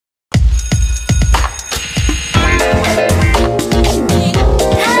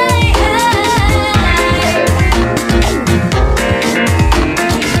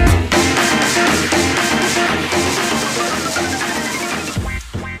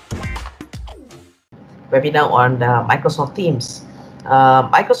webinar on Microsoft Teams.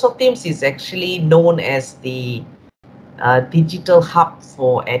 Microsoft Teams is actually known as the digital hub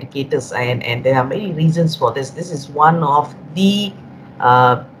for educators, and there are many reasons for this. This is one of the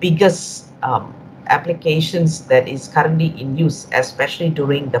biggest applications that is currently in use, especially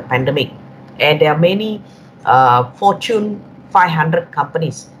during the pandemic. And there are many Fortune 500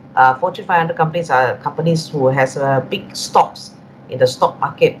 companies. Fortune 500 companies are companies who has big stocks in the stock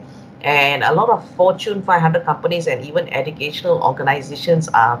market. And a lot of Fortune 500 companies and even educational organizations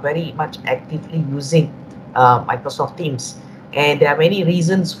are very much actively using Microsoft Teams. And there are many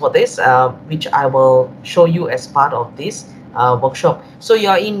reasons for this, which I will show you as part of this workshop. So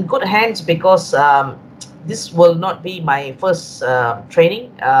you're in good hands because this will not be my first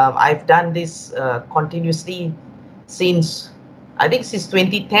training. I've done this continuously since, I think, since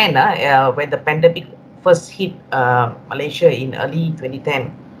 2010, when the pandemic first hit Malaysia in early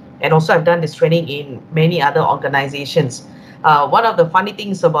 2010. And also I've done this training in many other organizations. One of the funny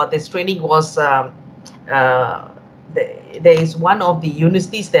things about this training was there is one of the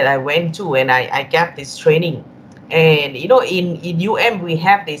universities that I went to, and I got this training. And you know, in we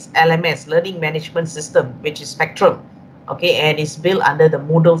have this LMS, Learning Management System, which is Spectrum, okay, and it's built under the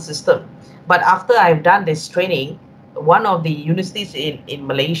Moodle system. But after I've done this training, one of the universities in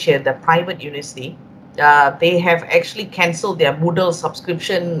Malaysia, the private university, they have actually canceled their Moodle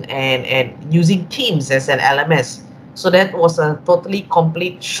subscription and using Teams as an LMS. So that was a totally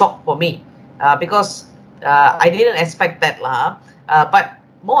complete shock for me, because I didn't expect that lah. But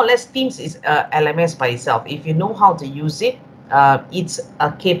more or less, Teams is a LMS by itself. If you know how to use it, it's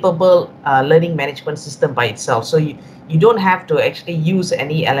a capable learning management system by itself. So you don't have to actually use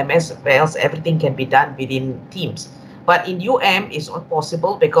any LMS, where else everything can be done within Teams. But in it's not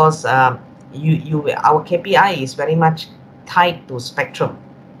possible because our KPI is very much tied to Spectrum.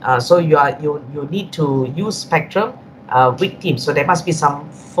 So you need to use Spectrum with Teams. So there must be some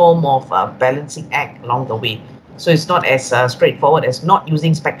form of balancing act along the way. So it's not as straightforward as not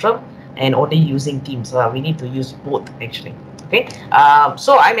using Spectrum and only using Teams. We need to use both actually. Okay.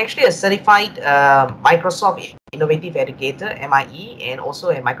 So I'm actually a certified Microsoft Innovative Educator, MIE, and also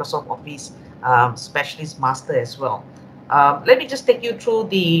a Microsoft Office Specialist Master as well. Let me just take you through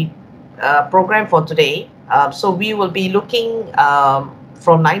the program for today. So we will be looking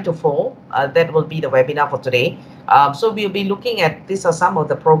from 9 to 4. That will be the webinar for today. So we'll be looking at, these are some of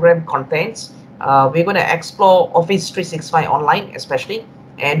the program contents. We're going to explore Office 365 Online especially,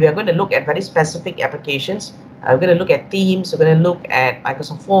 and we are going to look at very specific applications. We're going to look at Teams, we're going to look at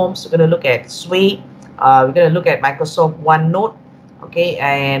Microsoft Forms, we're going to look at Sway, we're going to look at Microsoft OneNote. Okay,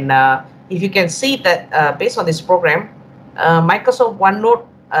 and if you can see that based on this program, Microsoft OneNote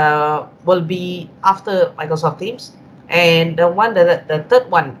will be after Microsoft Teams, and the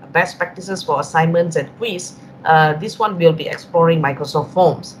third one, best practices for assignments and quiz, this one will be exploring Microsoft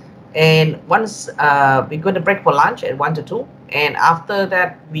Forms. And once we're going to break for lunch at 1 to 2, and after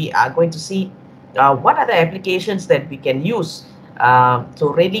that we are going to see what are the applications that we can use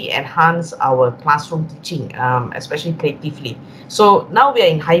to really enhance our classroom teaching, especially creatively. So now we are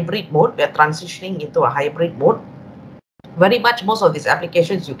in hybrid mode. We are transitioning into a hybrid mode. Very much most of these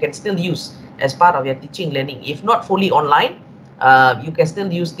applications you can still use as part of your teaching learning. If not fully online, you can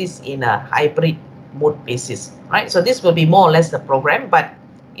still use this in a hybrid mode basis, right? So this will be more or less the program, but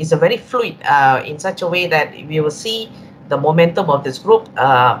it's a very fluid in such a way that we will see the momentum of this group.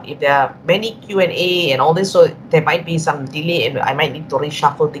 If there are many Q&A and all this, so there might be some delay and I might need to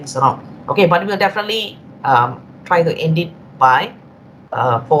reshuffle things around. Okay, but we'll definitely try to end it by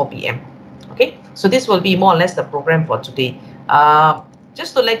 4 p.m. Okay, so this will be more or less the program for today.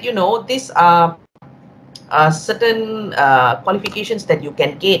 Just to let you know, these are certain qualifications that you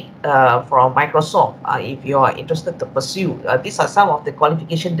can get from Microsoft if you are interested to pursue. These are some of the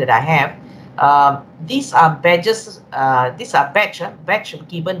qualifications that I have. These are badges. These are badge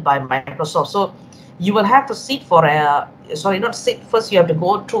given by Microsoft. So you will have to sit for a, sorry, not sit. First, you have to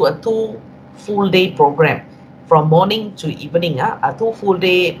go through a 2 full day program from morning to evening. A 2 full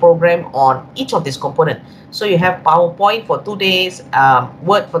day program on each of these components. So you have PowerPoint for 2 days,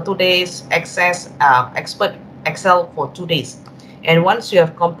 Word for 2 days, Access, Expert Excel for 2 days. And once you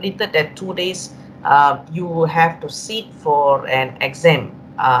have completed that 2 days, you will have to sit for an exam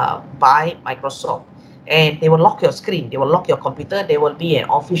by Microsoft. And they will lock your screen, they will lock your computer. There will be an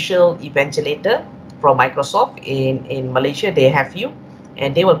official evaluator from Microsoft in Malaysia. They have you,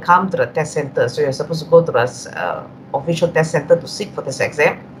 and they will come to the test center. So you're supposed to go to the official test center to sit for this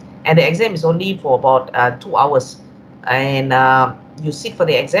exam. And the exam is only for about 2 hours. And you sit for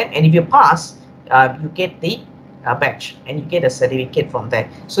the exam, and if you pass, you get the badge, and you get a certificate from there.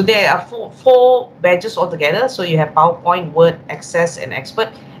 So there are four badges altogether. So you have PowerPoint, Word, Access, and Expert.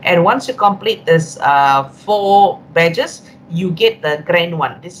 And once you complete this four badges, you get the grand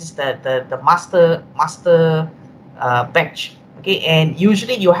one. This is the master badge. Okay, and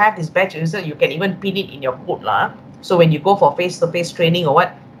usually you have this badge, so you can even pin it in your coat lah. So when you go for face-to-face training or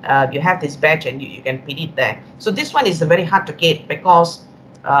what, you have this badge and you can pin it there. So this one is very hard to get because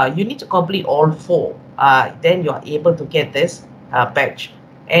you need to complete all four. Then you are able to get this badge.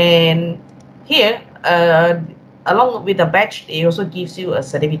 And here, along with the badge, it also gives you a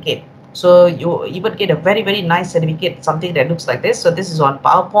certificate. So you even get a very nice certificate, something that looks like this. So this is on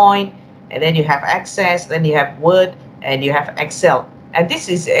PowerPoint, and then you have Access, then you have Word, and you have Excel. And this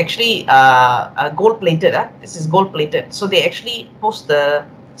is actually gold plated. This is gold plated. So they actually post the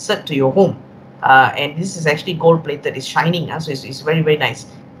cert to your home. And this is actually gold plated. It's shining. So it's very nice.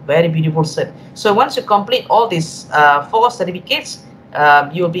 Very beautiful cert. So once you complete all these four certificates,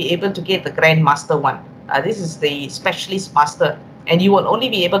 you'll be able to get the Grand Master one. This is the Specialist Master. And you will only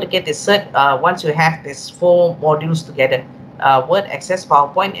be able to get this cert once you have these four modules together. Word, Access,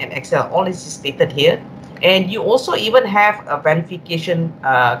 PowerPoint, and Excel. All this is stated here. And you also even have a verification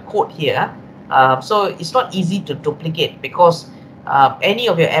code here. So it's not easy to duplicate, because any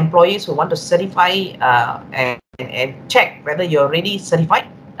of your employees who want to certify and check whether you're already certified,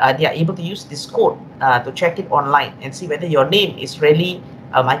 they are able to use this code to check it online and see whether your name is really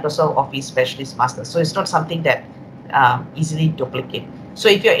a Microsoft Office Specialist Master. So it's not something that easily duplicate. So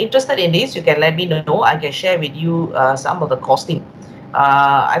if you're interested in this, you can let me know. I can share with you some of the costing.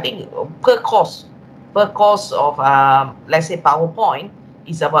 I think per course of let's say PowerPoint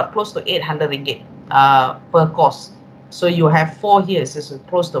is about close to 800 ringgit per course. So you have 4 years, it's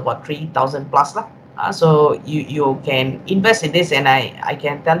close to about 3,000 plus lah. So you can invest in this, and I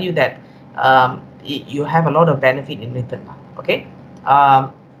can tell you that you have a lot of benefit in return. Okay.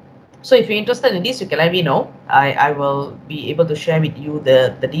 So if you're interested in this, you can let me know. I will be able to share with you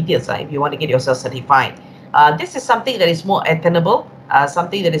the details if you want to get yourself certified. This is something that is more attainable,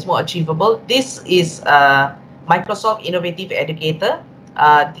 something that is more achievable. This is Microsoft Innovative Educator.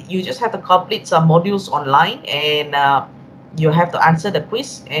 You just have to complete some modules online, and you have to answer the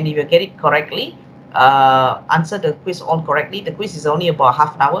quiz. And if you get it correctly, answer the quiz all correctly. The quiz is only about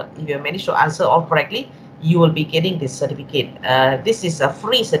half an hour. If you manage to answer all correctly, you will be getting this certificate. This is a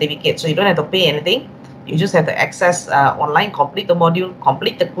free certificate, so you don't have to pay anything. You just have to access online, complete the module,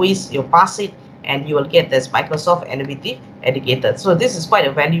 complete the quiz, you pass it, and you will get this Microsoft Innovative Educator. So this is quite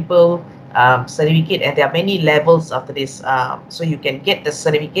a valuable certificate, and there are many levels after this. So you can get the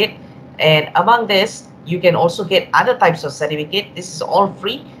certificate, and among this, you can also get other types of certificate. This is all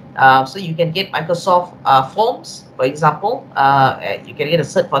free. So you can get Microsoft Forms, for example. You can get a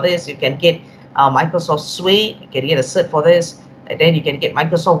cert for this. You can get Microsoft Sway, you can get a cert for this, and then you can get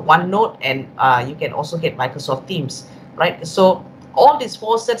Microsoft OneNote, and you can also get Microsoft Teams, right? So all these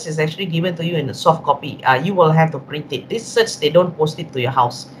 4 certs is actually given to you in a soft copy. You will have to print it. These certs, they don't post it to your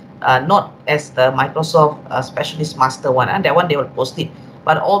house, not as the Microsoft Specialist Master one, and that one they will post it,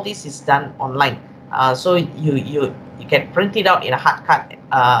 but all this is done online. So you can print it out in a hard card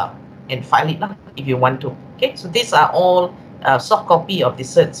and file it if you want to. Okay, so these are all soft copy of the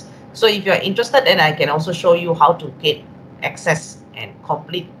certs. So if you're interested, then I can also show you how to get access and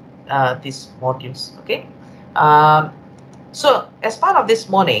complete these modules. Okay. So as part of this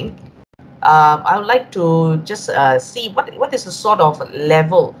morning, I would like to just see what is the sort of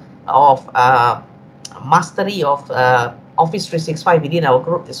level of mastery of Office 365 within our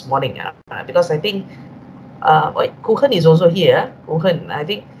group this morning. Because I think Kuchen is also here. Kuchen, I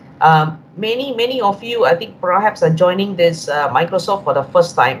think many of you, I think perhaps are joining this Microsoft for the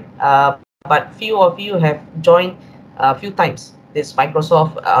first time, but few of you have joined a few times this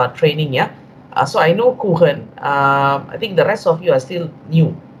Microsoft training. Yeah. So I know Kuchen. I think the rest of you are still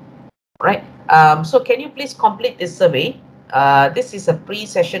new, right? So can you please complete this survey? This is a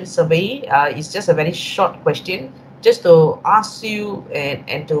pre-session survey. It's just a very short question, just to ask you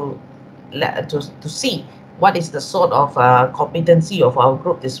and to see what is the sort of competency of our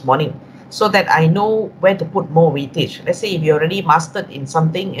group this morning, so that I know where to put more weightage. Let's say if you already mastered in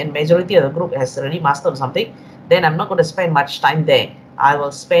something and majority of the group has already mastered something, then I'm not going to spend much time there. I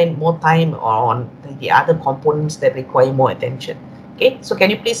will spend more time on the other components that require more attention. Okay, so can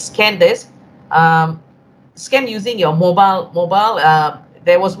you please scan this? Scan using your mobile.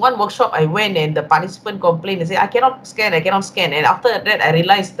 There was one workshop I went, and the participant complained and said, I cannot scan. And after that, I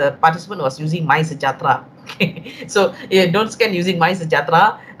realized the participant was using My Sejahtera. Okay, so don't scan using My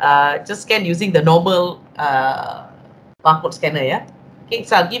Sejahtera. Just scan using the normal barcode scanner. Yeah. Okay,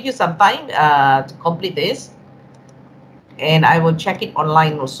 so I'll give you some time to complete this. and I will check it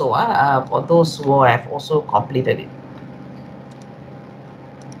online also for those who have also completed it.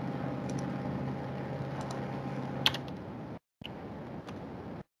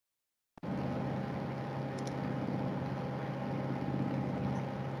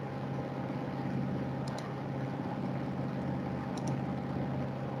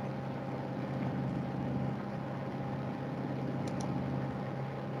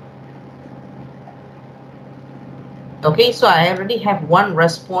 Okay, so I already have one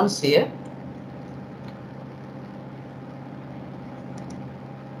response here.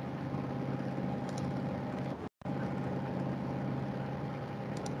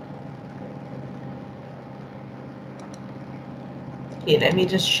 Okay, let me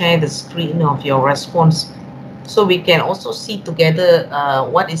just share the screen of your response so we can also see together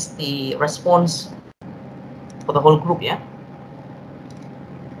what is the response for the whole group, yeah?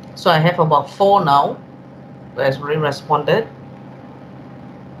 So I have about 4 now who has already responded.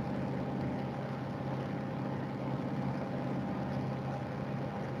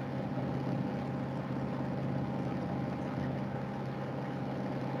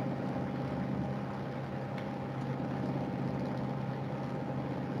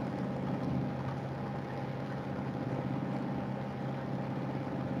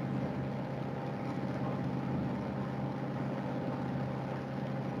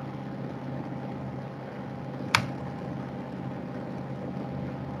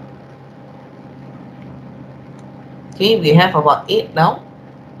 Okay, we have about 8 now.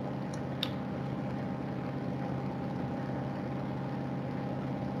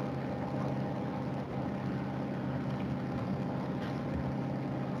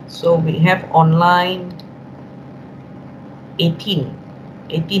 So we have online 18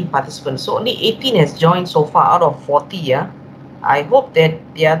 participants. So only 18 has joined so far out of 40, yeah? I hope that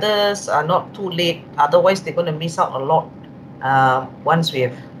the others are not too late. Otherwise, they're going to miss out a lot once we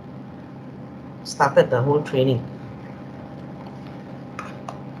have started the whole training.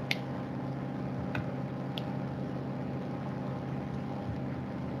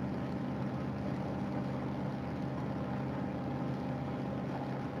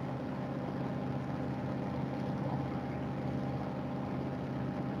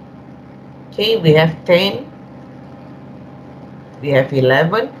 Okay, we have 10. We have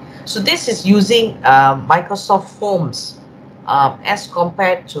 11. So this is using Microsoft Forms as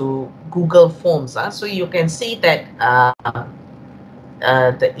compared to Google Forms. So you can see that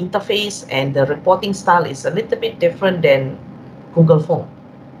the interface and the reporting style is a little bit different than Google Form.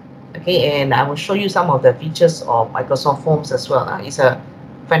 Okay, and I will show you some of the features of Microsoft Forms as well. It's a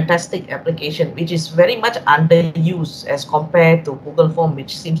fantastic application which is very much underused as compared to Google Form,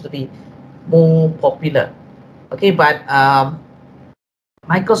 which seems to be more popular. Okay, but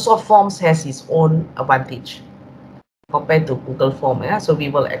Microsoft Forms has its own advantage compared to Google Form. Yeah? So we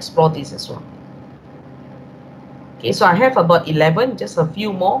will explore this as well. Okay, so I have about 11, just a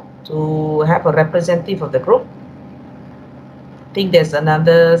few more to have a representative of the group. I think there's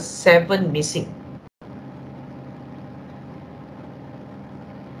another 7 missing.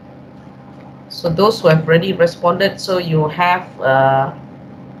 So those who have already responded, so you have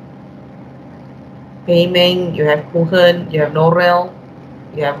Pei Meng, you have Kuchen, you have Norel,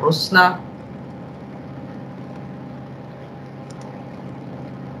 you have Rusna.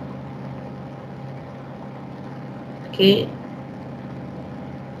 Okay,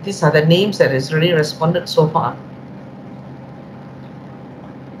 these are the names that has already responded so far.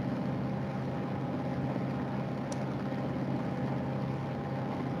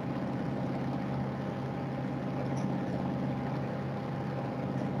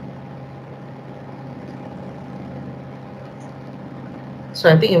 So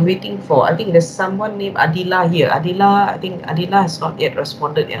I think I'm waiting for, I think there's someone named Adila here. Adila, I think Adila has not yet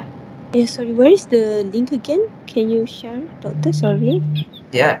responded, yeah? Yeah, sorry, where is the link again? Can you share, Doctor? Sorry.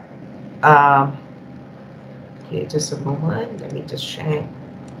 Yeah. Okay, just a moment. Let me just share.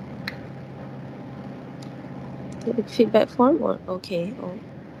 The feedback form or okay. Oh,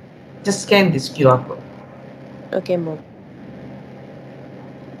 Just scan this QR code. okay, mom.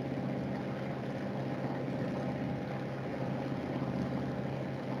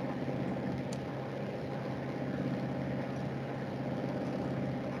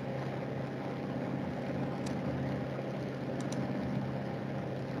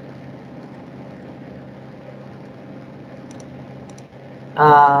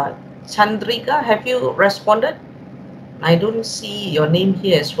 Chandrika, have you responded? I don't see your name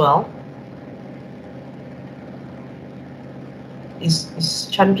here as well. Is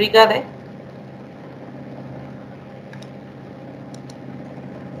Chandrika there?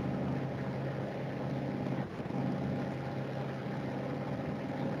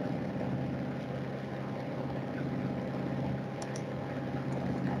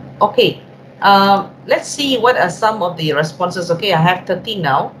 Okay, let's see what are some of the responses. Okay, I have 30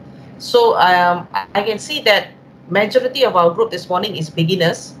 now. So I can see that majority of our group this morning is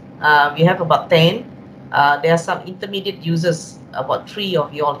beginners. We have about 10. There are some intermediate users, about 3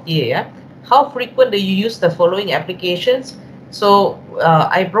 of you all here. Yeah? How frequent do you use the following applications? So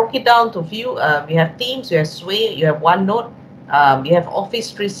I broke it down to a few. We have Teams, you have Sway, you have OneNote, you have Office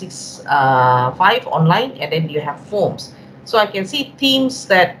 365 online, and then you have Forms. So I can see Teams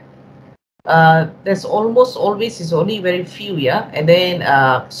that there's almost always is only very few, yeah. And then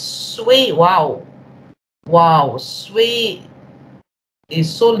Sway, wow, Sway is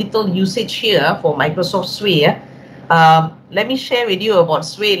so little usage here for Microsoft Sway. Yeah? Let me share with you about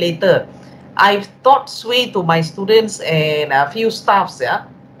Sway later. I've taught Sway to my students and a few staffs, yeah.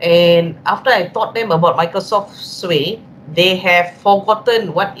 And after I taught them about Microsoft Sway, they have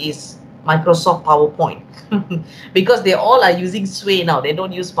forgotten what is Microsoft PowerPoint because they all are using Sway now. They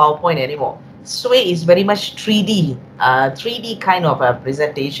don't use PowerPoint anymore. Sway is very much 3D, 3D kind of a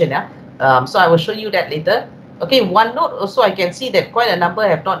presentation. Yeah? So I will show you that later. Okay, OneNote also I can see that quite a number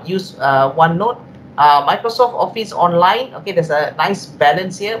have not used OneNote. Microsoft Office Online, okay, there's a nice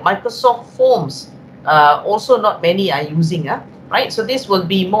balance here. Microsoft Forms, also not many are using, right? So this will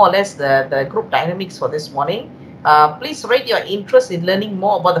be more or less the group dynamics for this morning. Please rate your interest in learning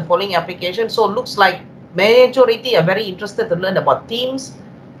more about the following application. So it looks like majority are very interested to learn about Teams.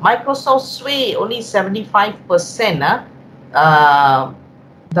 Microsoft Sway, only 75%.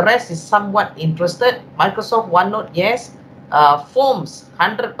 The rest is somewhat interested. Microsoft OneNote, yes. Forms,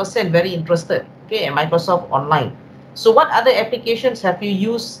 100% very interested. Okay, and Microsoft Online. So what other applications have you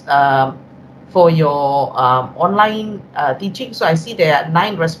used for your online teaching? So I see there are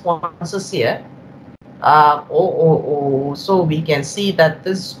 9 responses here. So we can see that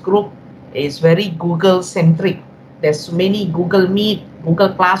this group is very Google centric. There's many Google Meet, Google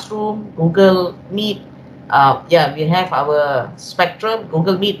Classroom, Google Meet. Yeah, we have our Spectrum,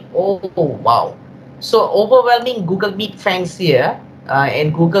 Google Meet. Oh, wow. So overwhelming Google Meet fans here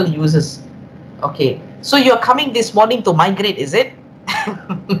and Google users. Okay, so you're coming this morning to migrate, is it?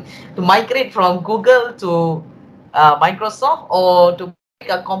 To migrate from Google to Microsoft, or to make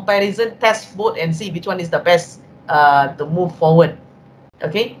a comparison test vote and see which one is the best to move forward.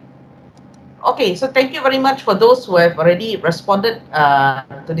 Okay. Okay, so thank you very much for those who have already responded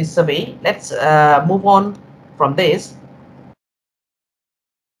to this survey. Let's move on from this.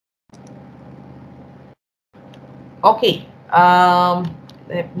 Okay,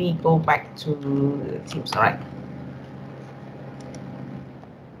 let me go back to Teams. All right.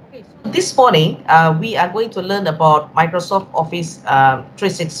 Okay, so this morning we are going to learn about Microsoft Office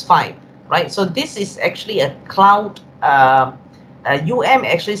 365, right? So this is actually a cloud.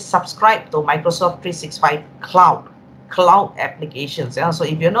 actually subscribed to Microsoft 365 cloud applications. Yeah? So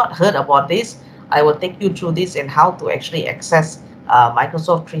if you're not heard about this, I will take you through this and how to actually access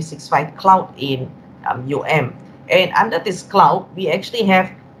Microsoft 365 cloud in And under this cloud, we actually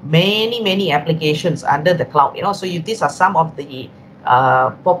have many applications under the cloud. So these are some of the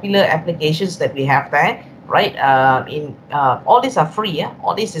popular applications that we have there, right? All these are free. Yeah?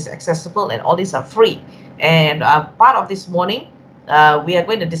 All this is accessible and all these are free. And part of this morning, we are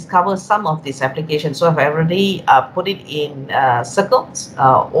going to discover some of these applications. So I've already put it in circles,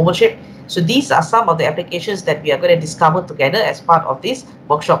 oval shape. So these are some of the applications that we are going to discover together as part of this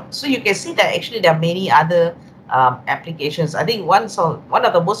workshop. So you can see that actually there are many other applications. I think one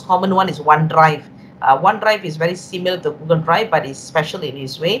of the most common one is OneDrive. OneDrive is very similar to Google Drive, but it's special in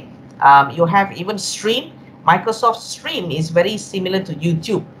its way. You have even Stream. Microsoft Stream is very similar to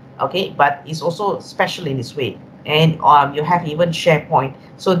YouTube, okay, but it's also special in its way. And you have even SharePoint.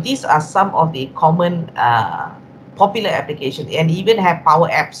 So these are some of the common popular applications, and even have Power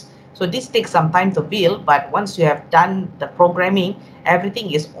Apps. So this takes some time to build, but once you have done the programming,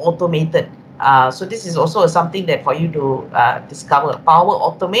 everything is automated. So this is also something that for you to discover. Power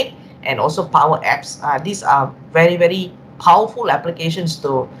Automate and also Power Apps. These are very powerful applications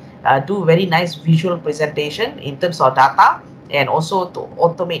to do very nice visual presentation in terms of data, and also to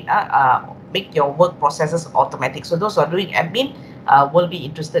automate, make your work processes automatic. So those who are doing admin will be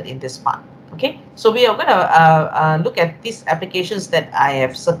interested in this part. Okay, so we are going to look at these applications that I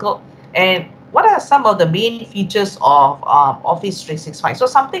have circled, and what are some of the main features of Office 365. So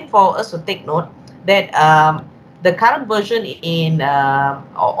something for us to take note, that the current version in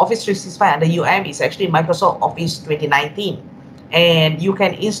Office 365 under is actually Microsoft Office 2019, and you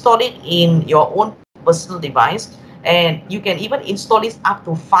can install it in your own personal device, and you can even install it up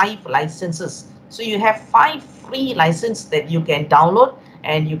to 5 licenses. So you have 5 free licenses that you can download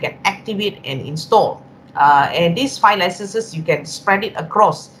and you can activate and install. And these 5 licenses, you can spread it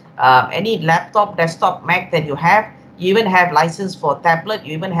across any laptop, desktop, Mac that you have. You even have license for tablet.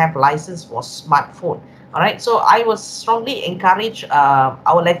 You even have license for smartphone. All right. So I will strongly encourage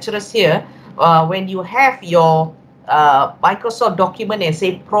our lecturers here, when you have your Microsoft document and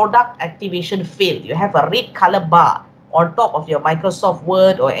say product activation failed, you have a red color bar on top of your Microsoft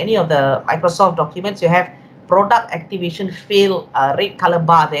Word or any of the Microsoft documents. You have product activation fail, red color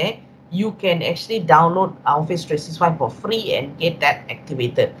bar there. You can actually download Office 365 for free and get that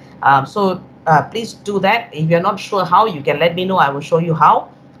activated. So please do that. If you're not sure how, you can let me know. I will show you how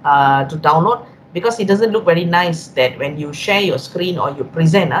to download, because it doesn't look very nice that when you share your screen or you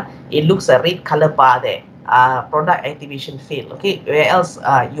present, it looks a red color bar there. Product activation fail. Okay, where else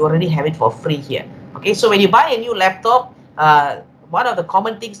you already have it for free here. Okay, so when you buy a new laptop, one of the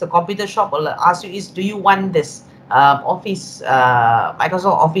common things the computer shop will ask you is, do you want this Office,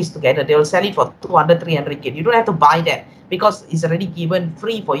 Microsoft Office together? They will sell it for 200, 300 ringgit. You don't have to buy that because it's already given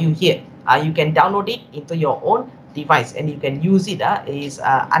free for you here. You can download it into your own device and you can use it. Is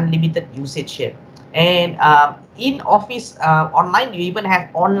unlimited usage here. And in Office Online, you even have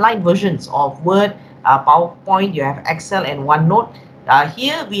online versions of Word, PowerPoint, you have Excel and OneNote.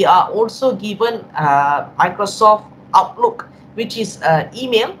 Here we are also given Microsoft Outlook, which is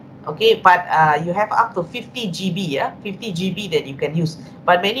email. Okay, but you have up to 50 GB, 50 GB that you can use.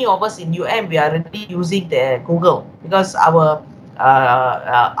 But many of us in UM, we are already using the Google, because our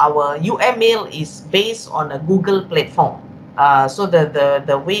UM mail is based on a Google platform. So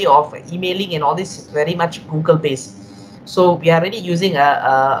the way of emailing and all this is very much Google based. So we are already using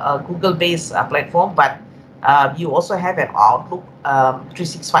a Google based platform, but you also have an Outlook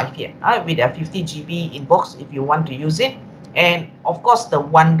 365 here with a 50 GB inbox if you want to use it. And of course the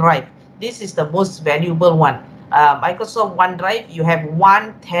OneDrive, this is the most valuable one. Microsoft OneDrive, you have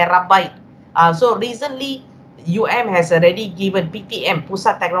 1 terabyte. So recently UM has already given PTM,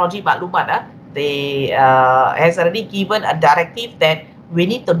 Pusat Teknologi Maklumat, they has already given a directive that we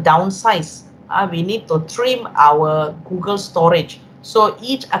need to downsize, we need to trim our Google storage. So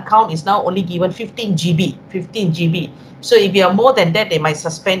each account is now only given 15 GB, 15 GB. So if you are more than that, they might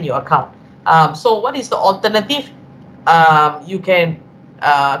suspend your account. So what is the alternative? You can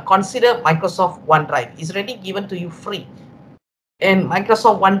consider Microsoft OneDrive. It's already given to you free. In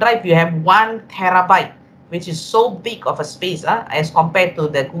Microsoft OneDrive, you have 1 terabyte, which is so big of a space as compared to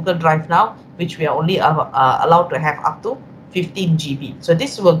the Google Drive now, which we are only allowed to have up to 15 GB. So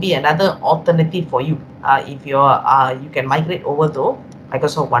this will be another alternative for you if you can migrate over to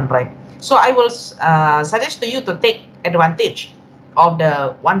Microsoft OneDrive. So I will suggest to you to take advantage of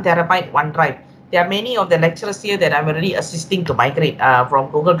the 1 terabyte OneDrive. There are many of the lecturers here that I'm already assisting to migrate from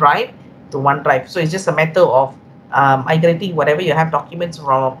Google Drive to OneDrive. So it's just a matter of migrating whatever you have documents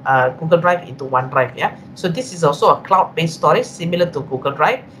from Google Drive into OneDrive. Yeah. So this is also a cloud-based storage similar to Google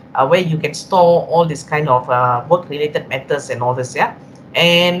Drive, where you can store all this kind of work-related matters and all this. Yeah.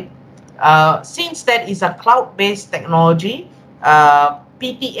 And since that is a cloud-based technology,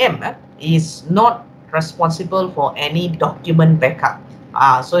 PTM is not responsible for any document backup.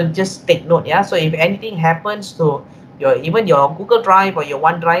 So just take note. Yeah. So if anything happens to even your Google Drive or your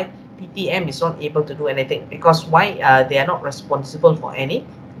OneDrive, PTM is not able to do anything, because why? They are not responsible for any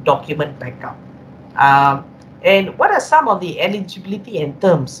document backup. And what are some of the eligibility and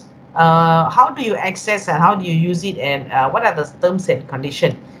terms? How do you access and how do you use it, and what are the terms and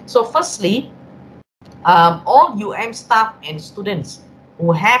conditions? So firstly, all UM staff and students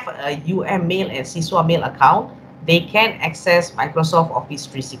who have a UM mail and CISWA mail account, they can access Microsoft Office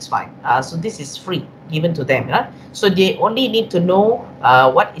 365. So this is free, given to them. So they only need to know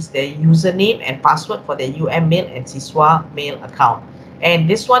what is their username and password for their UM mail and CISWA mail account. And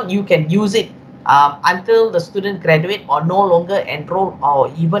this one, you can use it until the student graduate or no longer enroll,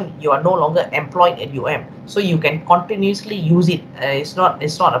 or even you are no longer employed at UM. So you can continuously use it. It's not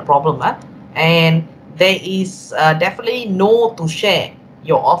a problem. And there is definitely no to share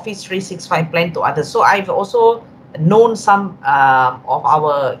your Office 365 plan to others. So I've also known some of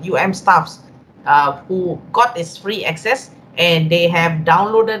our UM staffs who got this free access, and they have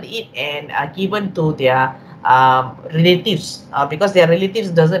downloaded it and given to their relatives, because their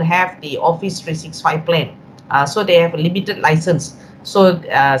relatives doesn't have the Office 365 plan. So they have a limited license. So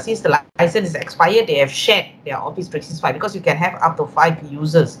since the license is expired, they have shared their Office 365, because you can have up to 5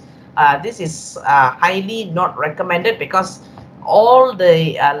 users. This is highly not recommended, because all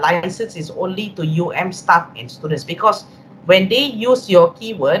the license is only to UM staff and students, because when they use your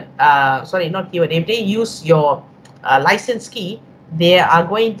keyword, sorry, not keyword, if they use your license key, they are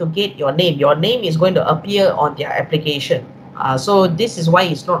going to get your name. Your name is going to appear on their application. So this is why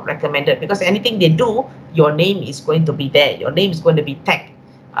it's not recommended, because anything they do, your name is going to be there. Your name is going to be tagged.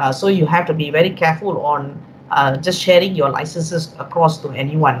 So you have to be very careful on just sharing your licenses across to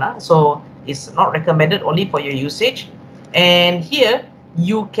anyone. So it's not recommended, only for your usage. And here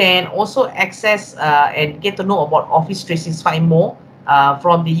you can also access and get to know about Office 365 more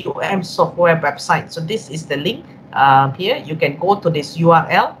from the UM software website. So this is the link here. You can go to this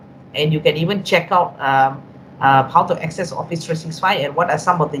URL and you can even check out how to access Office 365 and what are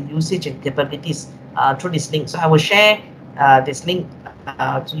some of the usage and capabilities through this link. So I will share this link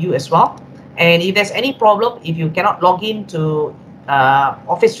to you as well. And if there's any problem, if you cannot log in to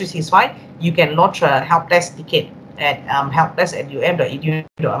Office 365, you can lodge a help desk ticket at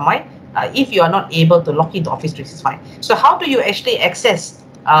helpdesk@um.edu.my if you are not able to log into Office 365. So how do you actually access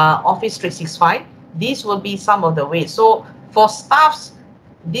Office 365? These will be some of the ways. So for staffs,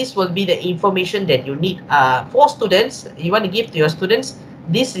 this will be the information that you need. For students, you want to give to your students,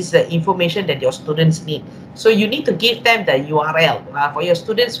 this is the information that your students need. So you need to give them the URL. For your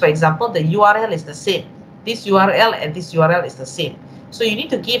students, for example, the URL is the same. This URL and this URL is the same. So you need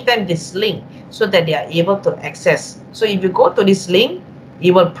to give them this link so that they are able to access. So if you go to this link,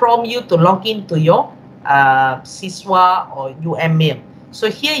 it will prompt you to log in to your SISWA or UM mail. So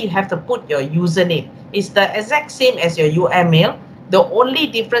here you have to put your username. It's the exact same as your UM mail. The only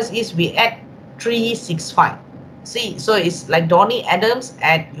difference is we add 365. See, so it's like Donnie Adams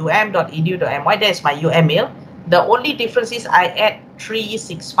at um.edu.my. That's my UM mail. The only difference is I add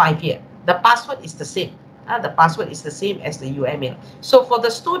 365 here. The password is the same. The password is the same as the UM mail. So for the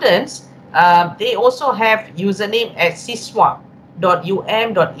students, they also have username at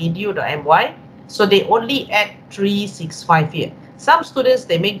siswa.um.edu.my. So they only add 365 here. Some students,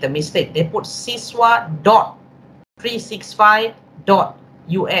 they make the mistake. They put siswa.365.um.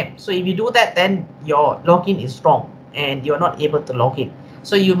 So if you do that, then your login is wrong and you're not able to log in.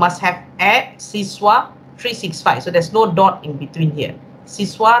 So you must have add siswa 365. So there's no dot in between here.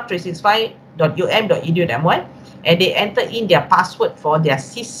 siswa365.um.edu.my, and they enter in their password for their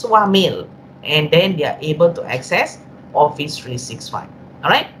siswa mail, and then they are able to access Office 365. All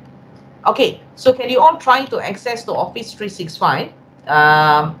right. Okay, so can you all try to access to Office 365?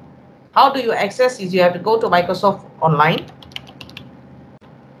 How do you access? Is you have to go to Microsoft Online.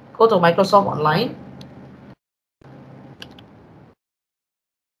 Go to Microsoft Online.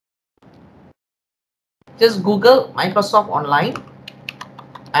 Just Google Microsoft Online.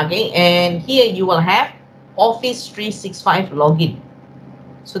 Okay, and here you will have Office 365 login.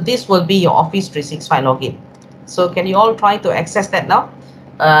 So this will be your Office 365 login. So can you all try to access that now?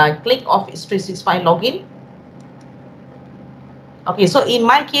 Click Office 365 login. Okay, so in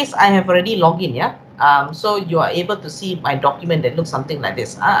my case, I have already logged in, yeah. So you are able to see my document that looks something like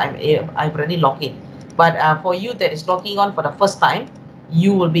this. I've already logged in. But for you that is logging on for the first time,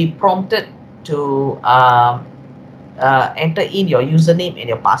 you will be prompted to enter in your username and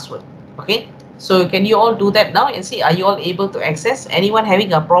your password. Okay, so can you all do that now and see, are you all able to access? Anyone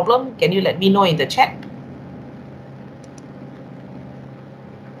having a problem? Can you let me know in the chat?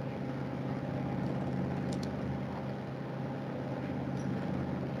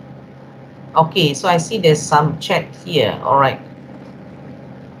 Okay, so I see there's some chat here. All right.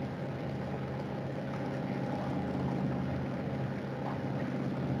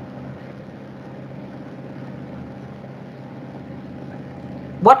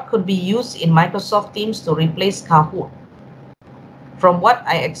 What could be used in Microsoft Teams to replace Kahoot? From what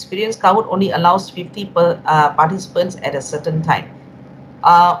I experienced, Kahoot only allows 50 participants at a certain time.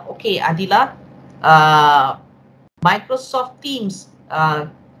 Okay, Adila, Microsoft Teams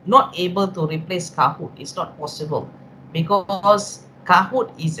not able to replace Kahoot. It's not possible because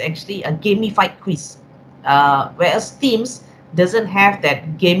Kahoot is actually a gamified quiz, whereas Teams doesn't have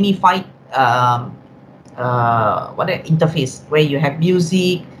that gamified interface where you have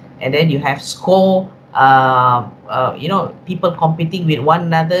music and then you have score. People competing with one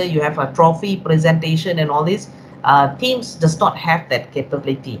another. You have a trophy presentation and all this. Teams does not have that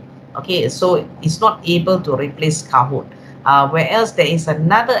capability. Okay, so it's not able to replace Kahoot. Whereas there is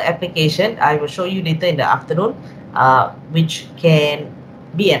another application I will show you later in the afternoon, which can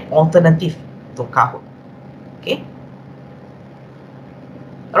be an alternative to Kahoot. Okay.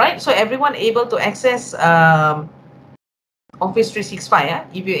 All right. So everyone able to access Office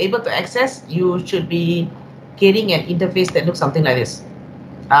 365. If you're able to access, you should be getting an interface that looks something like this.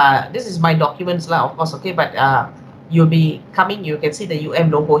 This is my documents, of course, okay, but you'll be coming, you can see the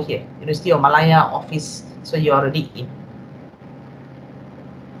UM logo here, University of Malaya Office, so you're already in.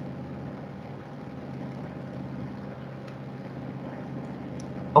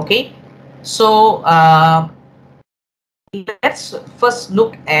 Okay, so let's first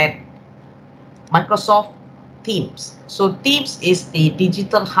look at Microsoft Teams. So Teams is the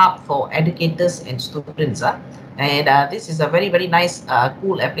digital hub for educators and students. And this is a very, very nice,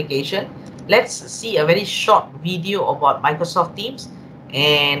 cool application. Let's see a very short video about Microsoft Teams,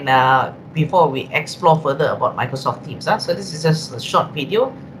 and before we explore further about Microsoft Teams. So this is just a short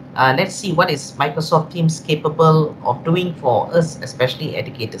video. Let's see what is Microsoft Teams capable of doing for us, especially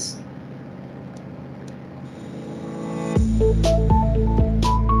educators.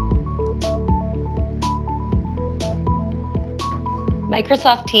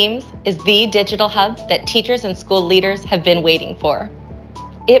 Microsoft Teams is the digital hub that teachers and school leaders have been waiting for.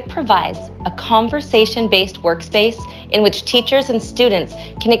 It provides a conversation-based workspace in which teachers and students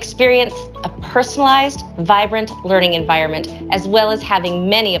can experience a personalized, vibrant learning environment, as well as having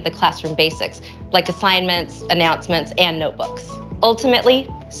many of the classroom basics, like assignments, announcements, and notebooks. Ultimately,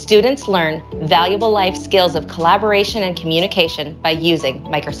 students learn valuable life skills of collaboration and communication by using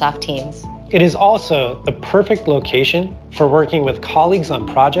Microsoft Teams. It is also the perfect location for working with colleagues on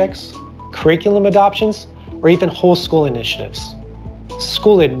projects, curriculum adoptions, or even whole school initiatives.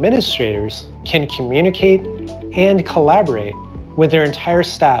 School administrators can communicate and collaborate with their entire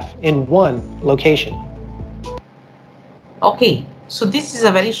staff in one location. Okay, so this is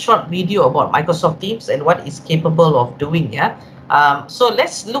a very short video about Microsoft Teams and what it's capable of doing. So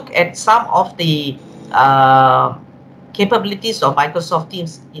let's look at some of the capabilities of Microsoft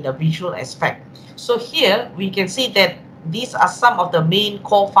Teams in a visual aspect. So here we can see that these are some of the main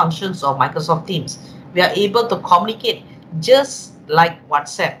core functions of Microsoft Teams. We are able to communicate just like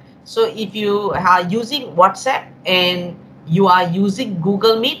WhatsApp. So if you are using WhatsApp and you are using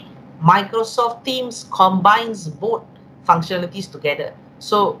Google Meet, Microsoft Teams combines both functionalities together.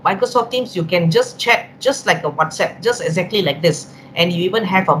 So Microsoft Teams, you can just chat just like a WhatsApp, just exactly like this, and you even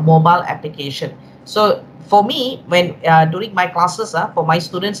have a mobile application. So for me, when during my classes, for my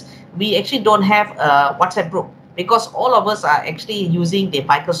students, we actually don't have a WhatsApp group because all of us are actually using the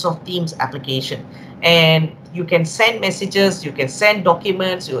Microsoft Teams application. And you can send messages, you can send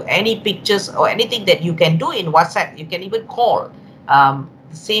documents, any pictures or anything that you can do in WhatsApp. You can even call, the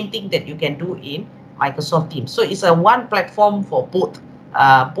same thing that you can do in Microsoft Teams. So it's a one platform for both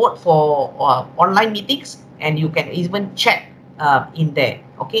for online meetings, and you can even chat in there.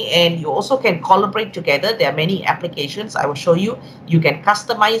 Okay, and you also can collaborate together. There are many applications I will show you. You can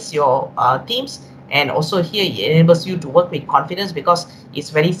customize your Teams. And also here it enables you to work with confidence because it's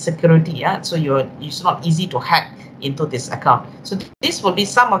very security. So it's not easy to hack into this account. So this will be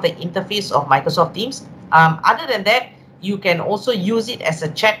some of the interface of Microsoft Teams. Other than that, you can also use it as a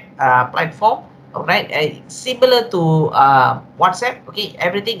chat platform. Right, similar to WhatsApp. Okay,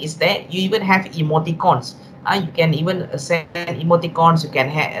 everything is there. You even have emoticons. You can even send emoticons. You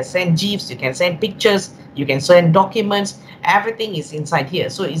can send GIFs. You can send pictures. You can send documents. Everything is inside here.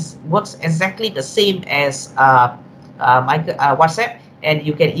 So it works exactly the same as WhatsApp, and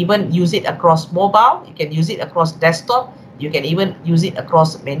you can even use it across mobile. You can use it across desktop. You can even use it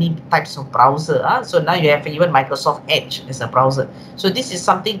across many types of browser. So now you have even Microsoft Edge as a browser. So this is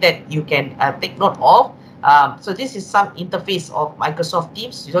something that you can take note of. So this is some interface of Microsoft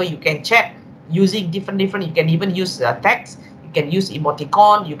Teams. So you can chat using different. You can even use text. You can use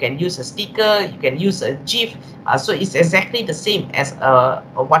emoticon. You can use a sticker. You can use a GIF. So it's exactly the same as a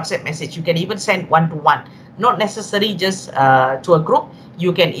WhatsApp message. You can even send one-to-one. Not necessarily just to a group.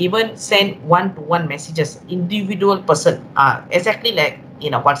 You can even send one-to-one messages, individual person, exactly like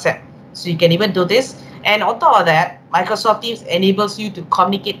in a WhatsApp. So you can even do this. And on top of that, Microsoft Teams enables you to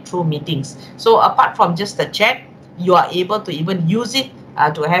communicate through meetings. So apart from just the chat, you are able to even use it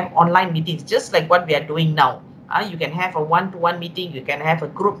to have online meetings, just like what we are doing now. You can have a one-to-one meeting. You can have a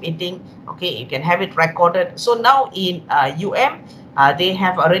group meeting. Okay, you can have it recorded. So now in they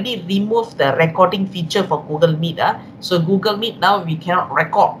have already removed the recording feature for Google Meet. So Google Meet now we cannot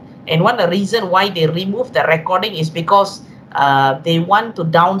record. And one of the reason why they removed the recording is because they want to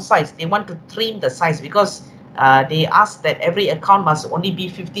downsize. They want to trim the size because they ask that every account must only be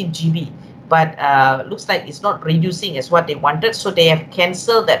 15 GB. But looks like it's not reducing as what they wanted. So they have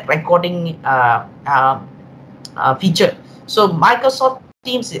cancelled that recording feature. So Microsoft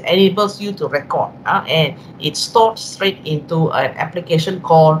Teams enables you to record, and it's stored straight into an application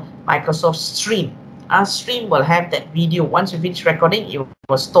called Microsoft Stream. Stream will have that video. Once you finish recording, it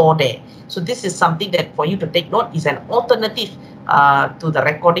will store there. So this is something that for you to take note is an alternative to the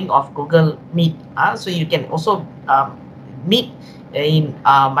recording of Google Meet. So you can also meet in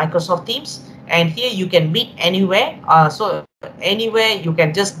Microsoft Teams, and here you can meet anywhere. So anywhere you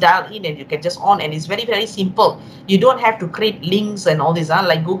can just dial in and you can just on, and it's very, very simple. You don't have to create links and all this.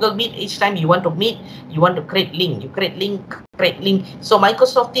 Like Google Meet, each time you want to meet, you want to create link. You create link. So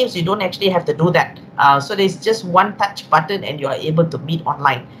Microsoft Teams, you don't actually have to do that. So there's just one touch button and you are able to meet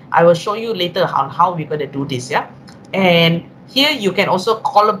online. I will show you later on how we're going to do this. Yeah, and here you can also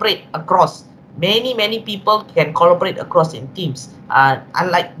collaborate across. Many people can collaborate across in teams,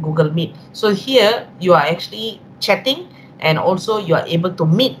 unlike Google Meet. So here you are actually chatting, and also you are able to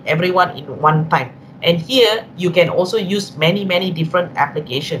meet everyone in one time. And here you can also use many different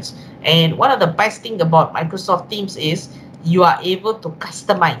applications. And one of the best thing about Microsoft Teams is you are able to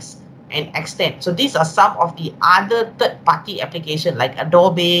customize and extend. So these are some of the other third-party application like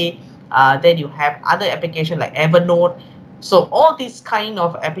Adobe. Then you have other application like Evernote. So all these kind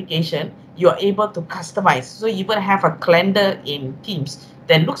of application you are able to customize. So you even have a calendar in Teams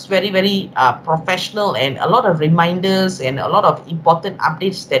that looks very professional, and a lot of reminders and a lot of important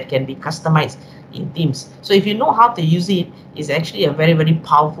updates that can be customized in Teams. So if you know how to use it, it's actually a very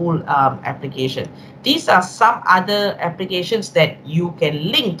powerful application. These are some other applications that you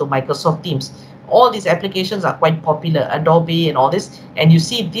can link to Microsoft Teams. All these applications are quite popular, Adobe and all this. And you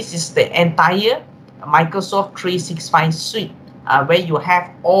see, this is the entire Microsoft 365 suite, where you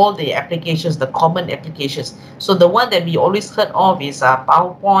have all the applications, the common applications. So the one that we always heard of is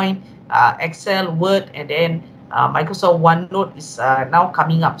PowerPoint, Excel, Word, and then Microsoft OneNote is now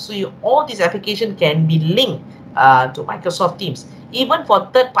coming up. So all these applications can be linked to Microsoft Teams. Even for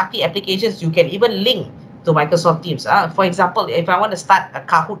third-party applications, you can even link to Microsoft Teams. For example, if I want to start a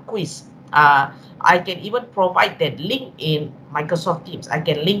Kahoot quiz, I can even provide that link in Microsoft Teams. I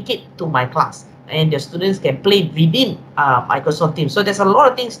can link it to my class, and the students can play within Microsoft Teams. So there's a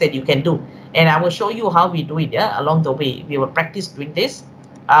lot of things that you can do, and I will show you how we do it. Yeah, along the way, we will practice doing this.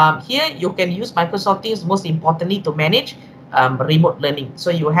 Here you can use Microsoft Teams most importantly to manage remote learning.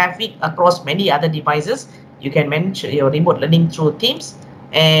 So you have it across many other devices. You can manage your remote learning through Teams,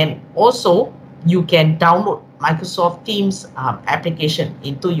 and also you can download Microsoft Teams application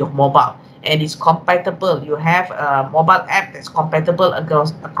into your mobile, and it's compatible. You have a mobile app that's compatible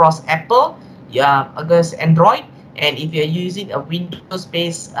across Apple, across Android, and if you're using a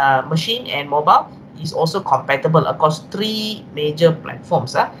Windows-based machine and mobile, is also compatible across 3 major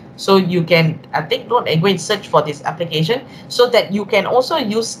platforms. So you can take note and go and search for this application, so that you can also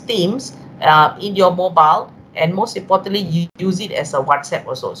use Teams in your mobile, and most importantly, you use it as a WhatsApp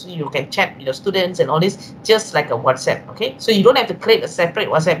also. So you can chat with your students and all this just like a WhatsApp. Okay, so you don't have to create a separate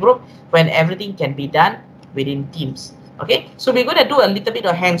WhatsApp group when everything can be done within Teams. Okay, so we're going to do a little bit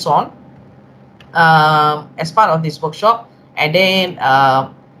of hands-on as part of this workshop, and then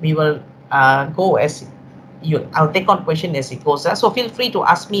we will go as I'll take on question as it goes. So feel free to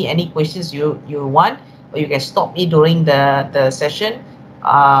ask me any questions you want, or you can stop me during the session,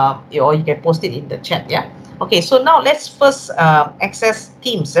 or you can post it in the chat. Yeah. Okay, so now let's first access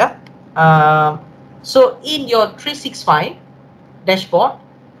Teams. So in your 365 dashboard,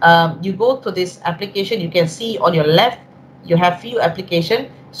 you go to this application. You can see on your left you have few applications.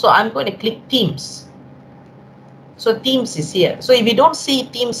 So I'm going to click Teams. So Teams is here. So if you don't see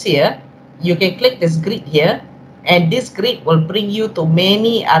Teams here, you can click this grid here, and this grid will bring you to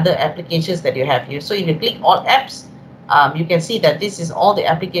many other applications that you have here. So if you click all apps, you can see that this is all the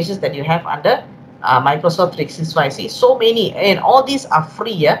applications that you have under Microsoft 365. See, so many, and all these are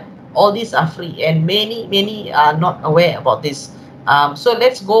free. Yeah, all these are free, and many are not aware about this. So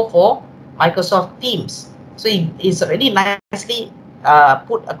let's go for Microsoft Teams. So it's already nicely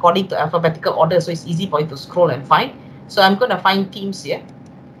put according to alphabetical order, so it's easy for you to scroll and find. So I'm going to find Teams here.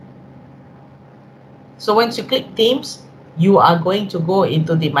 So once you click Teams, you are going to go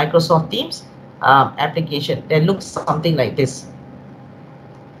into the Microsoft Teams application that looks something like this.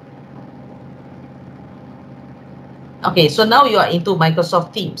 Okay, so now you are into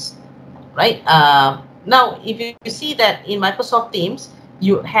Microsoft Teams, right? Now, if you see that in Microsoft Teams,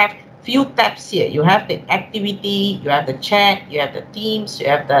 you have few tabs here. You have the activity, you have the chat, you have the Teams, you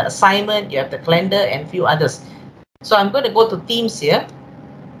have the assignment, you have the calendar, and few others. So I'm going to go to Teams here.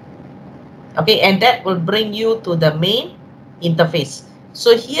 Okay, and that will bring you to the main interface.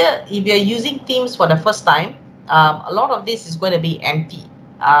 So here, if you're using Teams for the first time, a lot of this is going to be empty.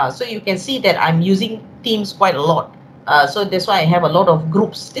 So you can see that I'm using Teams quite a lot. So that's why I have a lot of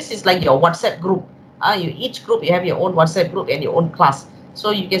groups. This is like your WhatsApp group. Each group, you have your own WhatsApp group and your own class.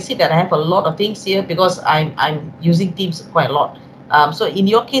 So you can see that I have a lot of things here because I'm using Teams quite a lot. So in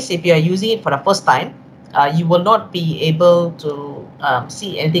your case, if you are using it for the first time, you will not be able to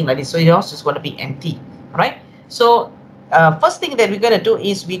see anything like this. So yours is going to be empty, right? So first thing that we're going to do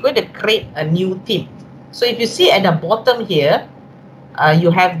is we're going to create a new team. So if you see at the bottom here,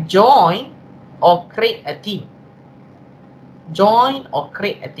 you have join or create a team. Join or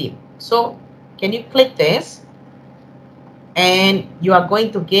create a team. So can you click this, and you are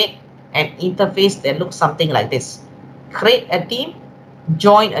going to get an interface that looks something like this. Create a team,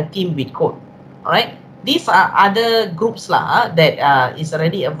 join a team with code. All right. These are other groups that is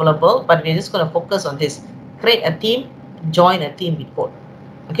already available, but we're just going to focus on this. Create a team, join a team with code.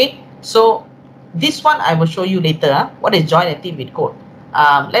 Okay. So this one I will show you later. What is join a team with code?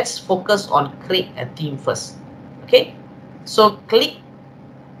 Let's focus on create a team first. Okay. So click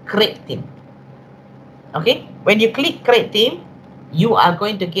create team. Okay. When you click create team, you are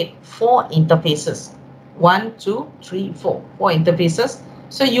going to get 4 interfaces. 1, 2, 3, 4. 4 interfaces.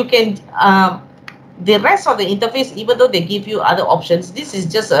 So you can the rest of the interface, even though they give you other options, this is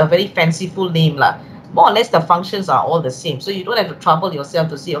just a very fanciful name lah. More or less the functions are all the same, so you don't have to trouble yourself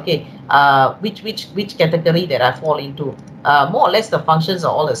to see, okay, which category that I fall into. More or less the functions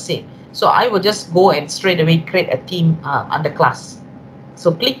are all the same. So I will just go and straight away create a team under class.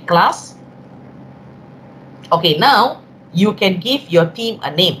 So click class. Okay, now you can give your team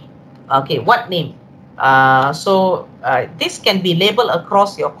a name. Okay, what name? This can be labeled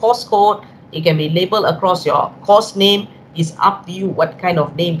across your course code. It can be labeled across your course name. It's up to you what kind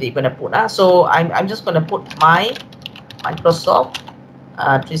of name they're going to put. So I'm just going to put my Microsoft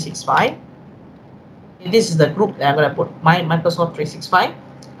 365. This is the group that I'm going to put, my Microsoft 365.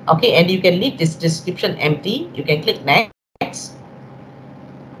 Okay, and you can leave this description empty. You can click next.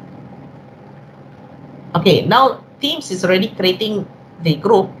 Okay, now Teams is already creating the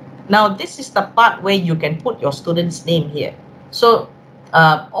group. Now this is the part where you can put your student's name here. So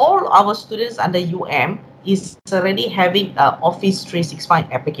all our students under is already having an Office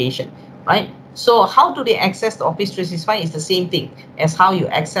 365 application, right? So how do they access the Office 365? Is the same thing as how you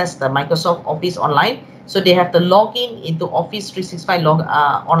access the Microsoft Office online. So they have to log in into Office 365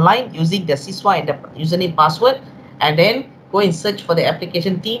 online using the SISWA and the username password, and then go and search for the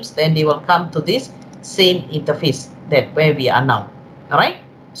application Teams. Then they will come to this same interface that where we are now. All right.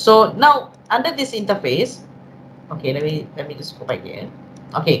 So now under this interface, okay, let me just go back here.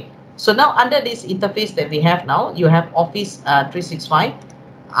 Okay, so now under this interface that we have now, you have Office 365.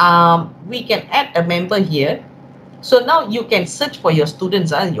 We can add a member here. So now you can search for your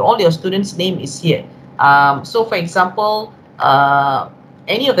students. All your students' name is here. So for example,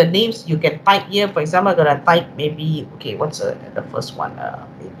 any of the names you can type here. For example, I'm gonna type maybe, okay, what's the first one?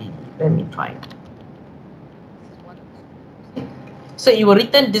 Maybe let me try. So you will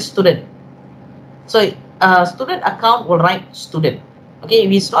return this student. So student account will write student. Okay,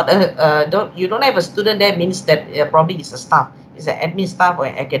 if it's not you don't have a student there, means that probably it's a staff, it's an admin staff or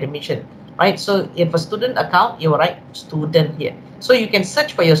an academician, right? So if a student account, you will write student here. So you can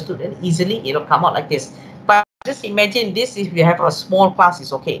search for your student easily. It'll come out like this. But just imagine this: if you have a small class,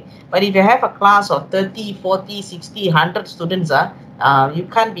 it's okay. But if you have a class of 30, 40, 60, 100 students, you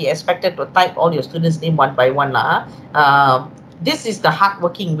can't be expected to type all your students' name one by one. This is the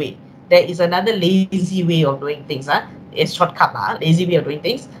hardworking way. There is another lazy way of doing things. It's shortcut, lazy way of doing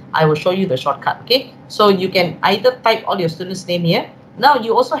things. I will show you the shortcut. Okay, so you can either type all your students' name here. Now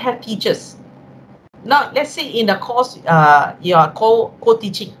you also have teachers. Now let's say in the course you are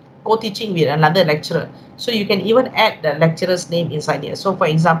co-teaching with another lecturer. So you can even add the lecturer's name inside here. So for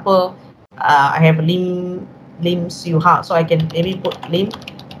example, I have Lim Siu Ha. So I can maybe put Lim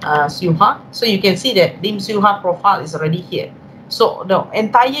Siu Ha. So you can see that Lim Siu Ha profile is already here. So the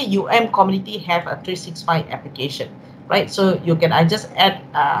entire community have a 365 application, right? So you can, I just add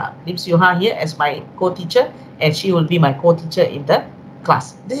Lim Siu Ha here as my co-teacher, and she will be my co-teacher in the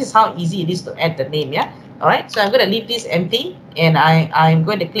class. This is how easy it is to add the name, yeah? All right, so I'm going to leave this empty, and I'm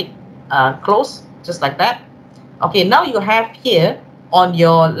going to click close, just like that. Okay, now you have here on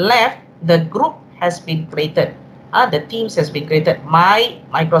your left, the group has been created. The Teams has been created, my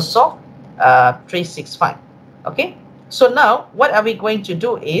Microsoft 365, okay? So now what are we going to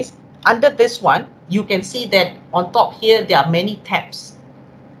do is, under this one, you can see that on top here, there are many tabs.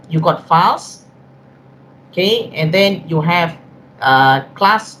 You got files, okay, and then you have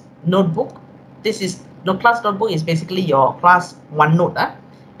class notebook. This is the class notebook is basically your class OneNote,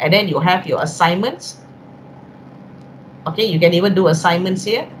 and then you have your assignments. Okay, you can even do assignments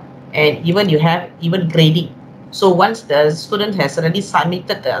here, and even you have even grading. So once the student has already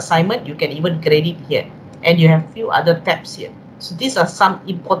submitted the assignment, you can even grade it here. And you have few other tabs here. So these are some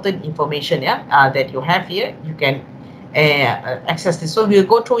important information, yeah, that you have here. You can access this. So we'll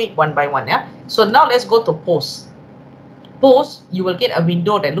go through it one by one, yeah. So now let's go to post. Post, you will get a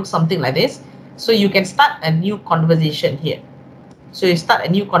window that looks something like this. So you can start a new conversation here. So you start a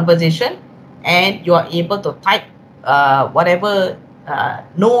new conversation, and you are able to type whatever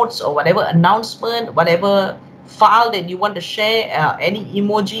notes or whatever announcement, whatever file that you want to share, any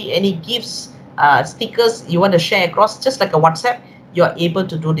emoji, any GIFs, stickers you want to share across, just like a WhatsApp. You are able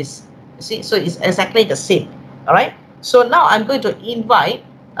to do this. See, so it's exactly the same. All right. So now I'm going to invite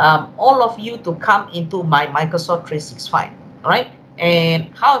all of you to come into my Microsoft 365. All right. And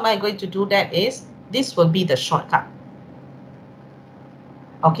how am I going to do that is, this will be the shortcut.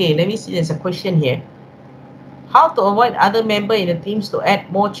 Okay, let me see, there's a question here. How to avoid other member in the teams to add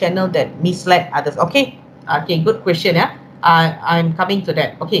more channel that mislead others? Okay, good question. Yeah, I'm coming to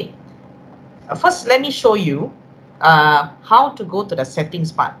that. Okay, first let me show you how to go to the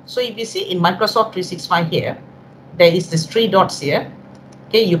settings part. So if you see in Microsoft 365 here, there is this three dots here.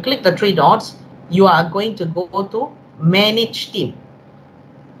 Okay, you click the three dots, you are going to go to manage team.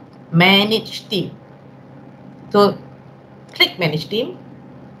 Manage team. So click manage team,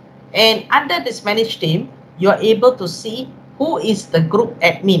 and under this manage team, you are able to see who is the group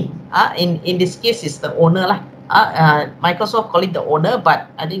admin. In this case, is the owner lah. Microsoft call it the owner,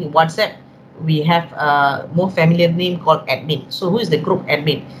 but I think in WhatsApp we have a more familiar name called admin. So who is the group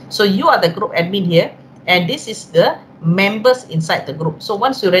admin? So you are the group admin here, and this is the members inside the group. So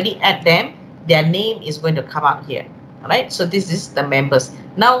once you already add them, their name is going to come out here. All right. So this is the members.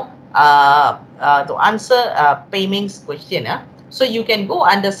 Now to answer Pei-Ming's question, so you can go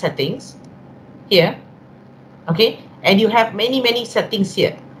under settings here, okay, and you have many settings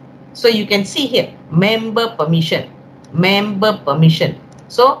here. So you can see here, member permission.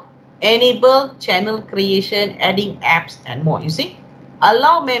 So enable channel creation, adding apps and more. You see,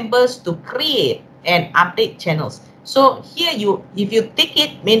 allow members to create and update channels. So here if you tick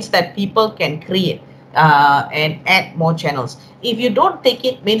it, means that people can create and add more channels. If you don't take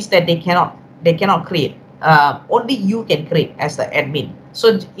it, means that they cannot create. Only you can create as the admin.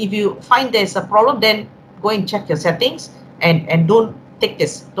 So if you find there's a problem, then go and check your settings and don't take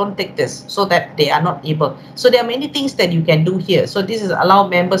this, so that they are not able. So there are many things that you can do here. So this is allow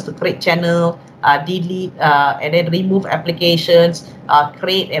members to create channel, delete and then remove applications,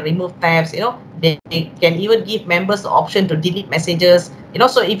 create and remove tabs. They can even give members the option to delete messages.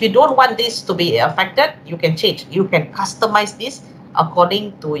 So if you don't want this to be affected, you can change. You can customize this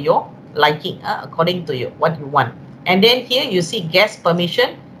according to your liking, according to what you want. And then here you see guest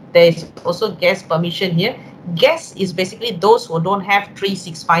permission. There is also guest permission here. Guests is basically those who don't have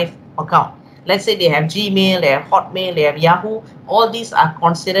 365 account. Let's say they have Gmail, they have Hotmail, they have Yahoo. All these are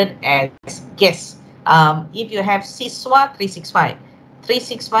considered as guests. If you have Syswa 365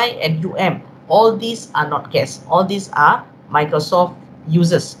 and all these are not guests. All these are Microsoft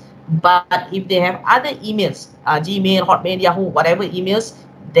users. But if they have other emails, Gmail, Hotmail, Yahoo, whatever emails,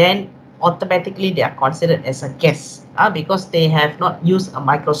 then automatically they are considered as a guest because they have not used a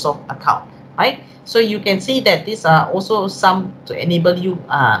Microsoft account, right? So you can see that these are also some to enable you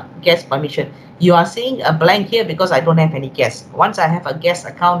guest permission. You are seeing a blank here because I don't have any guests. Once I have a guest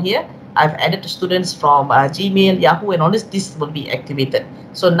account here, I've added students from Gmail, Yahoo, and all this. This will be activated.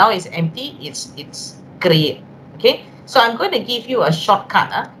 So now it's empty. It's create. Okay. So I'm going to give you a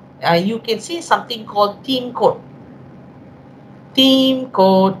shortcut. You can see something called team code. Team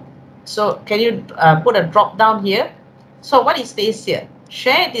code. So can you put a drop down here? So what is this here?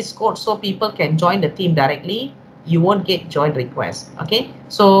 Share this code so people can join the team directly. You won't get join requests. Okay.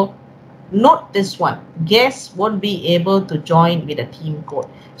 So note this one. Guests won't be able to join with a team code.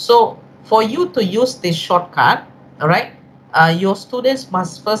 So for you to use this shortcut, all right, your students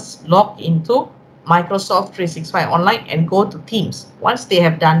must first log into Microsoft 365 online and go to Teams. Once they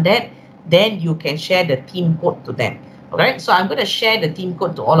have done that, then you can share the team code to them. All right. So I'm going to share the team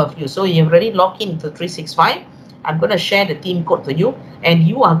code to all of you. So you've already logged into 365. I'm going to share the team code to you, and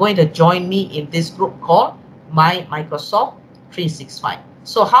you are going to join me in this group called My Microsoft 365.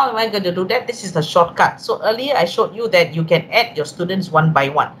 So how am I going to do that? This is the shortcut. So earlier I showed you that you can add your students one by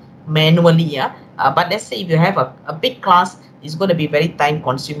one manually. But let's say if you have a big class, it's going to be very time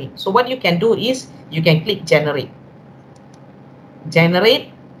consuming. So what you can do is you can click generate.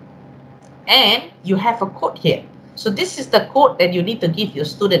 Generate, and you have a code here. So this is the code that you need to give your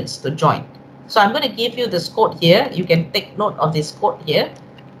students to join. So I'm going to give you this code here. You can take note of this code here.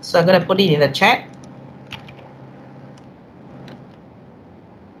 So I'm going to put it in the chat.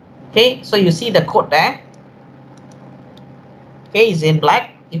 Okay, so you see the code there. Okay, it's in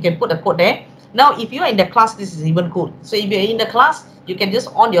black. You can put the code there. Now, if you are in the class, this is even cool. So if you're in the class, you can just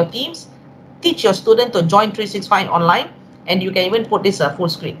on your Teams, teach your student to join 365 online, and you can even put this full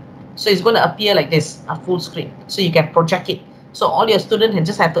screen. So it's going to appear like this, a full screen. So you can project it. So all your students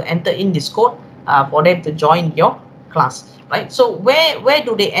just have to enter in this code for them to join your class, right? So where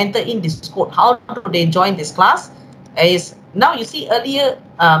do they enter in this code? How do they join this class? Is now you see earlier,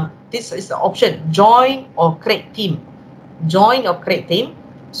 this is the option, join or create team. Join or create team.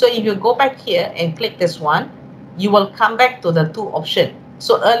 So if you go back here and click this one, you will come back to the two options.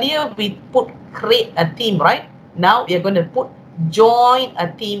 So earlier we put create a team, right? Now we are going to put join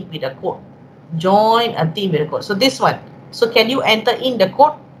a team with a code. Join a team with a code. So this one. So can you enter in the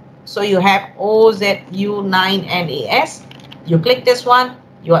code? So you have OZU9NAS. You click this one,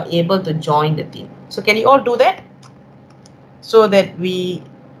 you are able to join the team. So can you all do that? So that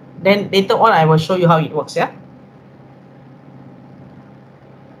then later on I will show you how it works, yeah?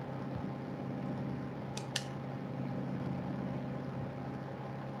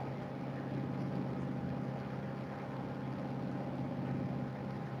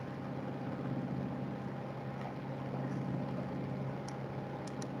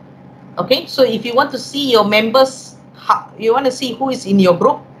 Okay, so if you want to see your members, you want to see who is in your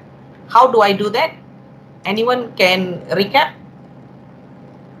group, how do I do that? Anyone can recap?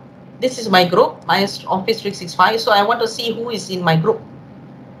 This is my group, my Office 365. So I want to see who is in my group.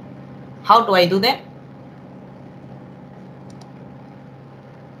 How do I do that?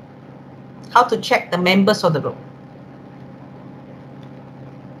 How to check the members of the group?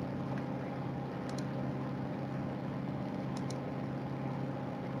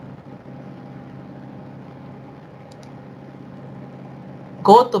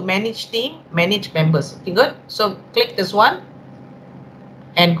 Go to manage team, manage members. Okay, good. So click this one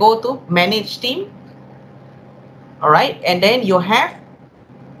and go to manage team. All right, and then you have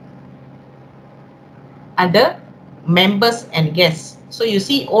under members and guests. So you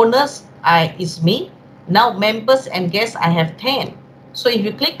see owners is me. Now members and guests I have 10. So if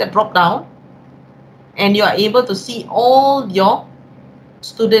you click the drop down and you are able to see all your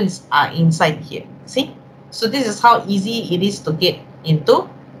students are inside here. See? So this is how easy it is to get into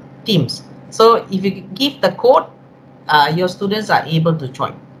Teams. So if you give the code, your students are able to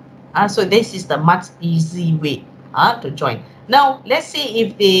join. So this is the much easy way to join. Now, let's say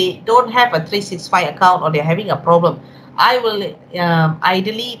if they don't have a 365 account or they're having a problem, I will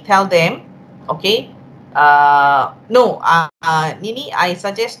ideally tell them, okay, no, Nini, I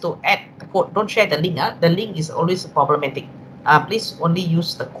suggest to add the code. Don't share the link. The link is always problematic. Please only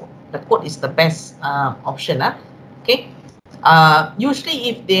use the code. The code is the best option. Okay. Usually,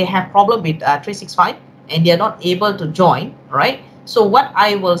 if they have problem with 365 and they are not able to join, right? So what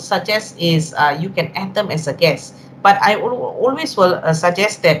I will suggest is you can add them as a guest. But I always will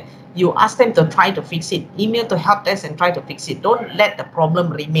suggest that you ask them to try to fix it. Email to help desk and try to fix it. Don't let the problem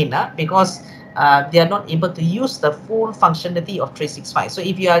remain because they are not able to use the full functionality of 365. So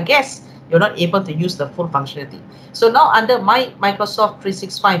if you are a guest, you're not able to use the full functionality. So now under my Microsoft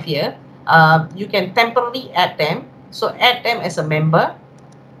 365 here, you can temporarily add them. So add them as a member,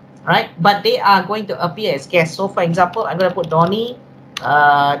 right? But they are going to appear as guests. So for example, I'm going to put Donnie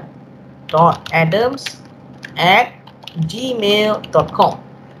Adams at gmail.com.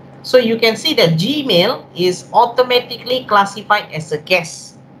 So you can see that Gmail is automatically classified as a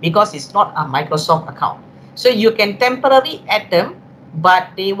guest because it's not a Microsoft account. So you can temporarily add them, but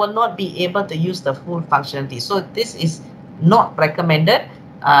they will not be able to use the full functionality. So this is not recommended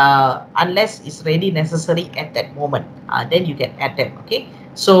unless it's really necessary at that moment. Then you can add them. Okay.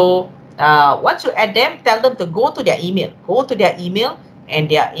 So once you add them, tell them to go to their email. Go to their email, and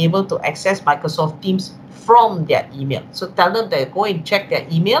they are able to access Microsoft Teams from their email. So tell them to go and check their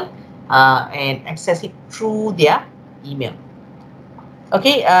email and access it through their email.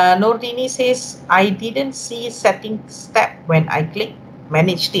 Okay, Nordini says, I didn't see settings tab when I click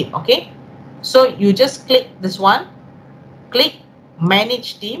manage team. Okay, so you just click this one, click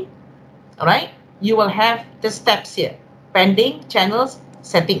manage team. All right, you will have the steps here: pending, channels,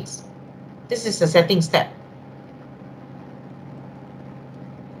 settings. This is the settings tab.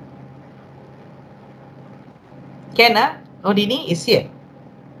 Kenna Nordini is here.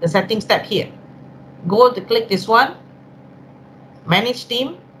 The settings tab here. Go to click this one, manage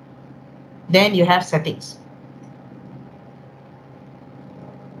team, then you have settings.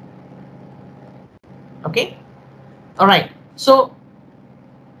 Okay. All right. So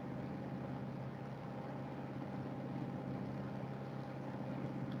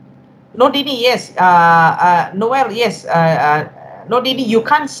Nordini, yes. Noel, yes. Nordini, you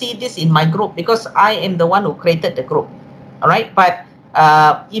can't see this in my group because I am the one who created the group. All right. But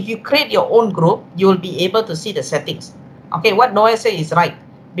if you create your own group, you will be able to see the settings. Okay. What Noel says is right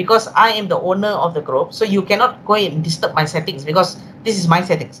because I am the owner of the group. So you cannot go and disturb my settings because this is my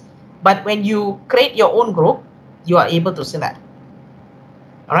settings. But when you create your own group, you are able to see that.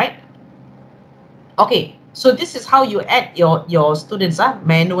 All right. Okay. So this is how you add your students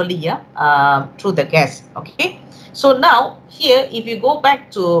manually through the guest. Okay. So now here, if you go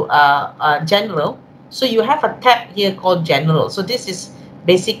back to general, so you have a tab here called general. So this is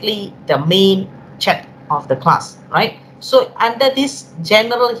basically the main chat of the class, right? So under this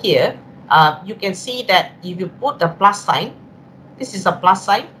general here, you can see that if you put the plus sign, this is a plus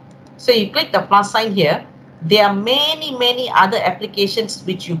sign. So you click the plus sign here. There are many other applications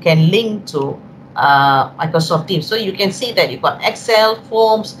which you can link to Microsoft Teams. So you can see that you've got Excel,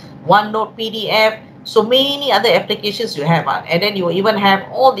 Forms, OneNote, PDF, so many other applications you have, and then you even have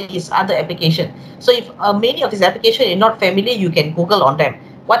all these other applications. So if many of these applications you're not familiar, you can Google on them.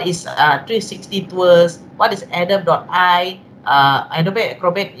 What is 360 Tours? What is Adobe.i? Adobe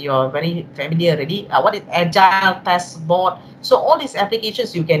Acrobat, you're very familiar already. What is Agile Test Board? So all these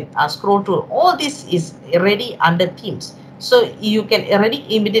applications you can scroll through. All this is already under Teams, so you can already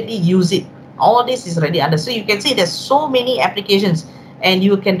immediately use it. All this is already under. So you can see there's so many applications, and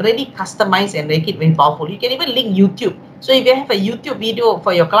you can really customize and make it very powerful. You can even link YouTube. So if you have a YouTube video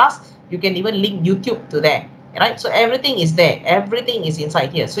for your class, you can even link YouTube to there, right? So everything is there. Everything is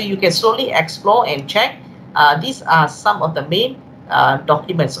inside here. So you can slowly explore and check. These are some of the main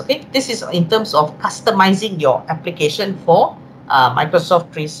documents. Okay, this is in terms of customizing your application for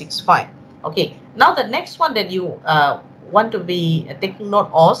Microsoft 365. Okay, now the next one that you want to be taking note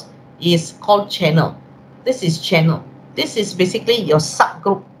of is called channel. This is channel. This is basically your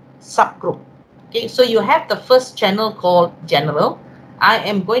subgroup. Okay, so you have the first channel called general. I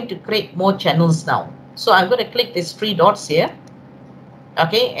am going to create more channels now. So I'm going to click these three dots here.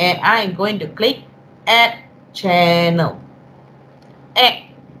 Okay, and I'm going to click add channel. Add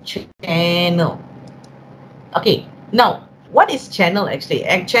channel. Okay, now what is channel actually?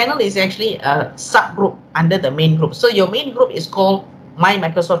 A channel is actually a subgroup under the main group. So your main group is called My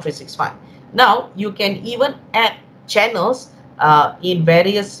Microsoft 365. Now you can even add channels in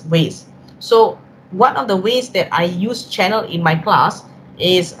various ways. So one of the ways that I use channel in my class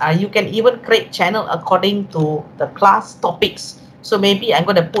is you can even create channel according to the class topics. So maybe I'm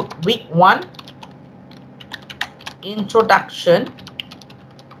going to put week 1 introduction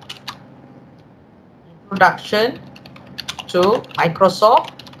to Microsoft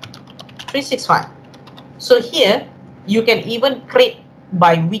 365. So here you can even create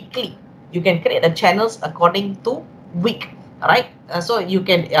by weekly. You can create the channels according to week, right? So you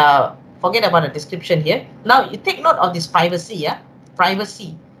can forget about the description here. Now you take note of this privacy. Yeah,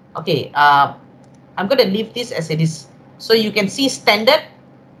 privacy. Okay, I'm going to leave this as it is. So you can see standard,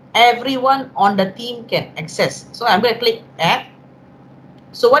 everyone on the team can access. So I'm going to click add.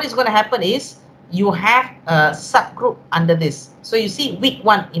 So what is going to happen is you have a subgroup under this. So you see week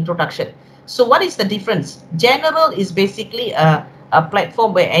 1 introduction. So what is the difference? General is basically a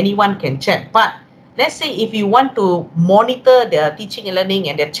platform where anyone can chat. But let's say if you want to monitor their teaching and learning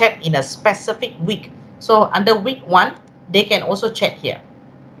and their chat in a specific week. So under week 1, they can also chat here.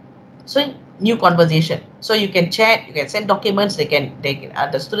 So new conversation. So you can chat, you can send documents,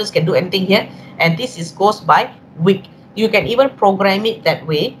 the students can do anything here. And this goes by week. You can even program it that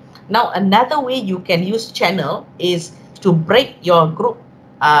way. Now another way you can use channel is to break your group,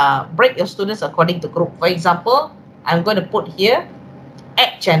 break your students according to group. For example, I'm going to put here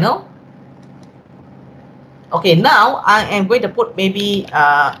add channel. Okay, now I am going to put maybe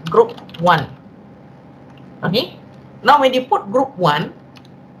group 1. Okay, now when you put group 1,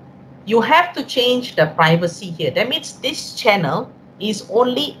 you have to change the privacy here. That means this channel is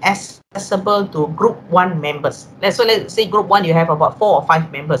only accessible to group 1 members. Let's say group 1 you have about 4 or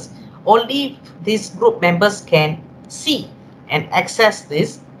 5 members. Only these group members can see and access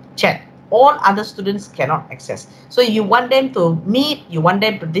this chat. All other students cannot access. So you want them to meet, you want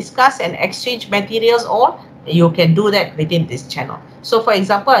them to discuss and exchange materials, all you can do that within this channel. So for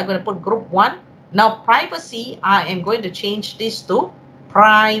example, I'm going to put group 1. Now privacy, I am going to change this to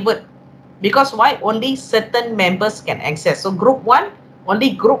private. Because why? Only certain members can access. So group 1,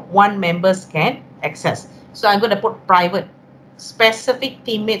 only group 1 members can access. So I'm going to put private. Specific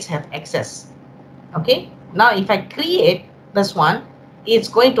teammates have access. Okay. Now if I create this one, it's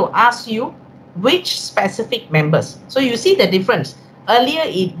going to ask you which specific members. So you see the difference.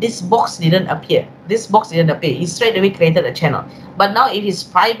 Earlier, this box didn't appear. This box didn't appear. It straight away created a channel. But now it is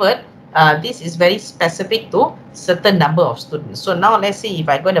private. This is very specific to certain number of students. So now let's see if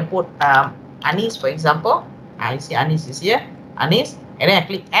I'm going to put Anis, for example. I see Anis is here. Anis, and then I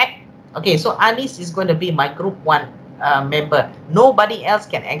click add. Okay, so Anis is going to be my group 1 member. Nobody else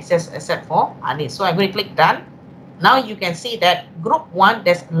can access except for Anis. So I'm going to click done. Now you can see that group 1,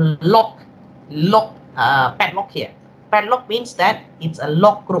 there's padlock here. Padlock means that it's a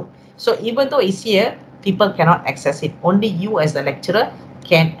locked group. So even though it's here, people cannot access it. Only you as the lecturer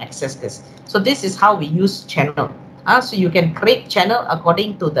can access this. So this is how we use channel. So you can create channel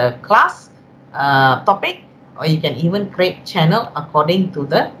according to the class topic, or you can even create channel according to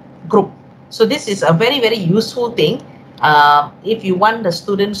the group. So this is a very useful thing if you want the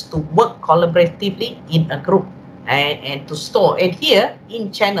students to work collaboratively in a group and to store, and here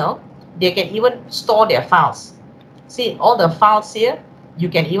in channel, they can even store their files. See all the files here, you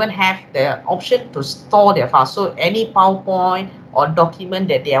can even have the option to store their files. So any PowerPoint or document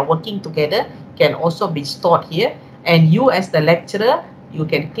that they are working together can also be stored here. And you as the lecturer, you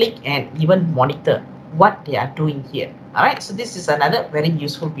can click and even monitor what they are doing here. All right, so this is another very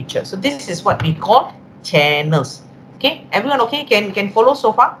useful feature. So this is what we call channels. Okay, everyone okay? Can follow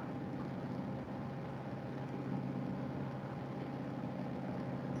so far?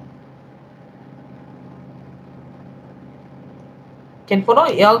 Can follow?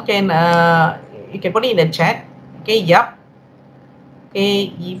 Y'all can you can put it in the chat. Okay, yep.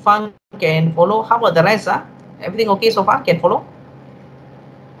 Okay, Yifang can follow. How about the rest? Everything okay so far? Can follow?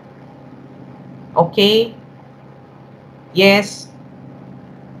 Okay. Yes.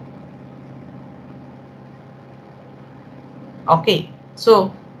 Okay.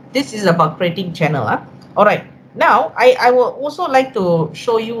 So this is about creating channel. All right. Now I will also like to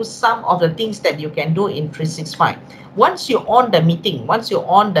show you some of the things that you can do in 365. Once you're on the meeting, once you're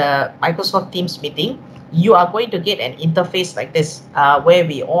on the Microsoft Teams meeting, you are going to get an interface like this, where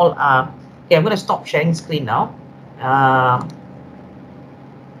we all are. Okay, I'm going to stop sharing screen now.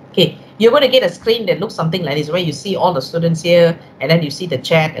 Okay, you're going to get a screen that looks something like this, where you see all the students here, and then you see the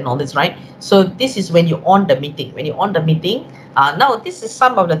chat and all this, right? So this is when you're on the meeting. When you're on the meeting, now this is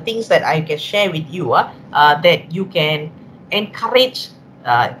some of the things that I can share with you, that you can encourage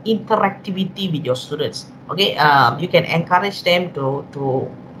interactivity with your students. Okay, you can encourage them to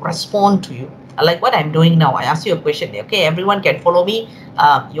respond to you. Like what I'm doing now, I ask you a question. Okay, everyone can follow me.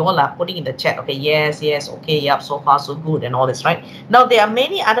 You all are putting in the chat. Okay, yes, okay, yep, so far so good and all this, right? Now there are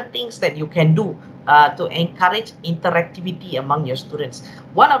many other things that you can do to encourage interactivity among your students.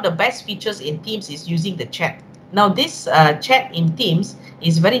 One of the best features in Teams is using the chat. Now this chat in Teams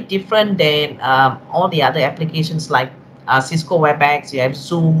is very different than all the other applications like Cisco WebEx, you have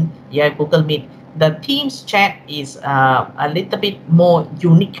Zoom, you have Google Meet. The Teams chat is a little bit more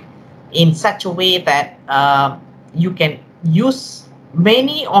unique in such a way that you can use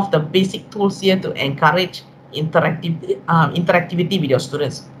many of the basic tools here to encourage interactivity with your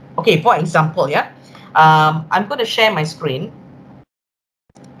students. Okay, for example, I'm going to share my screen.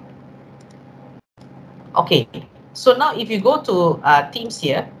 Okay, so now if you go to Teams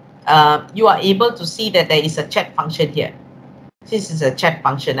here, you are able to see that there is a chat function here. This is a chat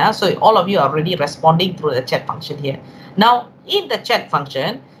function. So all of you are already responding through the chat function here. Now, in the chat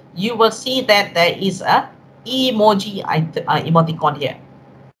function, you will see that there is a emoji emoticon here.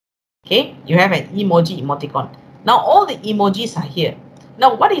 Okay, you have an emoji emoticon. Now, all the emojis are here.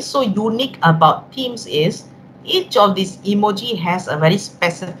 Now, what is so unique about Teams is each of these emoji has a very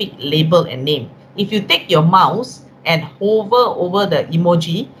specific label and name. If you take your mouse and hover over the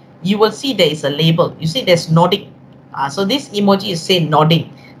emoji, you will see there is a label. You see there's nodding. So this emoji is saying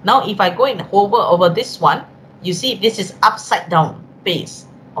nodding. Now, if I go and hover over this one, you see this is upside down face.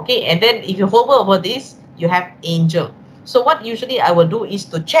 Okay, and then if you hover over this, you have angel. So what usually I will do is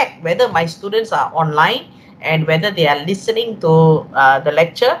to check whether my students are online and whether they are listening to the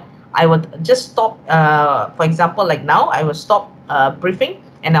lecture. I will just stop, for example, like now, I will stop briefing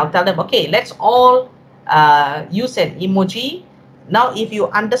and I'll tell them, okay, let's all use an emoji. Now, if you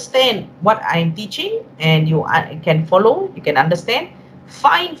understand what I'm teaching and you can follow, you can understand,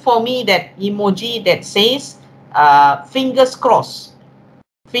 find for me that emoji that says fingers crossed.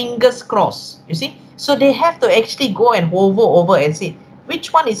 Fingers crossed, you see. So they have to actually go and hover over and see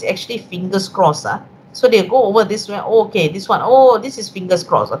which one is actually fingers crossed. So they go over this one. Oh, okay, this one. Oh, this is fingers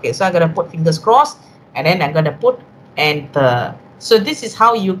crossed. Okay, so I'm gonna put fingers crossed, and then I'm gonna put enter. So this is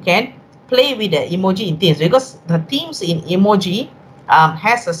how you can play with the emoji in Teams, because the Teams in emoji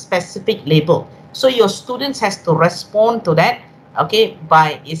has a specific label. So your students has to respond to that. Okay,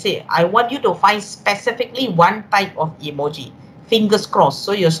 by you say, I want you to find specifically one type of emoji. Fingers crossed.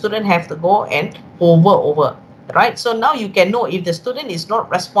 So your student have to go and hover over, right? So now you can know if the student is not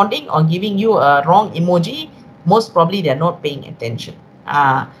responding or giving you a wrong emoji, most probably they're not paying attention.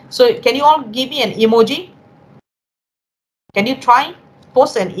 So can you all give me an emoji? Can you try?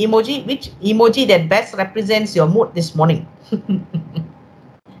 Post an emoji. Which emoji that best represents your mood this morning?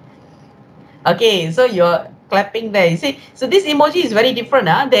 Okay, so you're clapping there. You see, so this emoji is very different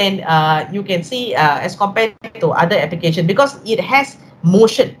than you can see as compared to other application, because it has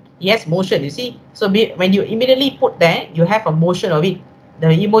motion. Yes, motion. You see, so when you immediately put there, you have a motion of it. The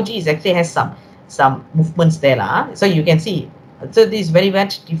emoji is actually has some movements there, so you can see. So this is very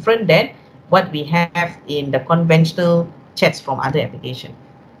much different than what we have in the conventional chats from other application.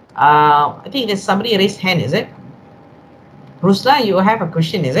 I think there's somebody raised hand. Is it? Rusla, you have a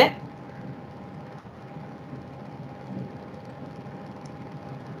question, is it?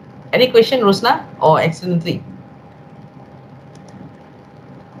 Any question, Rusla, or accidentally?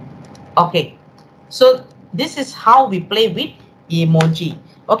 Okay, so this is how we play with emoji.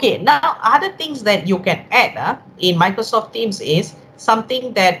 Okay, now other things that you can add in Microsoft Teams is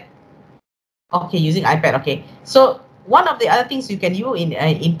something that, okay, using iPad. Okay, so one of the other things you can use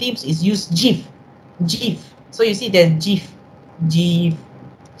in Teams is use GIF. GIF. So you see there's GIF, GIF.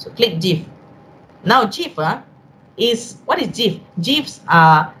 So click GIF. Now GIF is, what is GIF? GIFs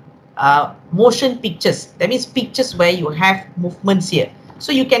are motion pictures. That means pictures where you have movements here.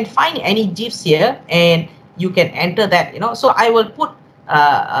 So you can find any GIFs here and you can enter that, So I will put,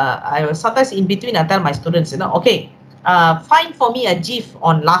 I will sometimes in between I tell my students, okay, find for me a GIF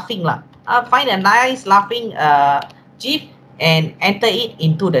on laughing lah. Find a nice laughing GIF and enter it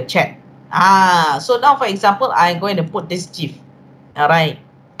into the chat. So now for example, I'm going to put this GIF. All right.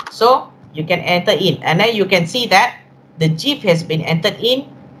 So you can enter in, and then you can see that the GIF has been entered in,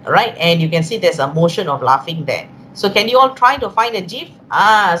 right? And you can see there's a motion of laughing there. So can you all try to find a GIF?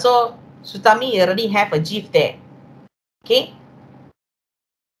 So Sutami already have a GIF there. Okay.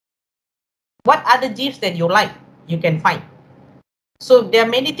 What other GIFs that you like, you can find. So there are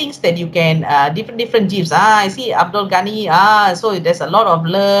many things that you can, different GIFs. I see Abdul Ghani. So there's a lot of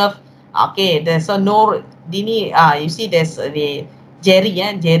love. Okay, there's a no Dini. You see there's the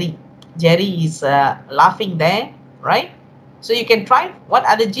Jerry. Jerry is laughing there, right? So you can try. What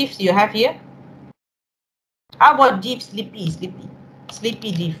other GIFs you have here? How about GIF sleepy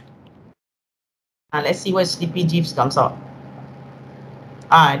GIF? Let's see what sleepy GIFs comes out.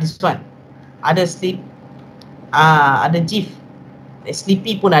 This one. Ada sleep. Ada GIF.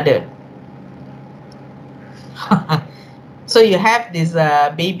 Sleepy pun ada. So you have this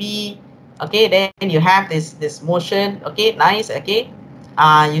baby. Okay, then you have this motion. Okay, nice. Okay,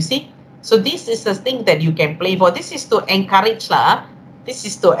 you see. So this is the thing that you can play for. This is to encourage lah. This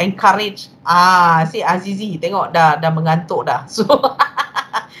is to encourage. See Azizi, tengok dah mengantuk dah. So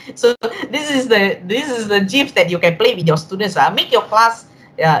so this is the GIF that you can play with your students. Make your class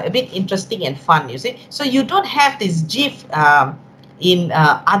a bit interesting and fun. You see. So you don't have this GIF in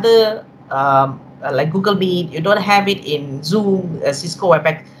other like Google Meet. You don't have it in Zoom, Cisco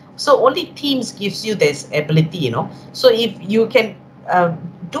WebEx. So only Teams gives you this ability. So if you can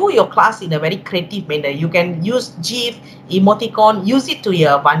do your class in a very creative manner, you can use GIF, emoticon, use it to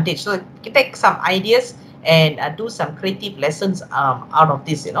your advantage. So you take some ideas and do some creative lessons out of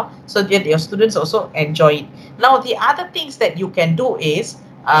this, so that your students also enjoy it. Now the other things that you can do is,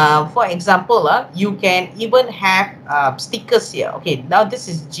 for example, you can even have stickers here. Okay, now this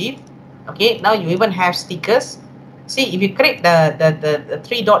is GIF. Okay, now you even have stickers. See, if you click the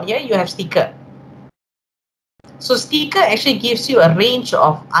three dot here, you have sticker. So sticker actually gives you a range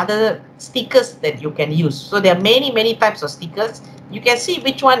of other stickers that you can use. So there are many types of stickers. You can see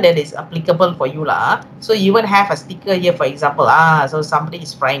which one that is applicable for you lah. So you even have a sticker here, for example. So somebody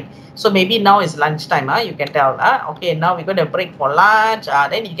is frying. So maybe now is lunchtime. You can tell. Okay, now we're going to break for lunch.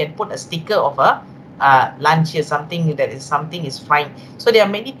 Then you can put a sticker of a lunch here, something is frying. So there are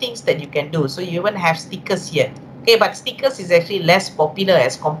many things that you can do. So you even have stickers here. Okay, but stickers is actually less popular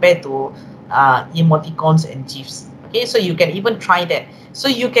as compared to emoticons and GIFs. Okay, so you can even try that. So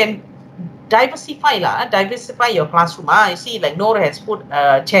you can diversify your classroom. You see, like Noor has put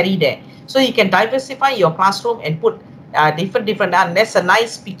cherry there. So you can diversify your classroom and put different. There's a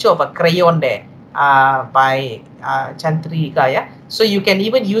nice picture of a crayon there by Chantrika. Yeah. So you can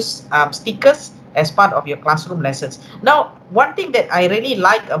even use stickers as part of your classroom lessons. Now, one thing that I really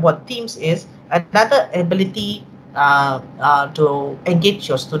like about Teams is another ability to engage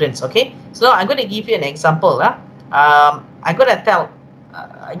your students. Okay, so I'm going to give you an example. I'm going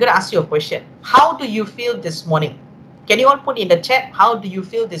to ask you a question. How do you feel this morning? Can you all put in the chat, how do you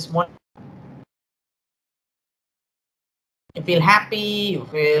feel this morning? You feel happy, you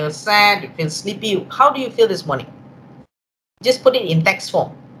feel sad, you feel sleepy. How do you feel this morning? Just put it in text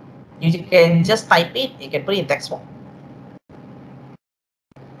form. You can just type it, you can put it in text form.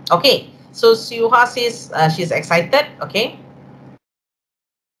 Okay, so Suha says she's excited. Okay.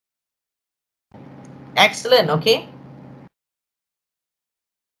 Excellent. Okay.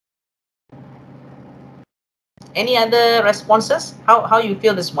 Any other responses? How you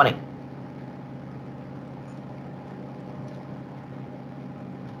feel this morning?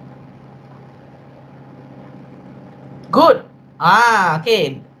 Good.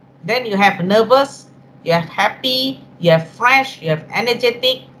 Okay. Then you have nervous, you have happy, you have fresh, you have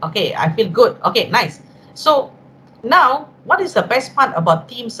energetic. Okay, I feel good. Okay, nice. So now, what is the best part about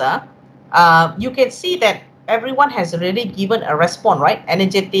Teams? You can see that everyone has already given a response, right?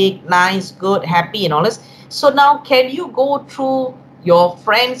 Energetic, nice, good, happy, and all this. So now, can you go through your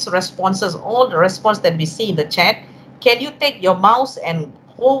friends' responses, all the response that we see in the chat? Can you take your mouse and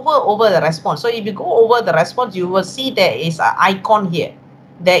hover over the response? So if you go over the response, you will see there is an icon here.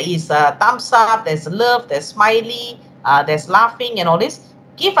 There is a thumbs up, there's love, there's smiley, there's laughing and all this.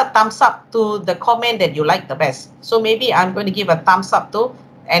 Give a thumbs up to the comment that you like the best. So maybe I'm going to give a thumbs up to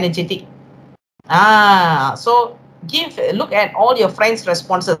energetic. So look at all your friends'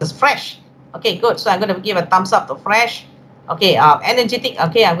 responses. Fresh. Okay, good. So I'm going to give a thumbs up to fresh. Okay, energetic.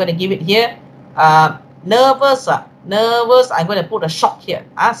 Okay, I'm going to give it here. Nervous. Nervous. I'm going to put a shock here.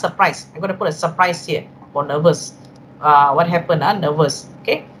 Surprise. I'm going to put a surprise here for nervous. What happened? Nervous.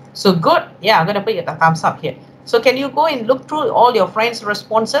 Okay. So good. Yeah, I'm going to put a thumbs up here. So can you go and look through all your friends'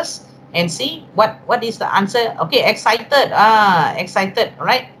 responses and see what is the answer? Okay, excited. Excited.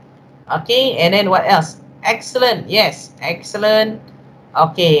 Right. Okay, and then what else? Excellent. Yes, excellent.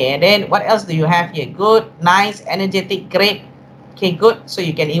 Okay, and then what else do you have here? Good, nice, energetic, great. Okay, good. So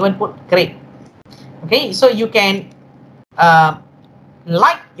you can even put great. Okay, so you can uh,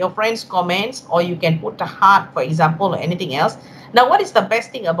 like your friends' comments, or you can put a heart, for example, or anything else. Now, what is the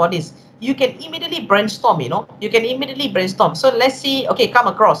best thing about this? You can immediately brainstorm, you can immediately brainstorm. So let's see, okay, come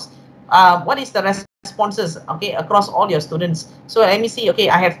across. What is the responses, okay, across all your students? So let me see, okay,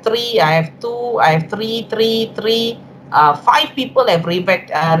 I have 3, I have 2, I have 3, 3, 3. 5 people have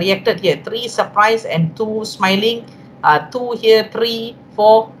reacted here. 3 surprised and 2 smiling. 2 here, 3,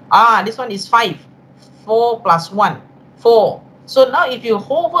 4. This one is 5. 4 plus 1, 4. So now if you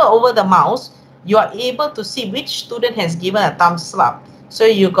hover over the mouse, you are able to see which student has given a thumbs up. So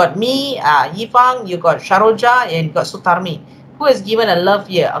you got me, Yifang, you got Sharoja, and you got Sutarmi, who has given a love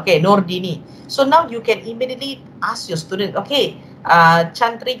here. Okay, Nordini. So now you can immediately ask your student, okay,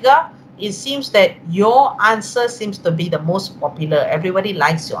 Chandrika, it seems that your answer seems to be the most popular. Everybody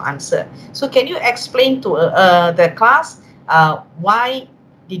likes your answer. So can you explain to the class why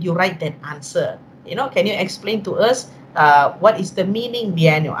did you write that answer? Can you explain to us what is the meaning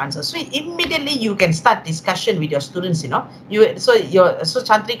behind your answer? So immediately you can start discussion with your students. So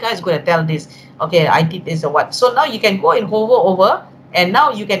Chandrika is going to tell this. Okay, I did this or what. So now you can go and hover over, and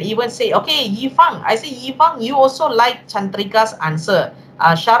now you can even say, okay, Yifang. I say, Yifang, you also like Chandrika's answer.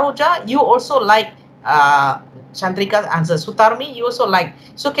 Sharoja, you also like Chandrika's answer. Sutarmi, you also like.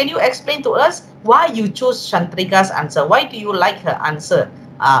 So can you explain to us why you chose Chandrika's answer? Why do you like her answer?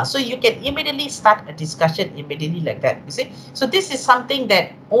 So you can immediately start a discussion immediately like that, you see. So this is something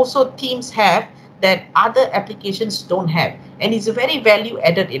that also teams have that other applications don't have, and it's a very value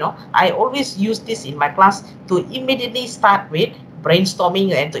added. I always use this in my class to immediately start with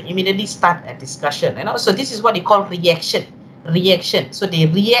brainstorming and to immediately start a discussion. So this is what you call reaction. So they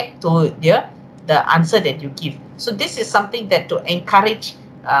react to the answer that you give. So this is something that to encourage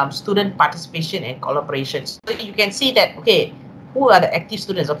student participation and collaboration. So you can see that, okay, who are the active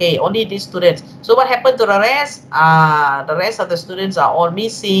students? Okay, only these students. So what happened to the rest? The rest of the students are all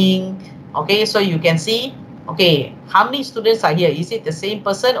missing. Okay, so you can see, okay, how many students are here? Is it the same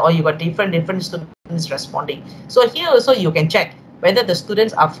person, or you got different students responding? So here also you can check whether the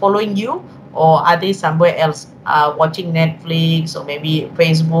students are following you, or are they somewhere else watching Netflix or maybe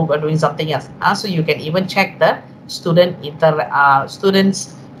Facebook or doing something else. So you can even check the students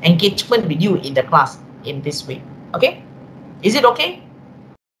engagement with you in the class in this way. Okay, is it okay?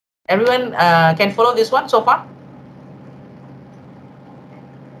 Everyone can follow this one so far?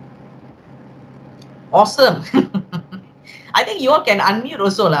 Awesome. I think you all can unmute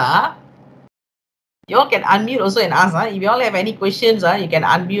also lah. You all can unmute also and ask. If you all have any questions, you can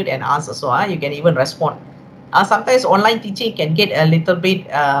unmute and ask also. You can even respond. Sometimes online teaching can get a little bit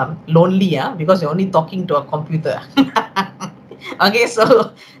lonely because you're only talking to a computer. Okay,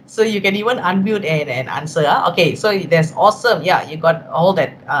 so you can even unmute and answer. Okay, so that's awesome. Yeah, you got all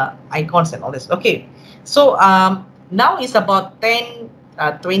that icons and all this. Okay, so now it's about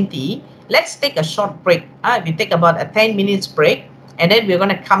 10:20. Let's take a short break. We take about a 10 minutes break, and then we're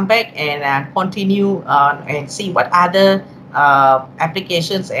going to come back and continue and see what other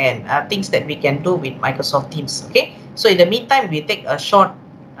applications and things that we can do with Microsoft Teams. Okay, so in the meantime, we take a short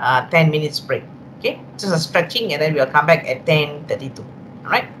 10 minutes break. Okay, just a stretching, and then we'll come back at 10:32.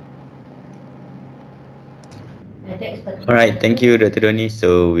 All right. All right, thank you, Dr. Donnie.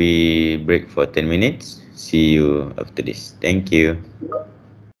 So we break for 10 minutes. See you after this. Thank you.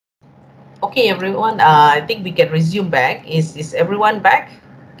 Okay, everyone. I think we can resume back. Is everyone back?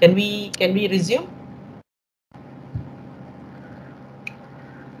 Can we resume?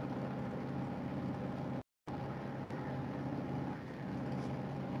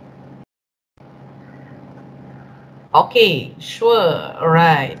 Okay, sure. All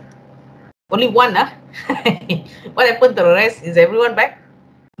right. Only one, huh? What happened to the rest? Is everyone back?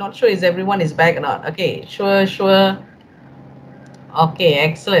 Not sure is everyone is back or not. Okay, sure, sure. Okay,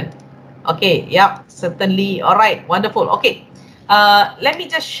 excellent. Okay, yep, certainly. All right, wonderful. Okay, let me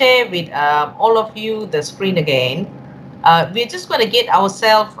just share with all of you the screen again. We're just going to get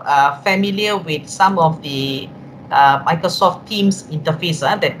ourselves familiar with some of the Microsoft Teams interface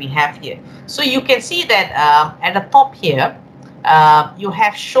that we have here. So you can see that at the top here, you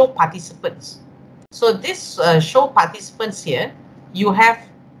have show participants. So this show participants here, you have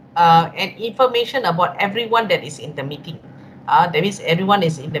an information about everyone that is in the meeting. That means everyone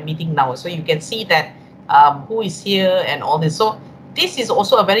is in the meeting now. So you can see that who is here and all this. So this is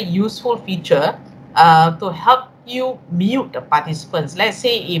also a very useful feature to help you mute the participants. Let's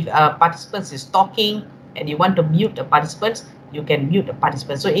say if participants is talking and you want to mute the participants, you can mute the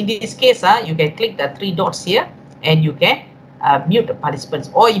participants. So in this case, you can click the three dots here and you can mute the participants.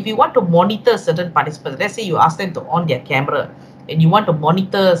 Or if you want to monitor certain participants, let's say you ask them to on their camera and you want to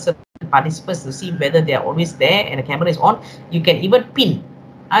monitor certain participants to see whether they are always there and the camera is on, you can even pin.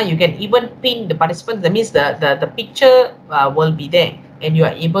 You can even pin the participants. That means the picture will be there and you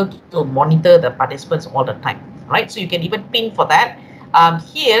are able to monitor the participants all the time, right? So you can even pin for that.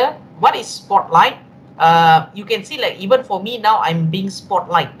 Here, what is spotlight? You can see like even for me now, I'm being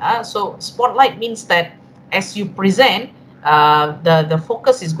spotlight. So spotlight means that as you present, the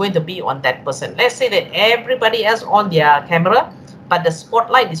focus is going to be on that person. Let's say that everybody else on their camera, but the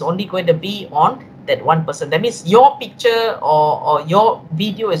spotlight is only going to be on that one person. That means your picture or your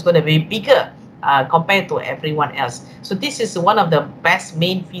video is going to be bigger compared to everyone else. So this is one of the best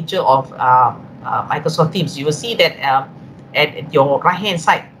main feature of Microsoft Teams. You will see that at your right hand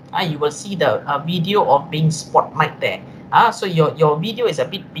side, you will see the video of being spotlight there. So your video is a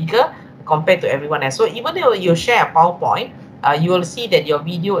bit bigger compared to everyone else. So even though you share a PowerPoint, you will see that your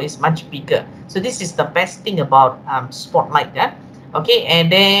video is much bigger. So this is the best thing about spotlight. Okay, and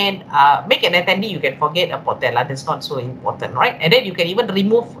then make an attendee, you can forget about that. That's not so important, right? And then you can even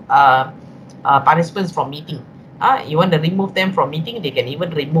remove participants from meeting. You want to remove them from meeting, they can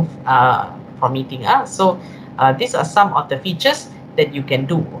even remove from meeting. So these are some of the features that you can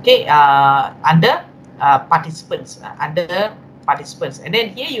do, okay, under participants, and then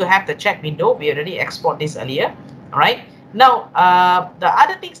here you have the chat window. We already explored this earlier. All right, now the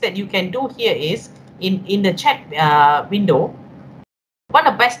other things that you can do here is in the chat window. One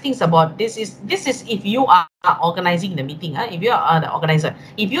of the best things about this is if you are organizing the meeting. If you are the organizer,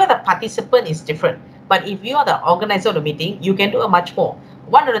 if you are the participant, is different. But if you are the organizer of the meeting, you can do a much more.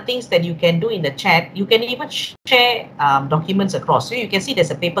 One of the things that you can do in the chat, you can even share documents across. So you can see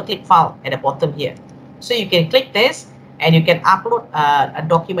there's a paperclip file at the bottom here. So you can click this and you can upload a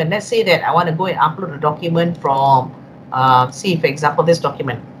document. Let's say that I want to go and upload a document from, say for example, this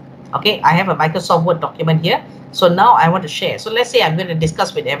document. Okay, I have a Microsoft Word document here. So now I want to share. So let's say I'm going to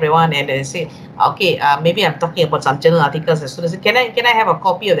discuss with everyone and they say, okay, maybe I'm talking about some journal articles. As soon as can I have a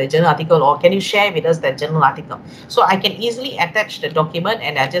copy of the journal article, or can you share with us that journal article? So I can easily attach the document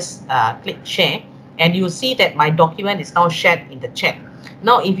and I just click share, and you see that my document is now shared in the chat.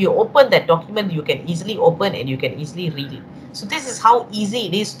 Now, if you open that document, you can easily open and you can easily read it. So this is how easy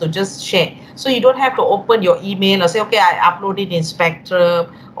it is to just share. So you don't have to open your email or say, okay, I upload it in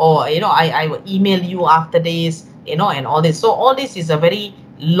Spectrum, or I will email you after this, and all this. So all this is a very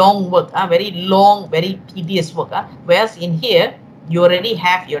long work, very long, very tedious work. Whereas in here, you already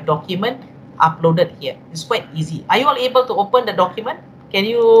have your document uploaded here. It's quite easy. Are you all able to open the document? Can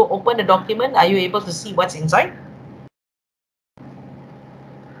you open the document? Are you able to see what's inside?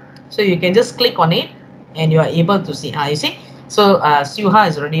 So you can just click on it and you are able to see. You see? So Suha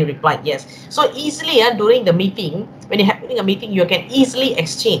has already replied yes. So easily during the meeting, when you're having a meeting, you can easily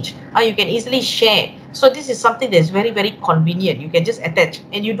exchange. You can easily share. So this is something that's very, very convenient. You can just attach,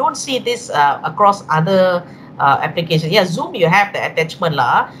 and you don't see this across other applications. Yeah, Zoom, you have the attachment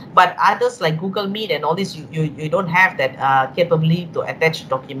but others like Google Meet and all this, you don't have that capability to attach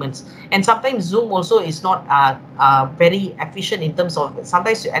documents. And sometimes Zoom also is not very efficient in terms of,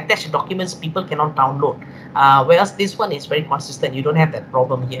 sometimes you attach documents people cannot download, whereas this one is very consistent. You don't have that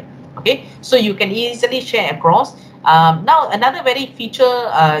problem here. Okay, so you can easily share across. Now another very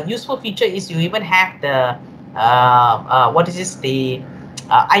useful feature is you even have the what is this, the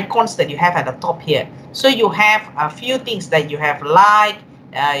icons that you have at the top here. So you have a few things that you have like,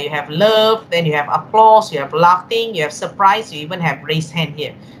 you have love, then you have applause, you have laughing, you have surprise, you even have raise hand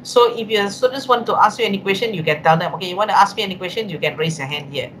here. So if your students want to ask you any question, you can tell them, okay, you want to ask me any question, you can raise your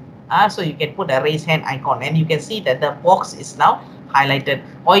hand here. So you can put a raise hand icon, and you can see that the box is now highlighted.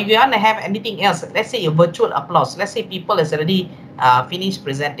 Or if you want to have anything else, let's say your virtual applause. Let's say people has already finished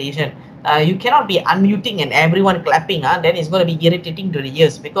presentation. You cannot be unmuting and everyone clapping. Then it's going to be irritating to the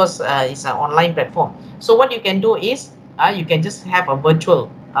ears because it's an online platform. So what you can do is you can just have a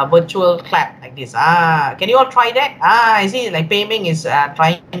virtual clap like this. Can you all try that? I see like Pei Ming is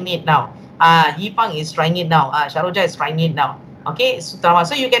trying it now. Yifang is trying it now. Sharoja is trying it now. Okay,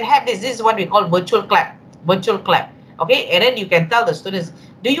 so you can have this. This is what we call virtual clap. Virtual clap. Okay, and then you can tell the students,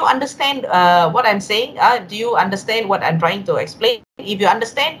 do you understand what I'm saying? Do you understand what I'm trying to explain? If you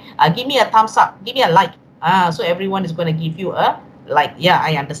understand, give me a thumbs up, give me a like. So everyone is going to give you a like. Yeah,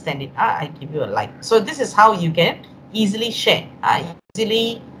 I understand it. I give you a like. So this is how you can easily share,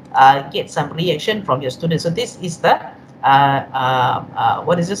 easily get some reaction from your students. So this is the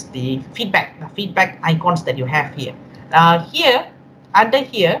what is this? The feedback icons that you have here. Under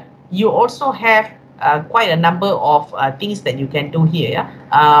here, you also have quite a number of things that you can do here.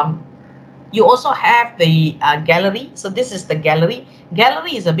 You also have the gallery. So this is the gallery.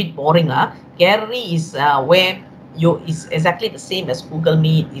 Gallery is a bit boring. Gallery is where is exactly the same as Google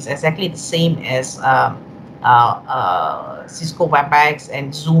Meet. Is exactly the same as Cisco WebEx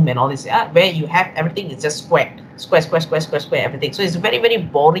and Zoom and all this. Where you have everything is just square, everything. So it's a very, very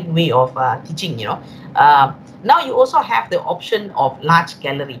boring way of teaching. Now you also have the option of large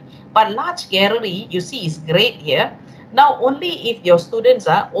gallery. But large gallery, you see, is great here. Now, only if your students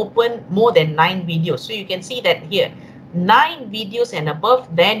are open more than 9 videos. So you can see that here, 9 videos and above,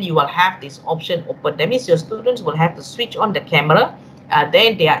 then you will have this option open. That means your students will have to switch on the camera.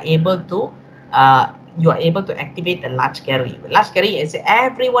 Then they are able to, you are able to activate the large gallery. Large gallery is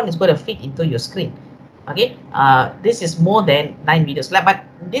everyone is going to fit into your screen. Okay, this is more than 9 videos, but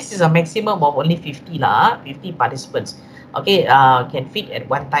this is a maximum of only 50 participants. Okay, can fit at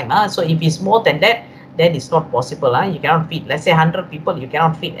one time. So if it's more than that, then it's not possible. You cannot fit, let's say 100 people, you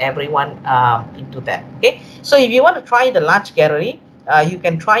cannot fit everyone into that. Okay, so if you want to try the large gallery, you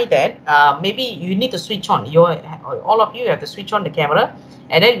can try that. Maybe you need to switch on all of you have to switch on the camera,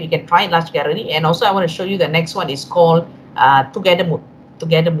 and then we can try large gallery. And also I want to show you the next one is called together mode.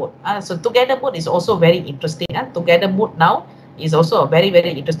 So together mode is also very interesting. Together mode now is also a very,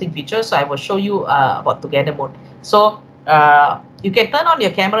 very interesting feature. So I will show you about together mode. So you can turn on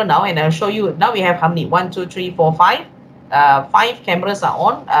your camera now, and I'll show you. Now we have how many? 1, 2, 3, 4, 5. 5 cameras are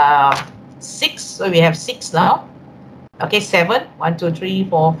on. 6. So we have 6 now. Okay, 7. 1, 2, 3,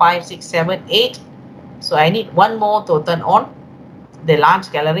 4, 5, 6, 7, 8. So I need one more to turn on the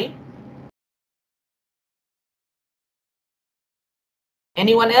large gallery.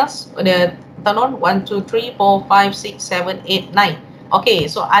 Anyone else? Turn on 1, 2, 3, 4, 5, 6, 7, 8, 9. Okay,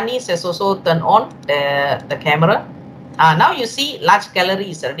 so Anis has also turned on the camera. Now you see large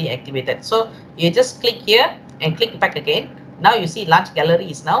gallery is already activated. So you just click here and click back again. Now you see large gallery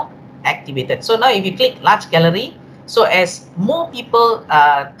is now activated. So now if you click large gallery, so as more people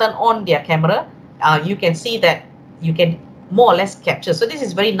turn on their camera, you can see that you can more or less capture. So this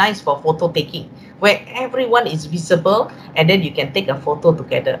is very nice for photo taking, where everyone is visible and then you can take a photo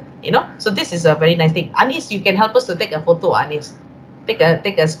together. So this is a very nice thing. Anis, you can help us to take a photo. Anis, take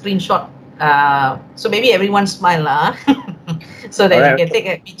a screenshot. So maybe everyone smile so that you can take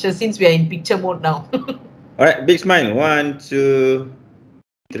a picture, since we are in picture mode now. All right, big smile. 1, 2,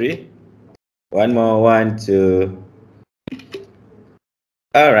 3. One more. 1, 2.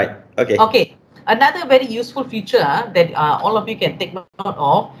 All right. Okay. Another very useful feature that all of you can take note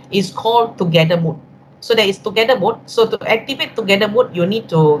of is called together mode. So there is together mode. So to activate together mode, you need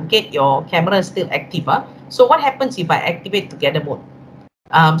to get your camera still active. So what happens if I activate together mode?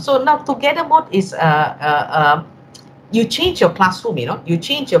 So now together mode is you change your classroom. You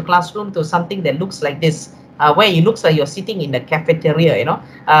change your classroom to something that looks like this, where it looks like you're sitting in the cafeteria.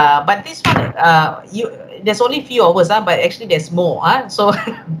 But this one, there's only few hours, but actually there's more. So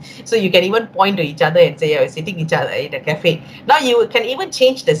so you can even point to each other and say you're sitting each other in the cafe. Now you can even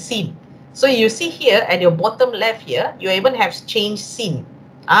change the scene. So you see here at your bottom left here, you even have changed scene.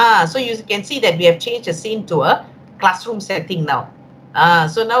 So you can see that we have changed the scene to a classroom setting now.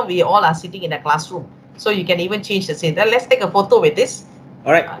 So now we all are sitting in a classroom. So you can even change the scene. Then let's take a photo with this.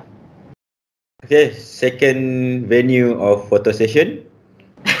 All right. Okay, second venue of photo session.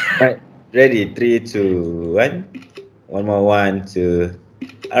 All right, ready? 3, 2, 1. One more. 1, 2.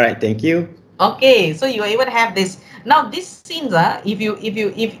 All right, thank you. Okay, so you even have this. Now these scenes, if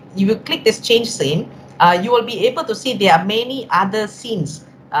you click this change scene, you will be able to see there are many other scenes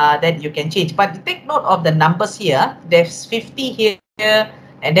that you can change. But take note of the numbers here. There's 50 here,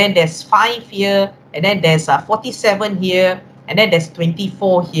 and then there's 5 here, and then there's 47 here, and then there's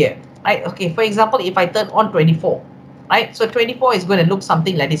 24 here. Right? Okay. For example, if I turn on 24, right? So 24 is going to look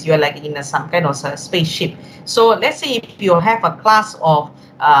something like this. You are like in some kind of a spaceship. So let's say if you have a class of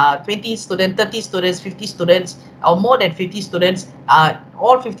 20 students, 30 students, 50 students, or more than 50 students,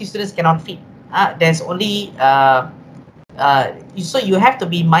 all 50 students cannot fit. There's only so you have to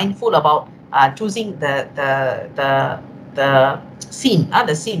be mindful about choosing the scene,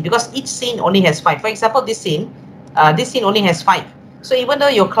 the scene, because each scene only has 5. For example, this scene only has 5. So even though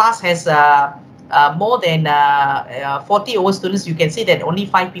your class has more than 40 over students, you can see that only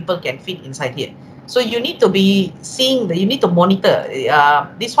 5 people can fit inside here. So you need to be seeing, you need to monitor.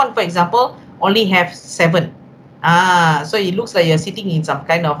 This one, for example, only have 7. So it looks like you're sitting in some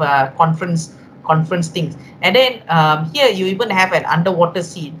kind of a conference things. And then here you even have an underwater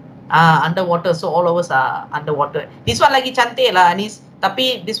scene. Underwater, so all of us are underwater. This one lagi cantik lah, Anis.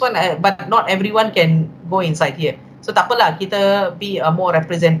 Tapi this one, but not everyone can go inside here. So tak apalah, kita be more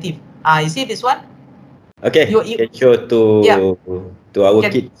representative. You see this one? Okay, can show to our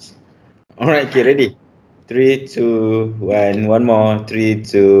kids. All right, okay, ready? 3, 2, 1. One more. 3,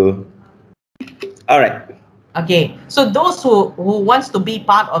 2. All right. Okay, so those who wants to be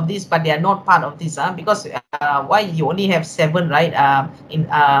part of this but they are not part of this, because why you only have 7, right? In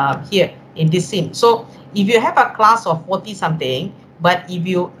here in this scene. So if you have a class of 40 something, but if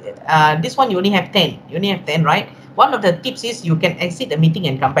you this one you only have 10, right? One of the tips is you can exit the meeting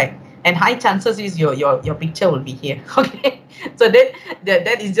and come back, and high chances is your picture will be here. Okay, so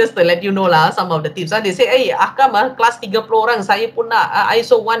that is just to let you know lah some of the tips. They say, hey, Akam, kelas 30 orang, saya pun nak, I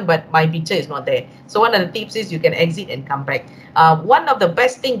also want, but my picture is not there. So one of the tips is you can exit and come back. One of the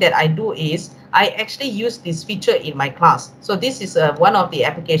best thing that I do is I actually use this feature in my class. So this is one of the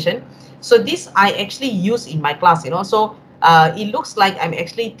application. So this I actually use in my class, so it looks like I'm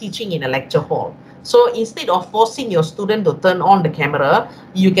actually teaching in a lecture hall. So instead of forcing your student to turn on the camera,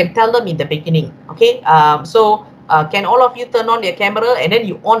 you can tell them in the beginning, okay? Can all of you turn on your camera, and then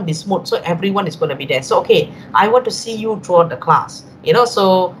you on this mode, so everyone is going to be there. So, okay, I want to see you throughout the class,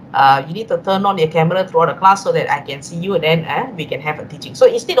 so you need to turn on your camera throughout the class so that I can see you, and then we can have a teaching.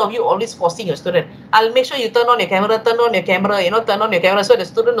 So instead of you always forcing your student, I'll make sure you turn on your camera, turn on your camera, so the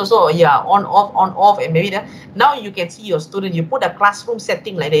student also, on, off, and maybe that. Now you can see your student, you put a classroom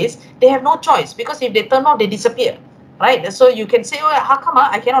setting like this, they have no choice, because if they turn on, they disappear, right? So you can say, oh, how come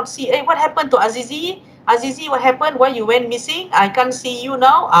I cannot see? Hey, what happened to Azizi? Azizi, what happened? Why you went missing? I can't see you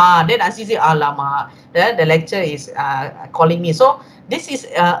now. Then Azizi, alamak, the lecture is calling me. So this is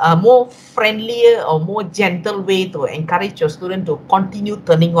a more friendlier or more gentle way to encourage your student to continue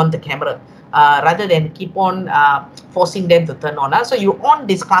turning on the camera, rather than keep on forcing them to turn on. So you on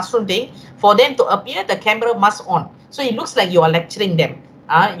this classroom thing, for them to appear, the camera must on. So it looks like you are lecturing them.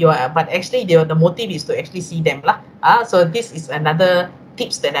 But actually the motive is to actually see them lah. So this is another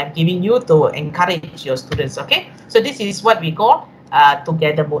tips that I'm giving you to encourage your students. Okay, so this is what we call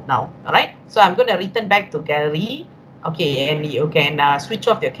together mode now. All right, so I'm going to return back to gallery. Okay, and you can switch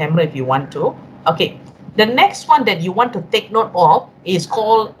off your camera if you want to. Okay, the next one that you want to take note of is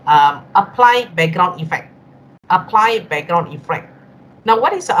called apply background effect. Apply background effect. Now,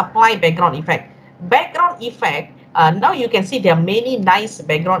 what is apply background effect? Background effect, now you can see there are many nice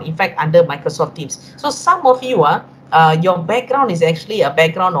background effect under Microsoft Teams. So some of you your background is actually a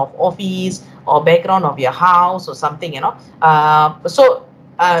background of office or background of your house or something,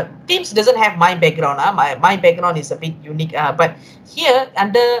 Teams doesn't have my background. My background is a bit unique, but here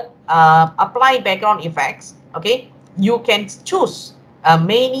under apply background effects, okay, you can choose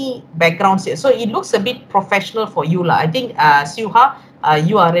many backgrounds here. So it looks a bit professional for you lah. I think Siuha,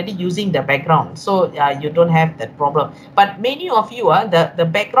 you are already using the background, so you don't have that problem. But many of you, the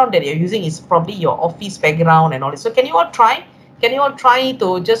background that you're using is probably your office background and all this. So can you all try? Can you all try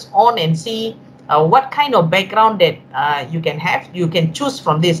to just on and see what kind of background that you can have? You can choose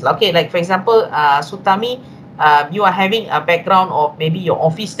from this. Okay, like for example, Sutami, you are having a background of maybe your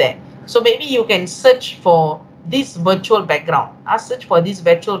office there. So maybe you can search for this virtual background. Search for this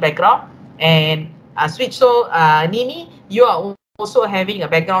virtual background and switch. So Nini, you are also having a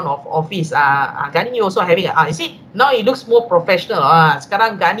background of office. Gani, you also having you see, now it looks more professional.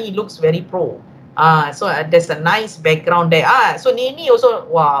 Sekarang Gani looks very pro. So there's a nice background there. So Nini also,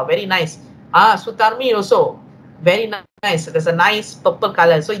 wow, very nice. Sutarmi also, very nice. There's a nice purple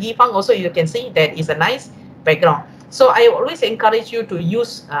color. So Yifang also, you can see that is a nice background. So I always encourage you to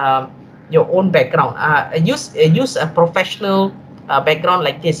use your own background. Use a professional background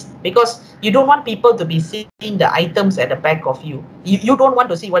like this, because you don't want people to be seeing the items at the back of you. You don't want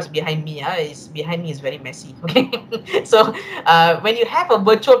to see what's behind me. Behind me is very messy. Okay, so when you have a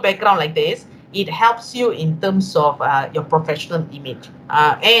virtual background like this, it helps you in terms of your professional image.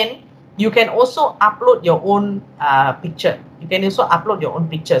 And you can also upload your own picture. You can also upload your own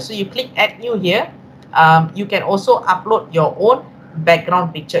picture. So you click add new here. You can also upload your own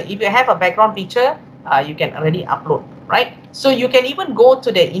background picture. If you have a background picture, you can already upload, right? So you can even go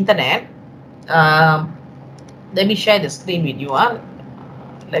to the internet. Let me share the screen with you.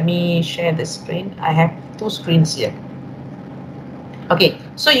 Let me share the screen. I have two screens here. Okay,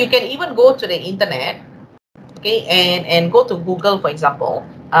 so you can even go to the internet, okay, and go to Google, for example.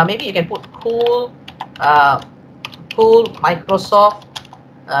 Maybe you can put cool Microsoft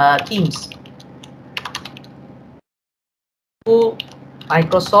Teams. Cool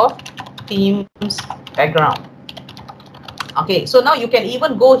Microsoft Teams background. Okay, so now you can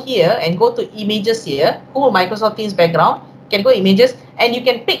even go here and go to images here. Cool Microsoft Teams background. You can go images and you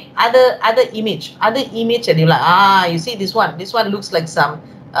can pick other image that you like. You see this one. This one looks like some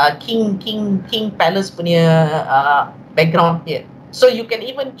king palace punya background here. So you can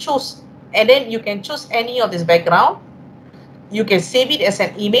even choose, and then you can choose any of this background. You can save it as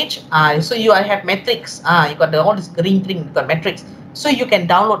an image. So you have metrics. You got all this green thing. You got metrics. So you can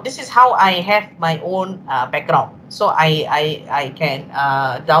download. This is how I have my own background. So I can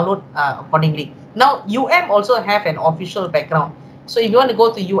download accordingly. Now also have an official background. So if you want to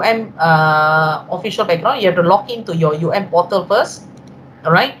go to official background, you have to log into your portal first.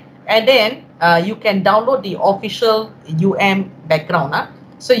 All right, and then you can download the official background.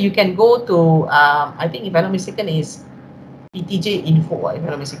 So you can go to I think, if I'm not mistaken, is PTJ info, if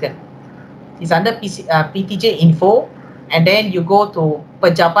I'm not mistaken. It's under PTJ info, and then you go to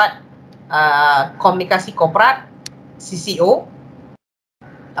pejabat komunikasi korporat, CCO.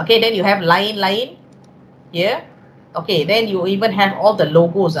 Okay, then you have lain here. Okay, then you even have all the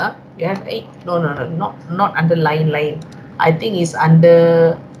logos. You have not under lain. I think it's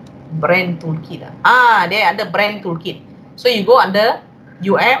under brand toolkit. They're under brand toolkit. So you go under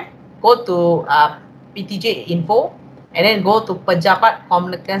go to PTJ info, and then go to pejabat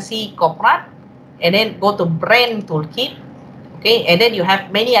komunikasi korporat, and then go to brand toolkit. Okay, and then you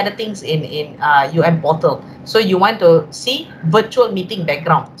have many other things in portal. So you want to see virtual meeting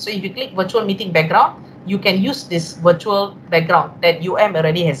background. So if you click virtual meeting background, you can use this virtual background that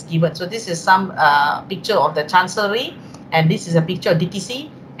already has given. So this is some picture of the chancellery, and this is a picture of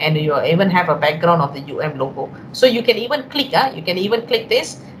DTC, and you even have a background of the logo. So you can even click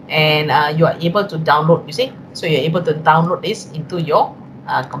this, and you are able to download. You see, so you're able to download this into your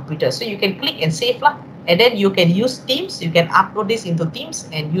computer. So you can click and save lah, and then you can use Teams. You can upload this into Teams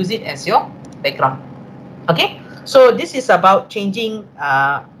and use it as your background. Okay, so this is about changing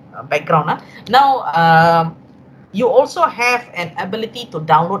background. Now you also have an ability to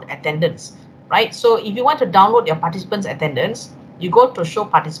download attendance, right? So if you want to download your participants' attendance, you go to show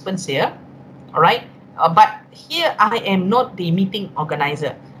participants here. All right, but here I am not the meeting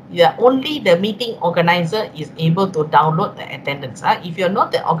organizer. Only the meeting organizer is able to download the attendance. If you're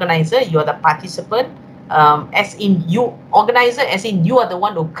not the organizer, you are the participant. As in you, organizer, as in you are the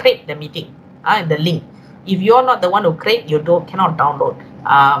one who create the meeting, the link. If you're not the one who create, you cannot download.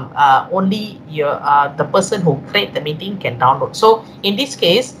 Only the person who create the meeting can download. So in this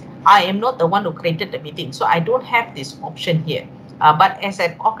case, I am not the one who created the meeting, so I don't have this option here. But as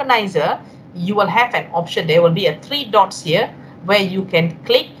an organizer, you will have an option. There will be a 3 dots here where you can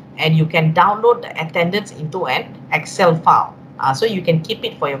click and you can download the attendance into an Excel file. So you can keep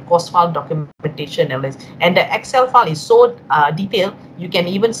it for your course file documentation and the Excel file is so detailed. You can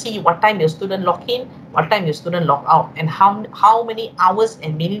even see what time your student log in, what time your student log out, and how many hours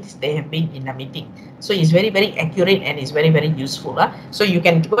and minutes they have been in the meeting. So it's very accurate and it's very useful. So you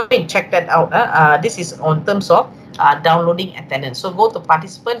can go and check that out. This is on terms of downloading attendance. So go to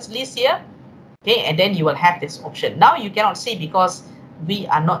participants list here, okay, and then you will have this option. Now you cannot see because we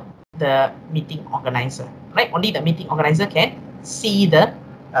are not the meeting organizer, right? Only the meeting organizer can see the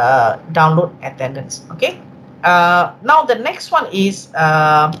download attendance. Okay. Now the next one is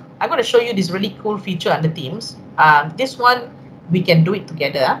I'm going to show you this really cool feature under Teams. This one we can do it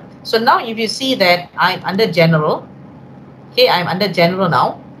together. So now if you see that I'm under general, okay, I'm under general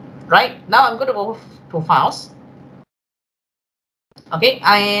now, right? Now I'm going to go to files. Okay,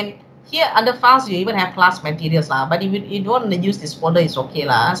 and here under files you even have class materials but if you don't want to use this folder, it's okay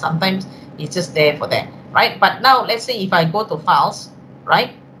sometimes it's just there for that, right? But now let's say if I go to files,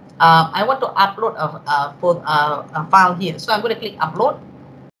 right, I want to upload a file here, so I'm going to click upload.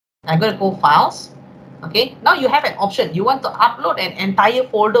 I'm going to go files. Okay, now you have an option. You want to upload an entire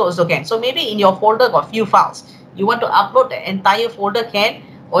folder also can. So maybe in your folder got few files, you want to upload the entire folder can,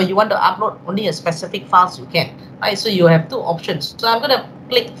 or you want to upload only a specific files, you can, right? So you have two options. So I'm going to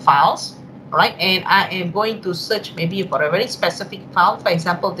click files, All right, and I am going to search maybe for a very specific file, for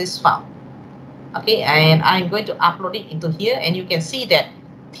example, this file. Okay, and I'm going to upload it into here, and you can see that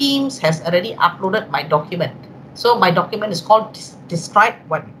Teams has already uploaded my document. So my document is called describe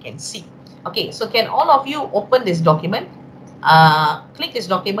what you can see. Okay, so can all of you open this document? Click this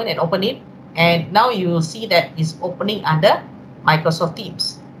document and open it, and now you will see that it's opening under Microsoft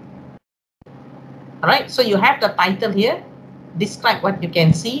Teams. All right, so you have the title here, describe what you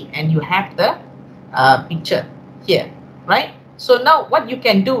can see, and you have the picture here, right? So now what you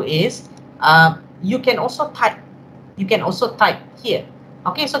can do is you can also type. You can also type here.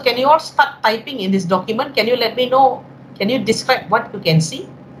 Okay, so can you all start typing in this document? Can you let me know? Can you describe what you can see?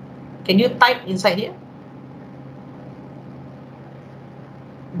 Can you type inside here?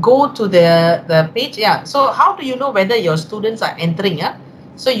 Go to the page. Yeah. So how do you know whether your students are entering?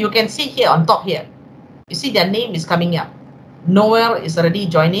 So you can see here on top here. You see their name is coming up. Noel is already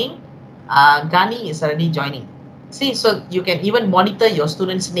joining. Gani is already joining. See, so you can even monitor your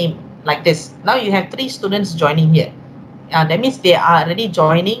student's name like this. Now you have 3 students joining here. That means they are already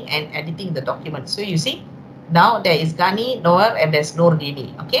joining and editing the document. So you see, now there is Gani, Noel, and there's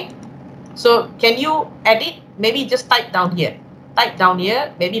Nordini. Okay. So can you edit? Maybe just type down here. Type down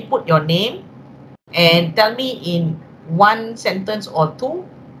here. Maybe put your name and tell me in 1 sentence or 2.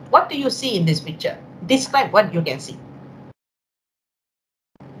 What do you see in this picture? Describe what you can see.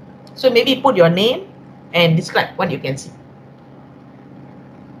 So maybe put your name and describe what you can see.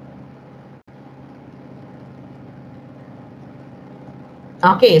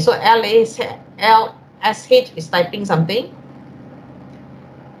 Okay, so LSH is typing something.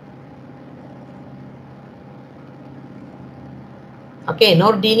 Okay,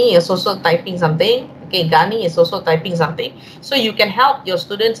 Nordini is also typing something. Okay, Gani is also typing something. So you can help your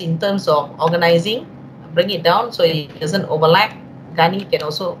students in terms of organizing, bring it down so it doesn't overlap. Gani can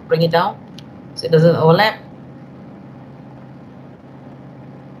also bring it down so it doesn't overlap.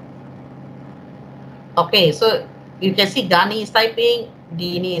 Okay, so you can see Gani is typing,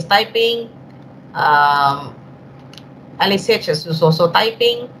 Dini is typing, LSH is also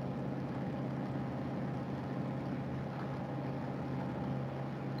typing.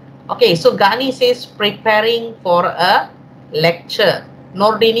 Okay, so Gani says preparing for a lecture.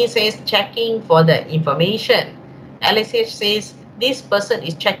 Nordini says checking for the information. LSH says this person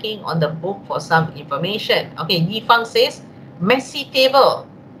is checking on the book for some information. Okay, Yifang says messy table.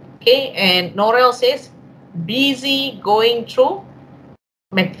 Okay, and Norel says busy going through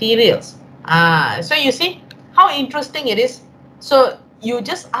materials. So you see how interesting it is. So you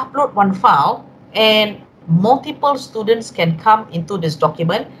just upload one file and multiple students can come into this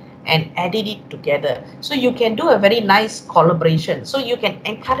document and edit it together. So you can do a very nice collaboration. So you can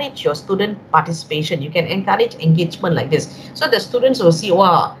encourage your student participation. You can encourage engagement like this. So the students will see,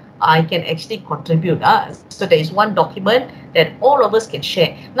 wow, I can actually contribute. So there is one document that all of us can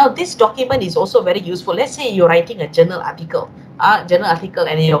share. Now this document is also very useful. Let's say you're writing a journal article, and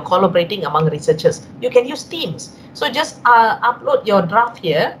you're collaborating among researchers. You can use Teams. So just upload your draft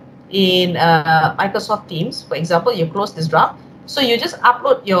here in Microsoft Teams. For example, you close this draft. So you just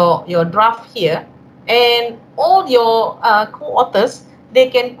upload your draft here, and all your co-authors, they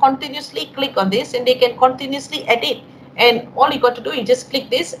can continuously click on this and they can continuously edit. And all you got to do is just click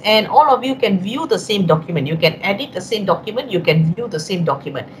this and all of you can view the same document. You can edit the same document, you can view the same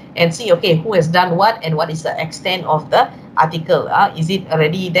document and see, okay, who has done what and what is the extent of the article. Is it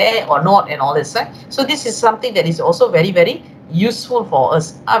already there or not, and all this. So this is something that is also very, very useful for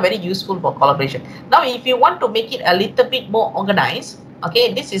us, very useful for collaboration. Now, if you want to make it a little bit more organized,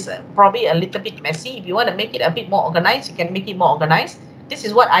 okay, this is probably a little bit messy. If you want to make it a bit more organized, you can make it more organized. This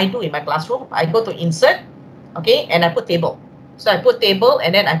is what I do in my classroom. I go to insert, okay, and I put table. So I put table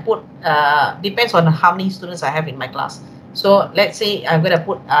and then I put, depends on how many students I have in my class. So let's say I'm going to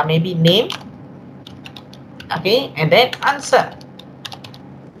put maybe name, okay, and then answer.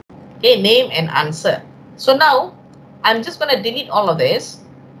 Okay, name and answer. So now I'm just going to delete all of this.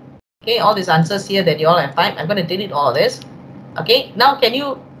 Okay, all these answers here that you all have typed, I'm going to delete all of this. Okay, now can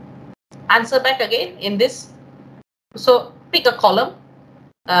you answer back again in this? So pick a column,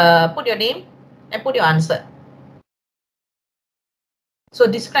 put your name and put your answer. So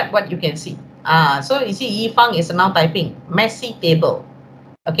describe what you can see. So you see Yifang is now typing messy table.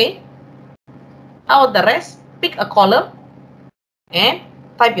 Okay. How about the rest? Pick a column and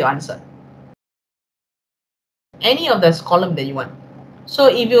type your answer. Any of this column that you want. So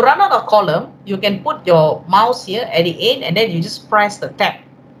if you run out of column, you can put your mouse here at the end and then you just press the tab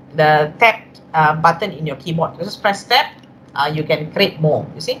button in your keyboard. You just press tab. You can create more.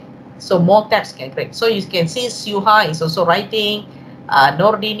 You see. So more tabs can create. So you can see Suha is also writing.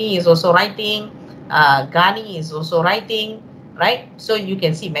 Nordini is also writing, Ghani is also writing, right? So you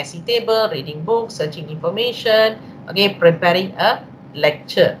can see messy table, reading books, searching information, okay, preparing a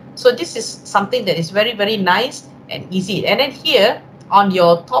lecture. So this is something that is very, very nice and easy. And then here on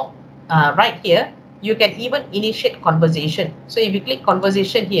your top right here, you can even initiate conversation. So if you click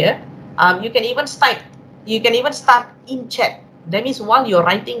conversation here, you can even start in chat. That means while you're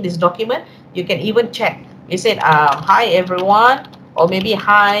writing this document, you can even chat. You said, hi everyone, or maybe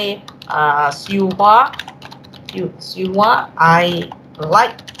hi Siu Hua, I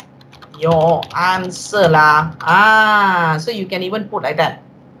like your answer lah. So you can even put like that.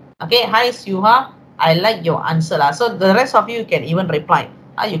 Okay, hi Siu Hua, I like your answer lah. So the rest of you can even reply.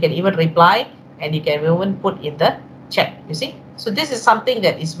 You can even reply, and you can even put in the chat. You see, so this is something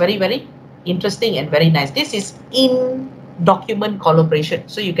that is very, very interesting and very nice. This is in document collaboration,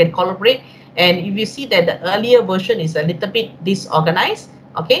 so you can collaborate. And if you see that the earlier version is a little bit disorganized,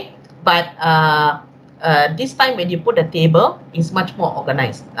 okay, but this time when you put a table, it's much more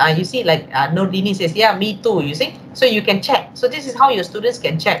organized. You see, like Nordini says, yeah, me too, you see. So you can check. So this is how your students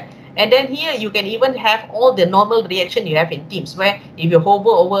can check. And then here you can even have all the normal reaction you have in Teams, where if you hover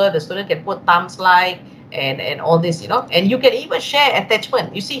over, the student can put thumbs like, and all this, you know. And you can even share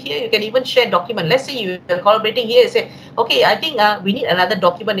attachment. You see here, you can even share document. Let's say you're collaborating here, you say, okay, I think we need another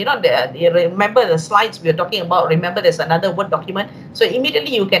document, you know. Remember the slides we are talking about, remember there's another Word document. So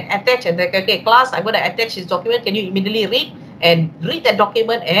immediately you can attach and like, okay, class, I'm going to attach this document. Can you immediately read that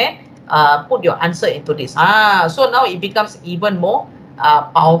document and put your answer into this. So now it becomes even more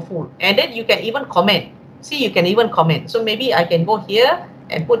powerful. And then you can even comment. See, you can even comment. So maybe I can go here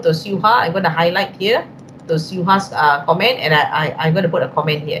and put the Siuha. I'm going to highlight here the Siuha's comment, and I'm going to put a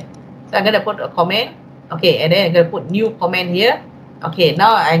comment here. So I'm going to put a comment. Okay, and then I'm going to put new comment here. Okay,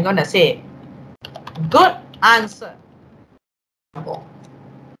 now I'm going to say, good answer.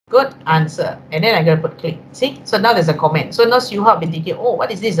 Good answer. And then I'm going to put click. See? So now there's a comment. So now Siuha will be thinking, oh, what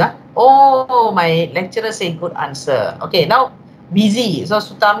is this? Oh, my lecturer say good answer. Okay, now busy. So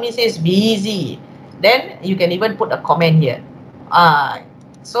Sutami says busy. Then you can even put a comment here.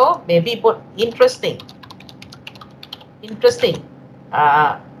 So maybe put interesting. Interesting.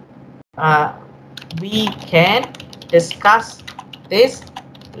 We can discuss this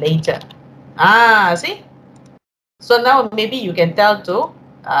later. See? So now maybe you can tell to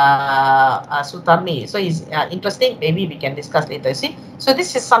Sutami. So it's interesting. Maybe we can discuss later. See? So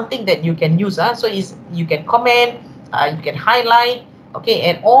this is something that you can use. So you can comment, you can highlight. Okay,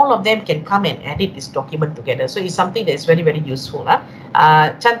 and all of them can come and edit this document together. So it's something that is very, very useful.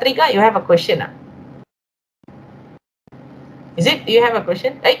 Chantrika, you have a question? Is it? Do you have a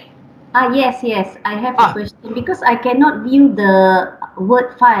question? Right? Yes, I have a question because I cannot view the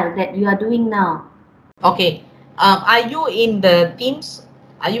Word file that you are doing now. Okay. Are you in the Teams?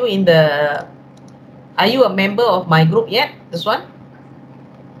 Are you a member of my group yet? This one?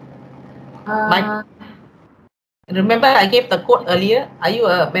 Remember I gave the code earlier. Are you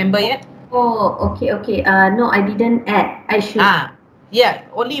a member yet? Oh, okay. No, I didn't add. I should. Yeah,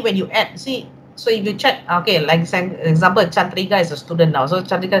 only when you add. See, so if you check, okay, like example, Chantrika is a student now. So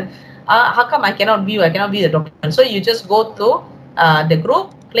Chantrika, how come I cannot view the document? So you just go to the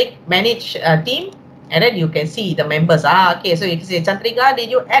group, click manage team, and then you can see the members. Okay, so you can say, Chantrika,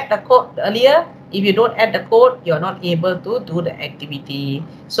 did you add the code earlier? If you don't add the code, you're not able to do the activity.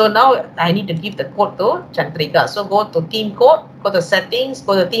 So now I need to give the code to Chantrika. So go to team code, go to settings,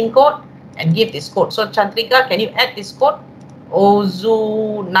 go to team code, and give this code. So Chantrika, can you add this code?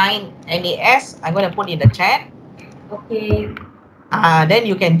 OZU9NAS. I'm going to put in the chat. Okay. Then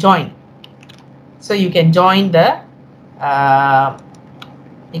you can join. So you can join the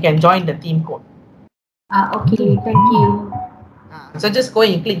team code. Okay, thank you. So just go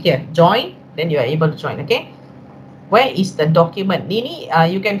and click here, join. Then you are able to join. Okay. Where is the document? Nini,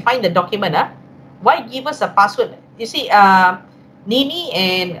 you can find the document. Why give us a password? You see, Nini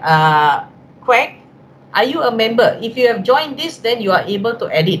and Craig, are you a member? If you have joined this, then you are able to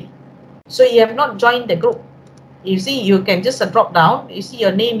edit. So you have not joined the group. You see, you can just drop down. You see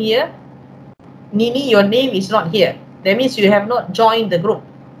your name here. Nini, your name is not here. That means you have not joined the group.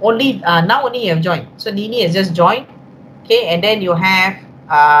 Only now only you have joined. So Nini has just joined. Okay, and then you have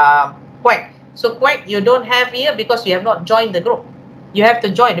Quack. So Quack, you don't have here because you have not joined the group. You have to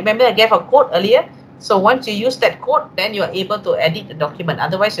join. Remember, I gave a code earlier. So once you use that code, then you are able to edit the document.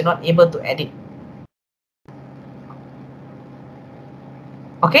 Otherwise, you're not able to edit.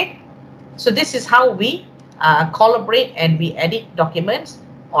 Okay, so this is how we collaborate and we edit documents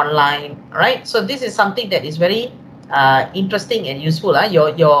online. Right. So this is something that is very interesting and useful.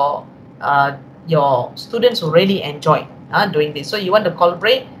 Your students will really enjoy. doing this. So you want to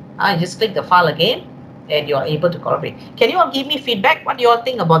collaborate, just click the file again, and you are able to collaborate. Can you all give me feedback? What do you all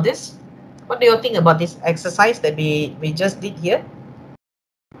think about this? What do you all think about this exercise that we just did here?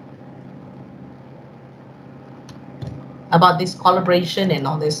 About this collaboration and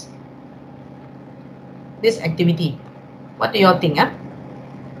all this activity. What do you all think?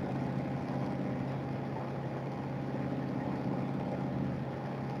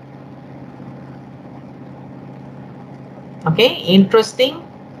 Okay, interesting.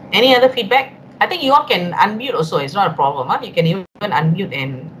 Any other feedback? I think you all can unmute also. It's not a problem. You can even unmute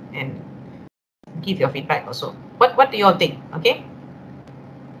and give your feedback also. What do you all think? Okay.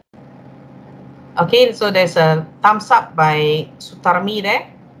 Okay, so there's a thumbs up by Sutarmi there.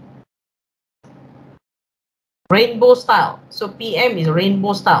 Rainbow style. So PM is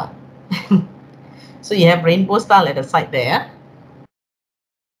rainbow style. So you have rainbow style at the side there.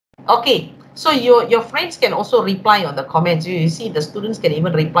 Okay, so your friends can also reply on the comments. You see the students can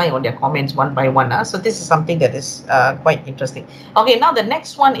even reply on their comments one by one. So this is something that is quite interesting. Okay, now the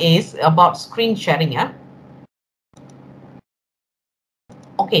next one is about screen sharing.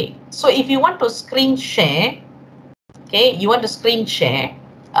 Okay, so if you want to screen share, okay, you want to screen share,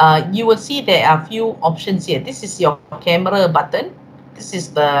 you will see there are a few options here. This is your camera button. This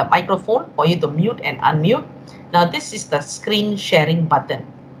is the microphone for you to mute and unmute. Now this is the screen sharing button,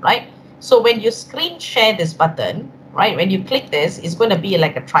 right? So when you screen share this button, right, when you click this, it's going to be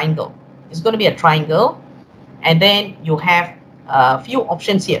like a triangle. It's going to be a triangle, and then you have a few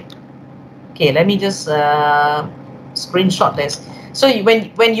options here. Okay, let me just screenshot this. So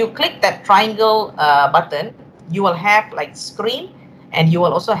when you click that triangle button, you will have like screen, and you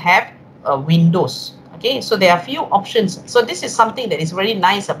will also have windows. Okay, so there are a few options. So this is something that is very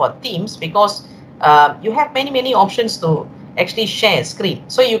nice about Teams, because you have many options to actually share screen.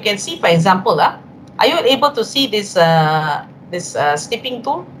 So you can see, for example, are you able to see this snipping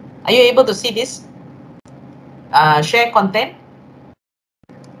tool? Are you able to see this share content?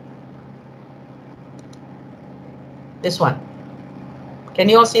 This one. Can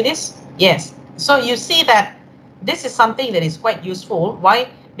you all see this? Yes. So you see that this is something that is quite useful. Why?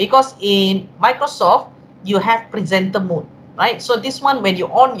 Because in Microsoft, you have presenter mode, right? So this one, when you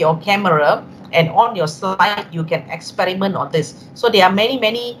on your camera and on your slide, you can experiment on this. So there are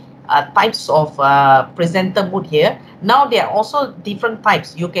many types of presenter mode here. Now there are also different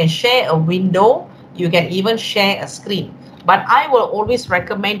types. You can share a window. You can even share a screen. But I will always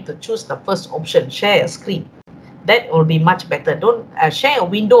recommend to choose the first option, share a screen. That will be much better. Don't share a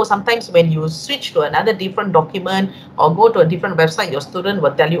window. Sometimes when you switch to another different document or go to a different website, your student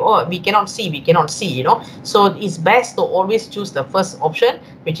will tell you, oh, we cannot see, you know. So it's best to always choose the first option,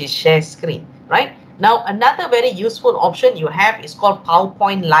 which is share screen, right? Now, another very useful option you have is called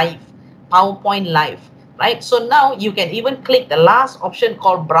PowerPoint Live, right? So now you can even click the last option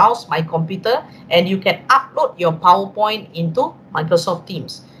called Browse My Computer, and you can upload your PowerPoint into Microsoft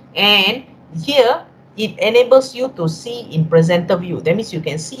Teams. And here, it enables you to see in presenter view. That means you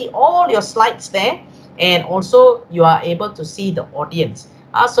can see all your slides there, and also you are able to see the audience.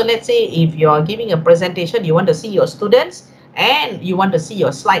 So let's say if you are giving a presentation, you want to see your students and you want to see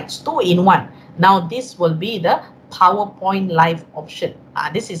your slides 2 in 1. Now this will be the PowerPoint Live option.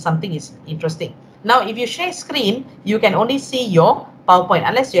 This is something is interesting. Now if you share screen, you can only see your PowerPoint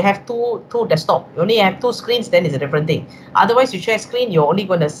unless you have two desktop. You only have 2 screens, then it's a different thing. Otherwise, you share screen, you're only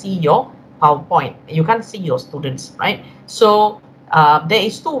going to see your PowerPoint. You can't see your students, right? So there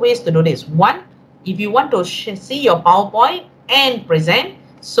is 2 ways to do this. One, if you want to see your PowerPoint and present,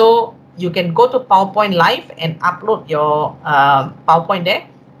 so you can go to PowerPoint Live and upload your PowerPoint there,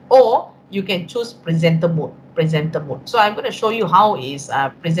 or you can choose presenter mode. So I'm going to show you how is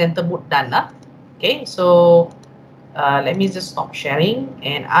presenter mode done. Okay, so let me just stop sharing,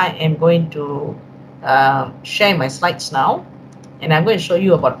 and I am going to share my slides now. And I'm going to show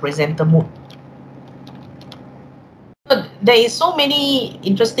you about presenter mode. So there is so many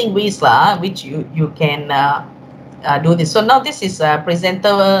interesting ways which you can do this. So now this is a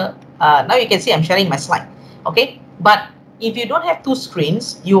presenter. Now you can see I'm sharing my slide. Okay, but if you don't have 2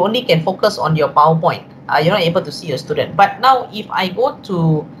 screens, you only can focus on your PowerPoint. You're not able to see your student. But now if I go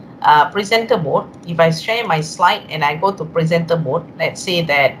to presenter mode, if I share my slide and I go to presenter mode, let's say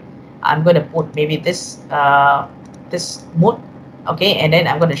that I'm going to put maybe this this mode. Okay, and then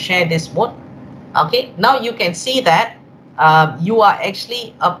I'm going to share this mode. Okay, now you can see that you are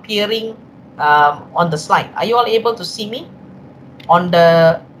actually appearing on the slide. Are you all able to see me on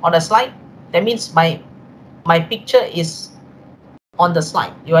the slide? That means my picture is on the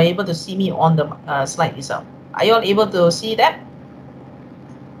slide. You are able to see me on the slide itself. Are you all able to see that?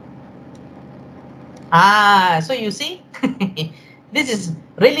 So you see, this is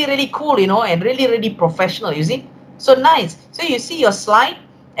really, really cool, and really, really professional, you see. So nice. So you see your slide,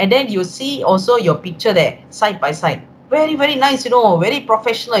 and then you see also your picture there, side by side. Very, very nice, very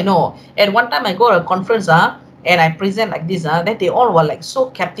professional. And one time I go to a conference, and I present like this, then they all were like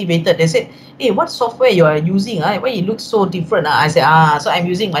so captivated. They said, hey, what software you are using? Why you look so different? I said, so I'm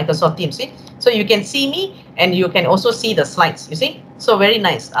using Microsoft Teams. See? So you can see me, and you can also see the slides, you see. So very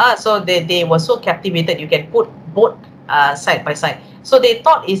nice. So they were so captivated. You can put both side by side. So they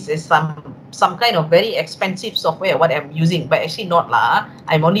thought is some kind of very expensive software what I'm using, but actually not lah.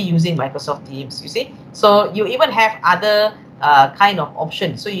 I'm only using Microsoft Teams, you see. So you even have other kind of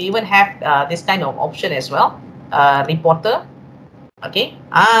option. So you even have this kind of option as well, reporter. Okay.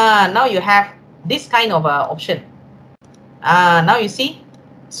 Now you have this kind of option. Now you see.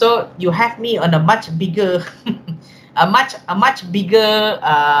 So you have me on a much bigger, a much bigger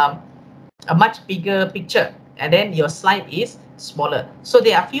picture, and then your slide is smaller. So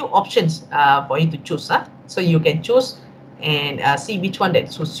there are few options for you to choose. So you can choose and see which one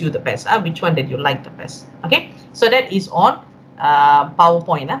that suits you the best, which one that you like the best. Okay, so that is on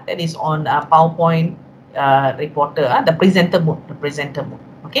PowerPoint. That is on PowerPoint reporter, the presenter mode.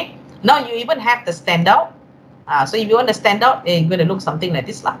 Okay, now you even have the standout. So if you want to stand out, you're going to look something like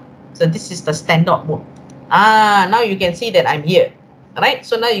this lah. So this is the standout mode. Now you can see that I'm here. Right,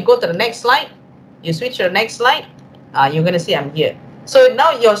 so now you go to the next slide, you switch to the next slide, you're going to see I'm here. So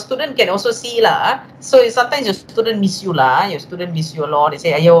now your student can also see lah. So sometimes your student miss you lah. Your student miss you a lot. They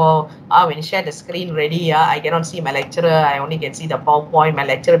say, ayo, when you share the screen ready, I cannot see my lecturer. I only can see the PowerPoint. My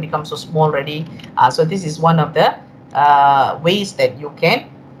lecturer becomes so small already. So this is one of the ways that you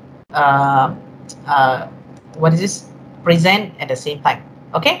can present at the same time.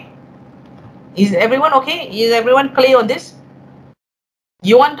 Okay, is everyone okay? Is everyone clear on this?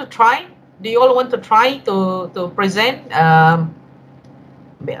 You want to try? Do you all want to try to present?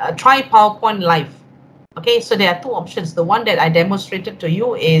 Try PowerPoint live. Okay, so there are two options. The one that I demonstrated to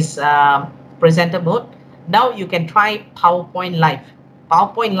you is presenter mode. Now you can try PowerPoint live.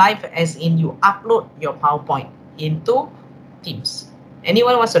 PowerPoint live as in you upload your PowerPoint into Teams.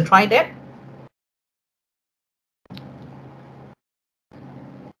 Anyone wants to try that?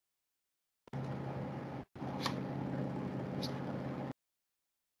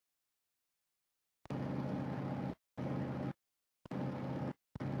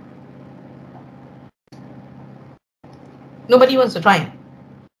 Nobody wants to try.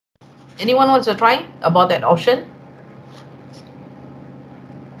 Anyone wants to try about that option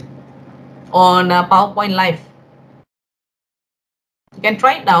on PowerPoint Live? You can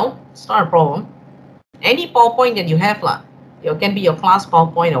try it now. It's not a problem. Any PowerPoint that you have lah, it can be your class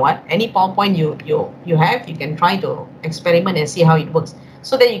PowerPoint or what. Any PowerPoint you have, you can try to experiment and see how it works,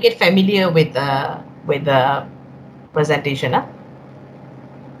 so that you get familiar with the presentation.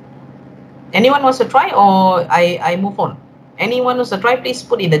 Anyone wants to try, or I move on? Anyone wants to try, please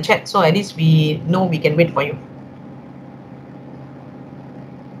put in the chat, so at least we know we can wait for you.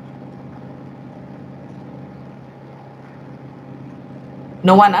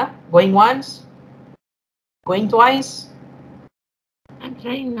 No one, going once, going twice. I'm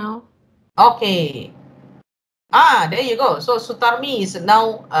trying now. Okay. There you go. So Sutarmi is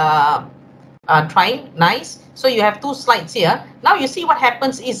now trying. Nice. So you have two slides here. Now you see what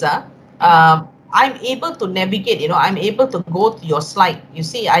happens is I'm able to navigate, I'm able to go to your slide. You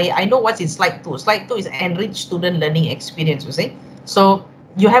see, I know what's in slide 2. Slide 2 is enrich student learning experience, you see. So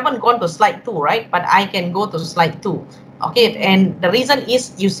you haven't gone to slide 2, right? But I can go to slide 2. Okay, and the reason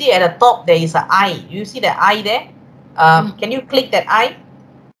is, you see at the top there is an eye. You see the eye there? Can you click that eye?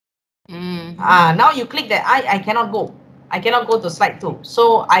 Now you click that eye, I cannot go. I cannot go to slide 2.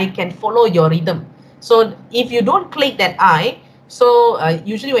 So I can follow your rhythm. So if you don't click that eye, so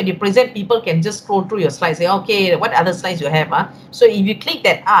usually when you present, people can just scroll through your slides, say, okay, what other slides you have? So if you click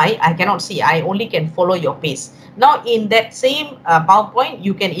that eye, I cannot see. I only can follow your pace. Now in that same PowerPoint,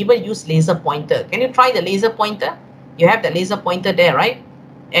 you can even use laser pointer. Can you try the laser pointer? You have the laser pointer there, right?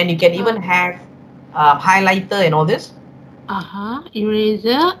 And you can even have highlighter and all this.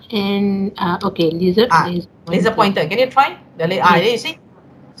 Eraser and okay, laser pointer. Can you try? There you see.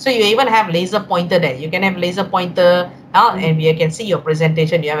 So you even have laser pointer there. You can have laser pointer and we can see your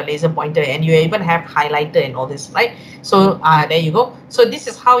presentation. You have a laser pointer, and you even have highlighter and all this, right? So there you go. So this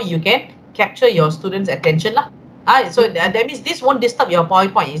is how you can capture your students' attention lah. So that means this won't disturb your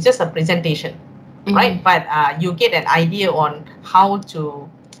PowerPoint. It's just a presentation, right? But you get an idea on how to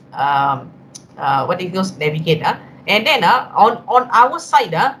navigate. And then on our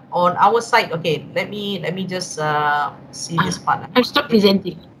side, okay, let me just see this part. I've stopped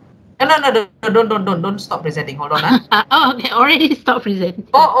presenting. Don't stop presenting. Hold on. Oh, okay, already stopped presenting.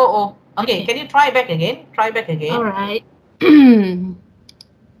 Oh. Okay, can you try back again? Try back again. All right.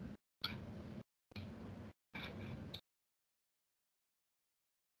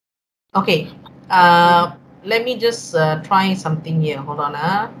 Okay. Let me just try something here. Hold on.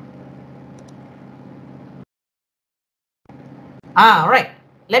 All right.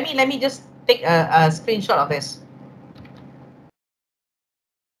 Let me just take a screenshot of this.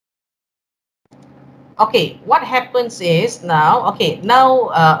 Okay, what happens is now, okay, now,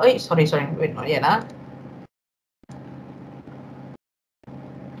 sorry, wait, not yet.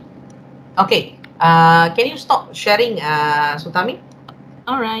 Okay, can you stop sharing, Sutami?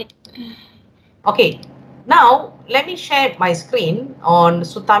 All right. Okay, now let me share my screen on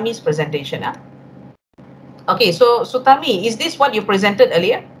Sutami's presentation. Okay, so Sutami, is this what you presented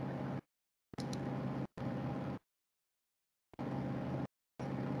earlier?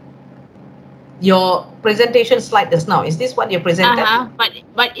 Your presentation slide just now, is this what you presented?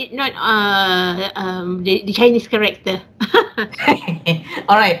 But it not the Chinese character.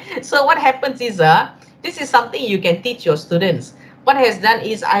 All right, so what happens is this is something you can teach your students. What I have done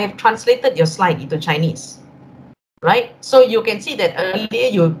is I have translated your slide into Chinese, right? So you can see that earlier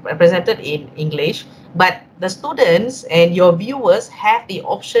you presented in English, but the students and your viewers have the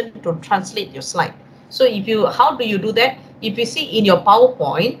option to translate your slide. So how do you do that? If you see in your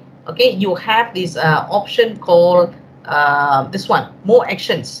PowerPoint, okay, you have this option called this one, more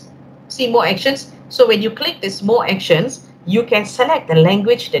actions. See more actions. So when you click this more actions, you can select the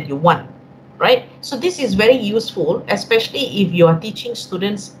language that you want, right? So this is very useful, especially if you are teaching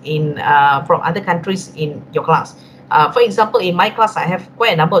students from other countries in your class. For example, in my class, I have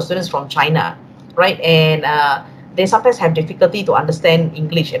quite a number of students from China, right? And they sometimes have difficulty to understand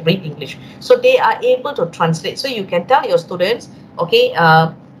English and read English. So they are able to translate. So you can tell your students, okay,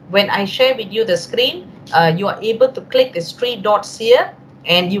 when I share with you the screen, you are able to click these 3 dots here,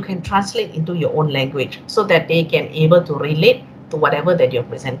 and you can translate into your own language so that they can able to relate to whatever that you're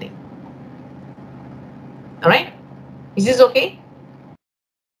presenting. All right, is this okay?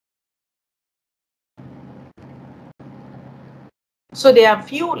 So there are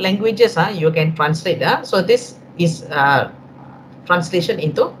few languages you can translate. So this is translation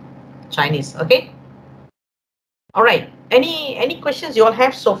into Chinese. Okay. All right. Any questions you all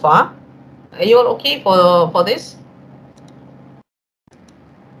have so far? Are you all okay for this?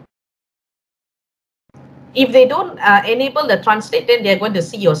 If they don't enable the translate, then they're going to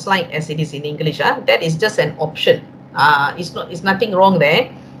see your slide as it is in English. That is just an option. It's nothing wrong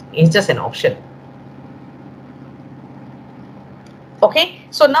there. It's just an option. Okay,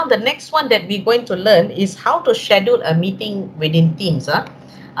 so now the next one that we're going to learn is how to schedule a meeting within Teams.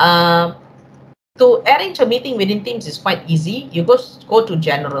 To arrange a meeting within Teams is quite easy. You go to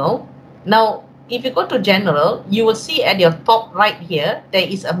General. Now, if you go to General, you will see at your top right here, there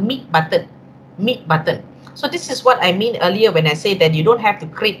is a Meet button. Meet button. So this is what I mean earlier when I say that you don't have to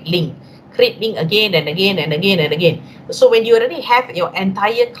create link again and again and again and again. So when you already have your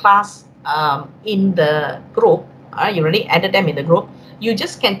entire class in the group, you already added them in the group, you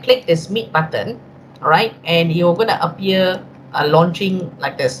just can click this Meet button, all right, and you're going to appear launching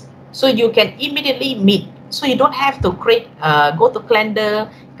like this. So you can immediately meet. So you don't have to create, go to calendar,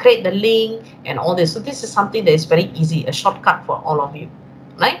 create the link and all this. So this is something that is very easy, a shortcut for all of you,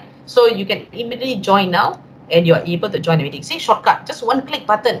 right? So you can immediately join now and you're able to join the meeting. See, shortcut, just one click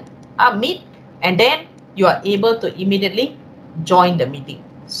button, meet, and then you are able to immediately join the meeting.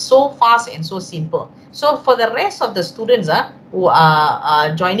 So fast and so simple. So for the rest of the students who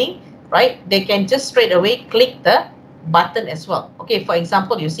are joining, right, they can just straight away click the button as well. Okay, for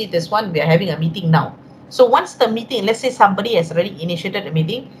example, you see this one, we are having a meeting now. So once the meeting, let's say somebody has already initiated a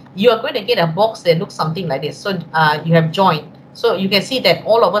meeting, you are going to get a box that looks something like this. So you have joined. So you can see that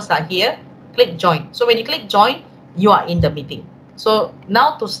all of us are here. Click join. So when you click join, you are in the meeting. So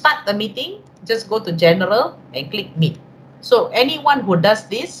now to start the meeting, just go to general and click meet. So anyone who does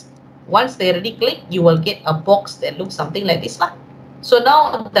this, once they already click, you will get a box that looks something like this. So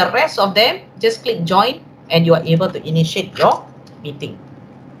now the rest of them, just click join and you are able to initiate your meeting.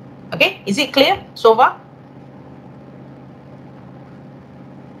 Okay, is it clear so far?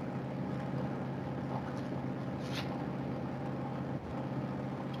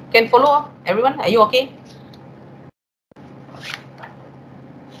 Can follow everyone? Are you okay?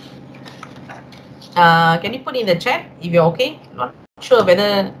 Can you put in the chat if you're okay? Not sure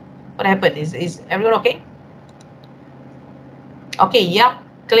whether what happened. Is everyone okay? Okay, yep,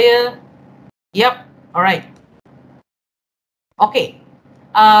 clear. Yep, all right. Okay.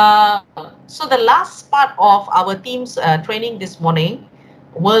 So the last part of our team's training this morning,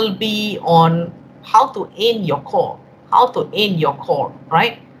 will be on how to end your call,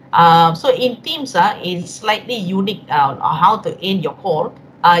 right? So in Teams, it's slightly unique on how to end your call.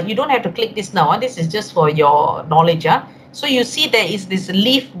 You don't have to click this now. This is just for your knowledge. So you see there is this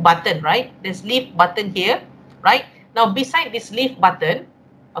leave button, right? This leave button here, right? Now beside this leave button,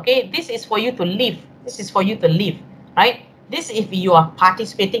 okay, this is for you to leave. Right? This if you are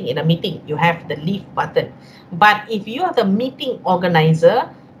participating in a meeting, you have the leave button. But if you are the meeting organizer,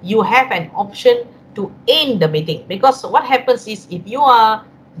 you have an option to end the meeting, because what happens is if you are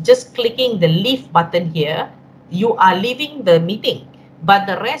just clicking the leave button here, you are leaving the meeting, but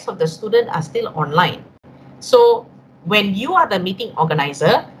the rest of the students are still online. So when you are the meeting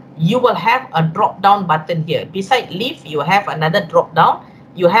organizer, you will have a drop down button here. Beside leave, you have another drop down.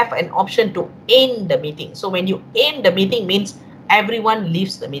 You have an option to end the meeting. So when you end the meeting means everyone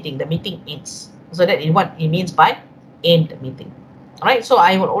leaves the meeting ends. So that is what it means by end the meeting. All right, so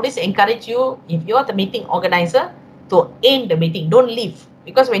I will always encourage you, if you're the meeting organizer, to end the meeting. Don't leave,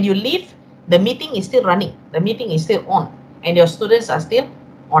 because when you leave, the meeting is still running, the meeting is still on, and your students are still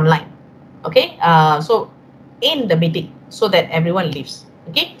online. Okay, so end the meeting so that everyone leaves.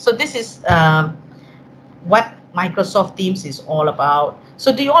 Okay, so this is what Microsoft Teams is all about.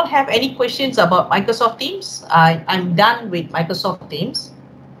 So do you all have any questions about Microsoft Teams? I'm done with Microsoft Teams.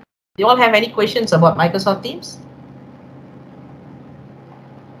 Do you all have any questions about Microsoft Teams?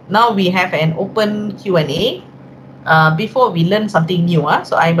 Now we have an open Q&A before we learn something new.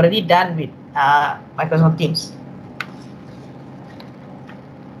 So I'm already done with Microsoft Teams.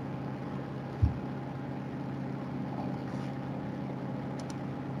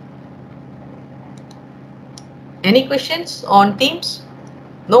 Any questions on Teams?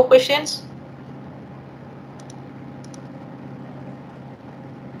 No questions?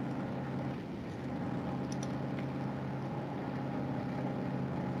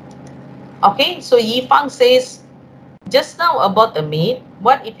 Okay, so Yifang says, just now about the meet,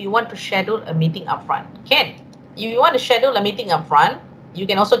 what if you want to schedule a meeting upfront? If you want to schedule a meeting upfront, you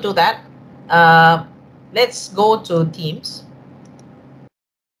can also do that. Let's go to Teams.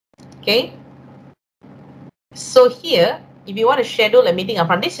 Okay. So here, if you want to schedule a meeting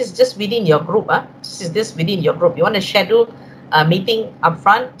upfront, this is just within your group. This is just within your group. You want to schedule a meeting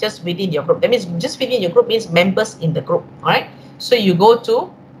upfront just within your group. That means just within your group means members in the group. All right. So you go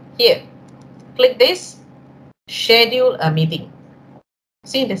to here, click this, schedule a meeting.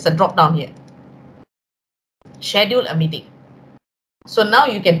 See, there's a drop down here. Schedule a meeting. So now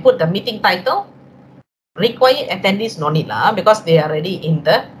you can put the meeting title. Required attendees no need lah, because they are already in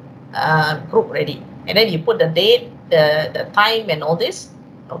the group ready. And then you put the date, the time and all this.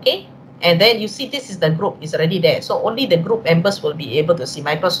 Okay. And then you see this is the group is already there. So only the group members will be able to see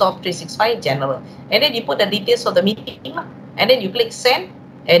Microsoft 365 General. And then you put the details of the meeting and then you click send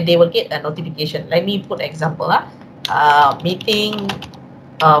and they will get a notification. Let me put example. Meeting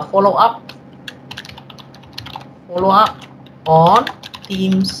follow up on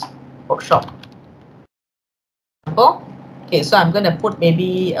Teams workshop. Okay, so I'm going to put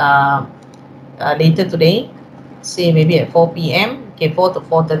maybe later today, say maybe at 4 p.m. Okay, 4 to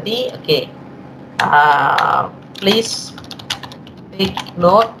 4:30. Okay, please take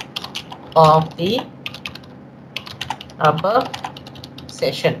note of the above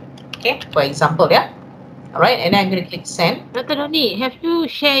session. Okay, for example, yeah. All right, and I'm going to click send. Dr. Donnie, have you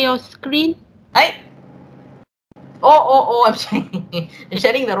share your screen? Oh, I'm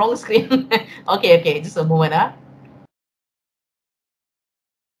sharing the wrong screen. Okay, just a moment.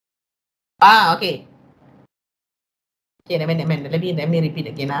 Okay. Okay, let me repeat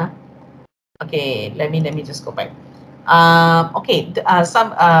again. Okay, let me just go back. Okay,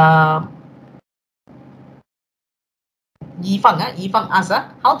 some Yifang asked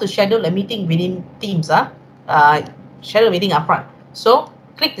how to schedule a meeting within Teams. Schedule meeting upfront. So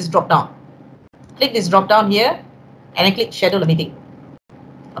click this drop down. Click this drop down here, and then click schedule a meeting.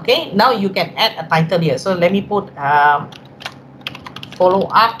 Okay, now you can add a title here. So let me put follow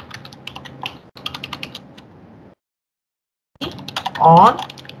up on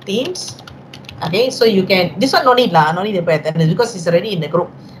Teams. Okay, so you can, this one no need to put attendance because it's already in the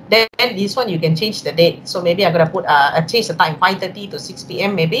group. Then this one you can change the date. So maybe I'm gonna put change the time 5:30 to 6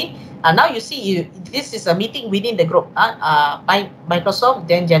 p.m. maybe. Now you see this is a meeting within the group by Microsoft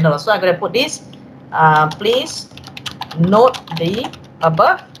then General. So I'm gonna put this. Please note the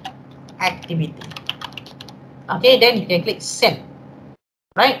above activity. Okay, then you can click send.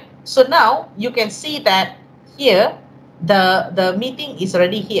 Right. So now you can see that here the meeting is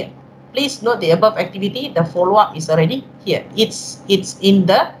already here. Please note the above activity. The follow-up is already here. It's in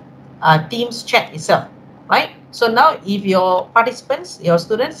the Teams chat itself, right? So now if your participants, your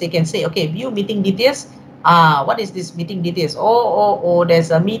students, they can say, okay, view meeting details. What is this meeting details? Oh,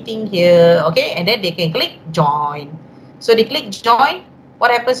 there's a meeting here. Okay, and then they can click join. So they click join. What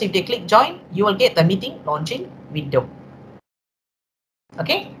happens if they click join? You will get the meeting launching window.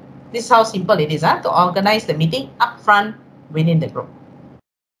 Okay, this is how simple it is to organize the meeting upfront within the group.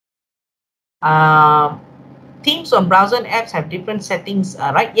 Teams on browser and apps have different settings,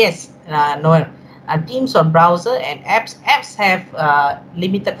 right? Yes, Noel. Teams on browser and apps have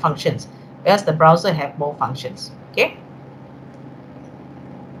limited functions, whereas the browser have more functions. Okay.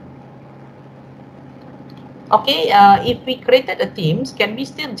 Okay, if we created a Teams, can we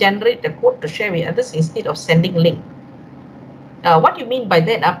still generate the code to share with others instead of sending link? What do you mean by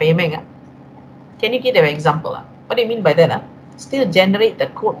that, Pei-Meng? Can you give an example? What do you mean by that? Still generate the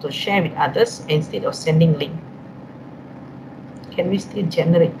code to share with others instead of sending link. Can we still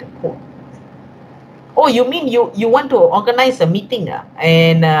generate the code? Oh, you mean you want to organize a meeting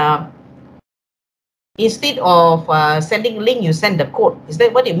and instead of sending link, you send the code. Is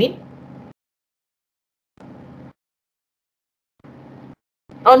that what you mean?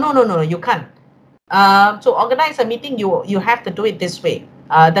 Oh, no, you can't. To organize a meeting, you have to do it this way.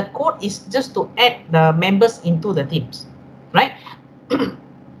 The code is just to add the members into the teams, right?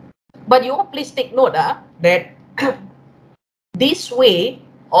 But you all please take note that this way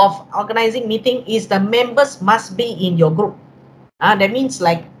of organizing meeting is the members must be in your group. That means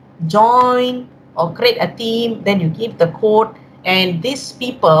like join or create a team, then you give the code, and these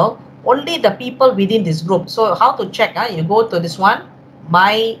people, only the people within this group. So how to check? You go to this one,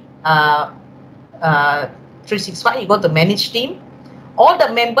 my 365, you go to manage team, all the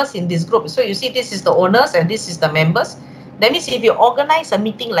members in this group. So you see this is the owners and this is the members. That means if you organize a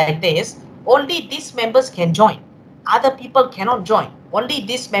meeting like this, only these members can join. Other people cannot join. Only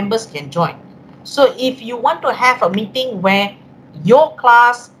these members can join. So if you want to have a meeting where your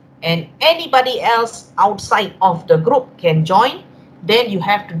class and anybody else outside of the group can join, then you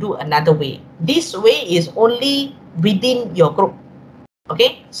have to do another way. This way is only within your group.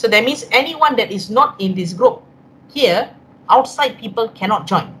 Okay, so that means anyone that is not in this group here, outside people cannot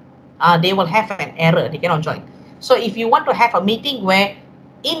join. They will have an error, they cannot join. So if you want to have a meeting where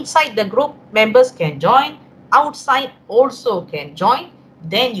inside the group members can join, outside also can join,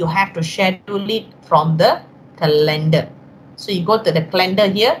 then you have to schedule it from the calendar. So you go to the calendar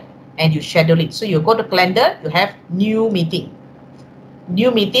here and you schedule it. So you go to calendar, you have new meeting,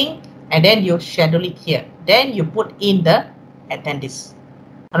 and then you schedule it here. Then you put in the attendees.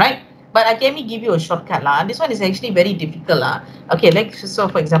 All right, but let me give you a shortcut This one is actually very difficult Okay, so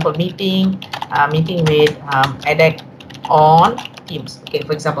for example, meeting with edX on Teams. Okay,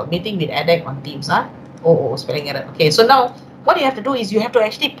 for example, meeting with edX on Teams spelling error. Okay, so now what you have to do is you have to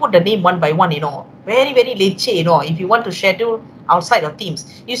actually put the name one by one. Very leceh. If you want to schedule outside of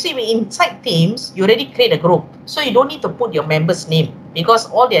Teams, you see, inside Teams you already create a group, so you don't need to put your members' name because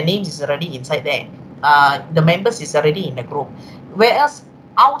all their names is already inside there. The members is already in the group. Whereas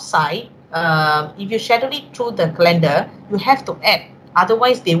outside, if you schedule it through the calendar, you have to add,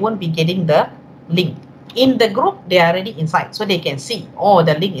 otherwise they won't be getting the link. In the group, they are already inside, so they can see, oh,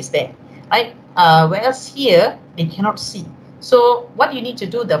 the link is there, right? Whereas here, they cannot see. So what you need to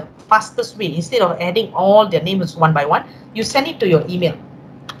do, the fastest way, instead of adding all their names one by one, you send it to your email.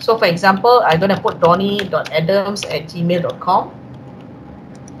 So for example, I'm going to put donnie.adams@gmail.com.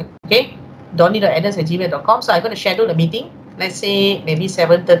 Okay, donnie.adams@gmail.com. So I'm going to schedule the meeting. Let's say maybe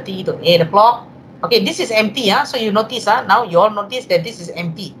 7:30 to 8 o'clock. Okay, this is empty. So you notice, now you all notice that this is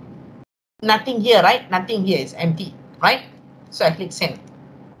empty. Nothing here, right? Nothing here is empty, right? So I click send.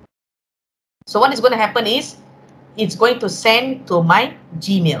 So what is going to happen is, it's going to send to my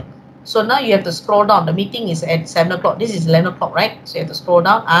Gmail. So now you have to scroll down. The meeting is at 7 o'clock. This is 11 o'clock, right? So you have to scroll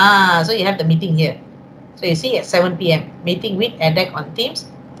down. So you have the meeting here. So you see at 7 p.m. meeting with edX on Teams.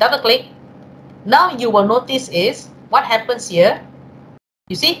 Double click. Now you will notice is what happens here.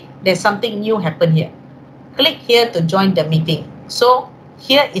 You see, there's something new happen here. Click here to join the meeting. So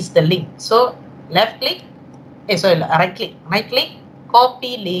here is the link. So right click,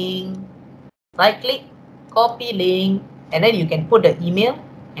 copy link, right click, copy link, and then you can put the email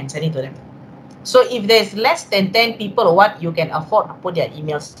and send it to them. So if there's less than 10 people or what, you can afford to put their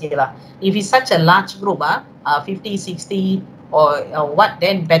emails here. If it's such a large group, 50, 60 or what,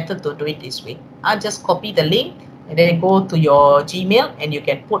 then better to do it this way. Just copy the link and then go to your Gmail and you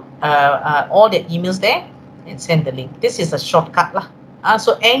can put all the emails there and send the link. This is a shortcut.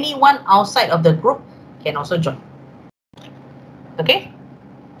 So anyone outside of the group can also join. Okay?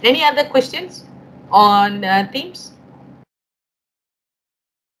 Any other questions on Teams?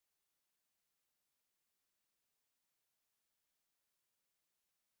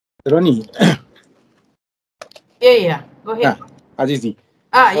 Ronnie. Yeah. Go ahead. Azizi.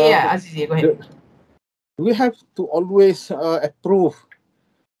 Azizi, go ahead. Do we have to always approve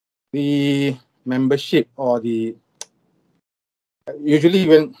the membership or the usually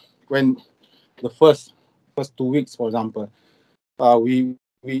when the first 2 weeks, for example, we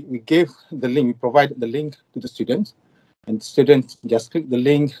gave the link, we provided the link to the students, and the students just click the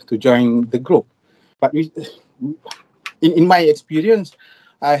link to join the group. But in my experience,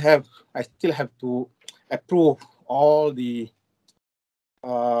 I still have to approve all the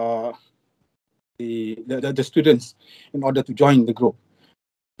students in order to join the group.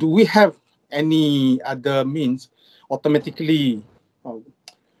 Do we have any other means automatically?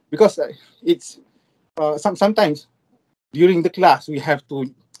 Because it's sometimes during the class we have to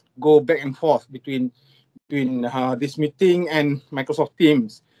go back and forth between this meeting and Microsoft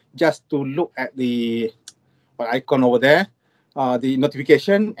Teams just to look at the icon over there, the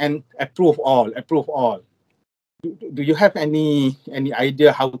notification, and approve all. Do you have any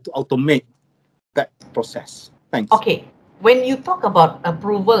idea how to automate that process? Thanks. Okay. When you talk about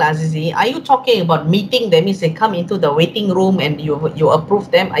approval, Azizi, are you talking about meeting? That means they come into the waiting room and you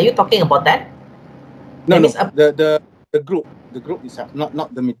approve them. Are you talking about that? No, the group itself,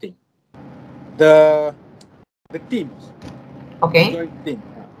 not the meeting. The teams. Okay. Team.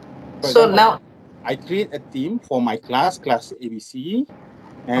 So now I create a team for my class ABC,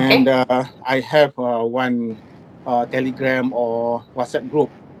 and I have one Telegram or WhatsApp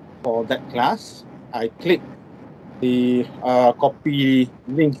group for that class. I click the copy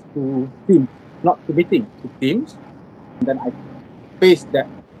link to Teams, not to meeting, to Teams, and then I paste that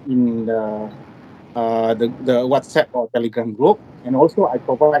in the WhatsApp or Telegram group, and also I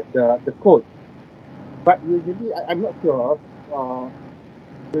provide the code. But usually, I'm not sure.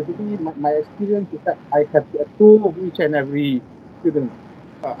 Usually, my experience is that I have to approve each and every student.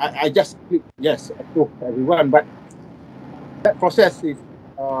 I just click yes, approve everyone, but that process is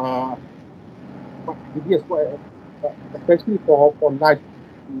tedious, especially for live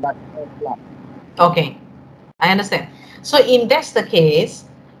class. Okay, I understand. So in that's the case,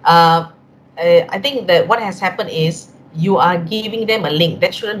 I think that what has happened is you are giving them a link.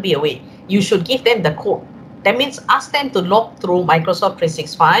 That shouldn't be a way. You should give them the code. That means ask them to log through Microsoft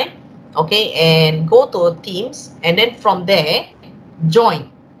 365, okay, and go to Teams, and then from there,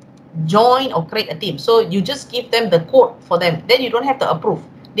 join or create a team. So you just give them the code for them. Then you don't have to approve.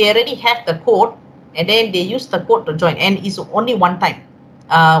 They already have the code, and then they use the code to join, and it's only one time.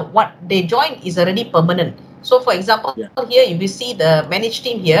 What they join is already permanent. So for example, here if you see the managed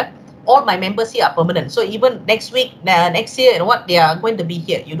team here, all my members here are permanent. So even next week, next year, and what they are going to be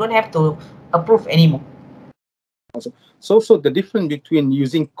here. You don't have to approve anymore. So the difference between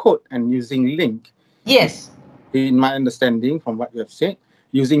using code and using link. Yes. In my understanding, from what you have said,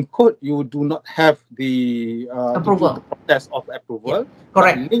 using code you do not have the approval, the process of approval. Yeah.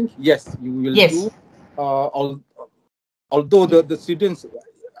 Correct. But link, yes, you will do. Although the students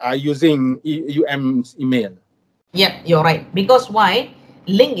are using UM's email. Yeah, you're right. Because why?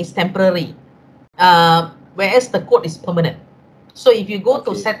 Link is temporary, whereas the code is permanent. So if you go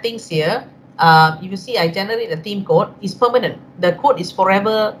to settings here, if you see I generate a theme code, it's permanent. The code is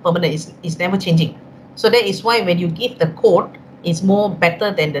forever permanent. It's never changing. So that is why when you give the code, it's more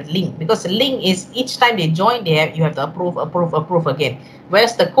better than the link, because the link is each time they join, you have to approve again.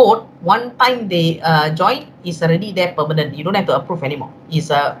 Whereas the code, one time they join, is already there permanent. You don't have to approve anymore.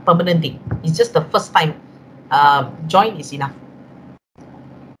 It's a permanent thing. It's just the first time join is enough.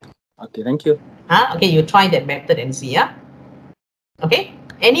 Okay, thank you. Okay, you try that method and see. Okay.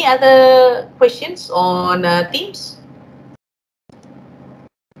 Any other questions on Teams?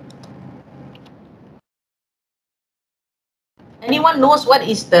 Anyone knows what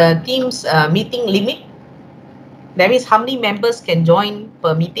is the Teams meeting limit? That means how many members can join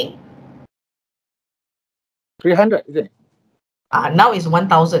per meeting? 300, is it? Now it's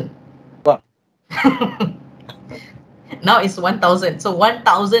 1,000. Wow. Now it's 1,000. So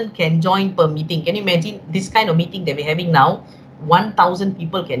 1,000 can join per meeting. Can you imagine this kind of meeting that we're having now? 1,000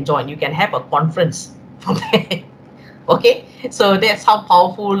 people can join. You can have a conference from there. Okay, so that's how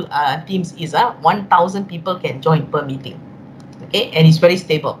powerful Teams is. 1,000 people can join per meeting. Okay, and it's very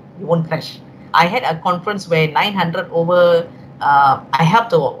stable. You won't crash. I had a conference where 900 over. I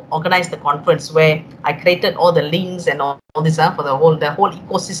helped to organize the conference where I created all the links and all this for the whole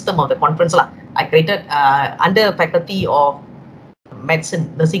ecosystem of the conference. I created under faculty of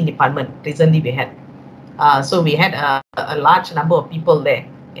medicine nursing department. Recently we had. So we had a large number of people there,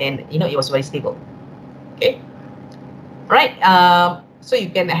 and it was very stable. Okay, right. So you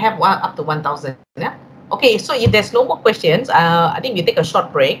can have up to 1,000. Yeah. Okay, so if there's no more questions, I think we take a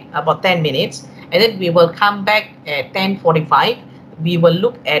short break, about 10 minutes, and then we will come back at 10:45. We will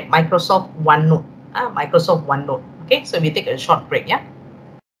look at Microsoft OneNote. Microsoft OneNote. Okay, so we take a short break, yeah?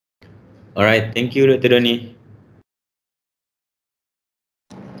 All right. Thank you, Dr. Donnie.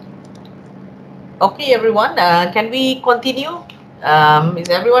 Okay, everyone, can we continue? Is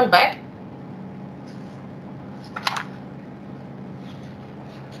everyone back?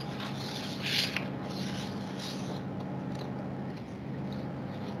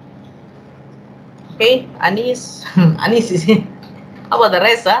 Okay, Anis, Anis is here. How about the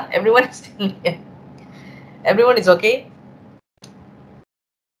rest? Everyone is still here. Everyone is okay?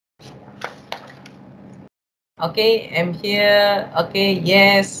 Okay, I'm here. Okay,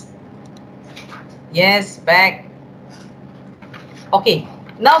 yes. Yes, back. Okay,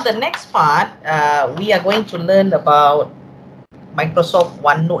 now the next part, we are going to learn about Microsoft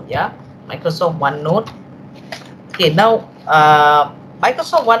OneNote, yeah? Microsoft OneNote. Okay, now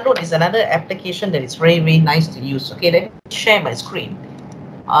Microsoft OneNote is another application that is very, very nice to use. Okay, let me share my screen.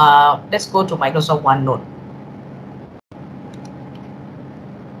 Let's go to Microsoft OneNote.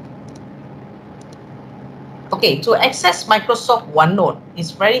 Okay, to access Microsoft OneNote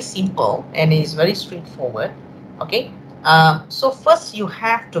is very simple and is very straightforward. Okay, so first you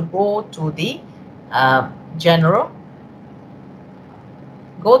have to go to the general.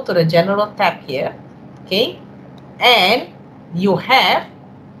 Go to the general tab here. Okay, and you have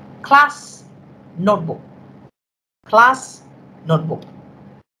class notebook. Class notebook.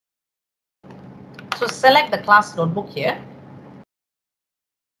 So select the class notebook here.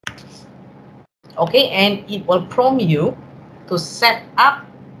 Okay, and it will prompt you to set up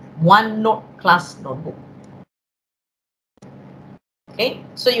OneNote class notebook. Okay,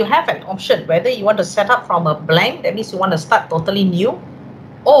 so you have an option whether you want to set up from a blank, that means you want to start totally new,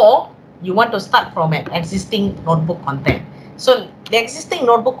 or you want to start from an existing notebook content. So the existing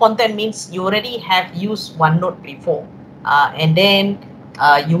notebook content means you already have used OneNote before, and then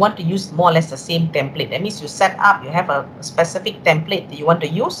you want to use more or less the same template. That means you set up, you have a specific template that you want to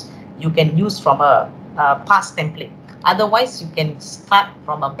use, you can use from a past template. Otherwise, you can start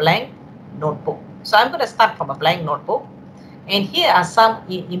from a blank notebook. So I'm going to start from a blank notebook. And here are some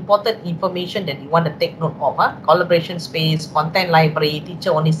important information that you want to take note of. Collaboration space, content library,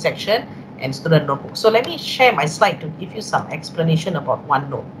 teacher only section, and student notebook. So let me share my slide to give you some explanation about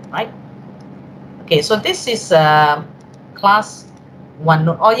OneNote, right? Okay, so this is class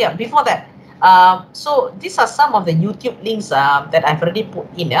OneNote. Oh yeah, before that, so these are some of the YouTube links that I've already put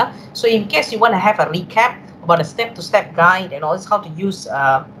in. So in case you want to have a recap about a step-to-step guide and also how to use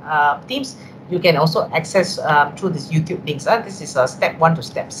Teams, you can also access through this YouTube links. This is step 1 to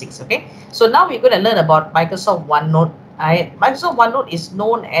step 6. Okay, so now we're going to learn about Microsoft OneNote. Microsoft OneNote is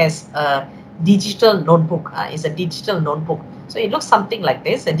known as a digital notebook. It's a digital notebook. So it looks something like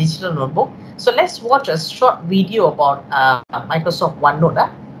this, a digital notebook. So let's watch a short video about Microsoft OneNote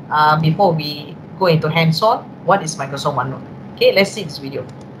before we go into hands-on. What is Microsoft OneNote? Okay, let's see this video.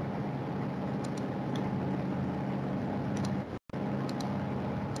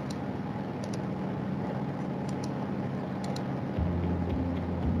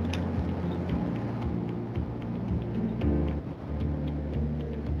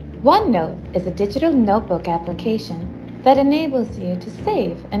 OneNote is a digital notebook application that enables you to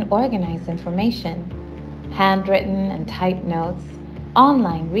save and organize information, handwritten and typed notes,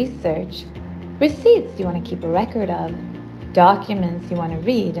 online research, receipts you want to keep a record of, documents you want to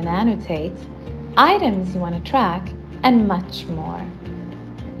read and annotate, items you want to track, and much more.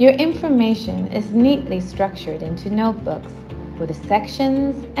 Your information is neatly structured into notebooks with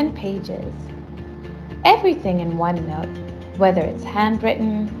sections and pages. Everything in OneNote, whether it's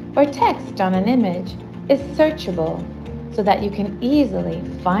handwritten or text on an image, is searchable so that you can easily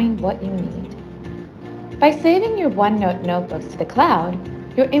find what you need. By saving your OneNote notebooks to the cloud,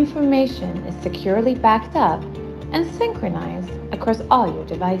 your information is securely backed up and synchronized across all your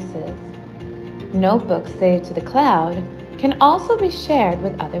devices. Notebooks saved to the cloud can also be shared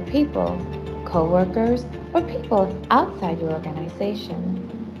with other people, coworkers, or people outside your organization.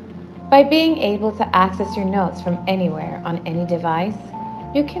 By being able to access your notes from anywhere on any device,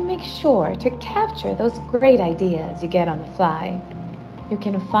 you can make sure to capture those great ideas you get on the fly. You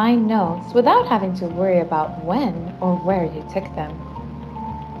can find notes without having to worry about when or where you took them.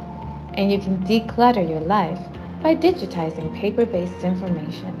 And you can declutter your life by digitizing paper-based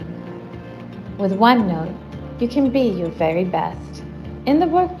information. With OneNote, you can be your very best in the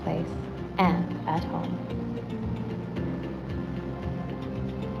workplace and at home.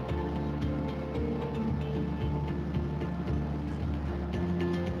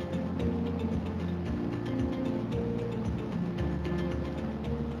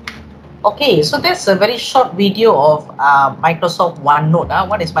 Okay, so that's a very short video of Microsoft OneNote.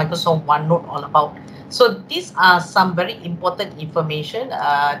 What is Microsoft OneNote all about? So these are some very important information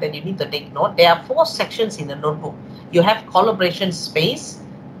that you need to take note. There are 4 sections in the notebook. You have collaboration space.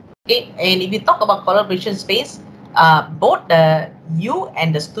 Okay, and if you talk about collaboration space, both you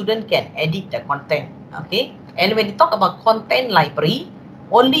and the student can edit the content. Okay, and when you talk about content library,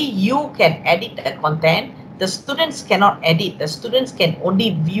 only you can edit the content. The students cannot edit. The students can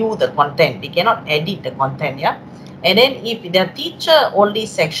only view the content. They cannot edit the content. Yeah, and then if the teacher only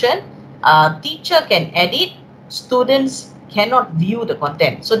section, teacher can edit. Students cannot view the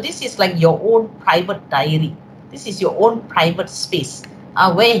content. So this is like your own private diary. This is your own private space.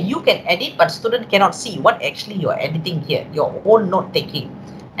 Where you can edit, but student cannot see what actually you're editing here, your own note taking.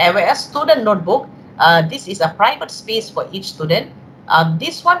 And whereas student notebook, this is a private space for each student.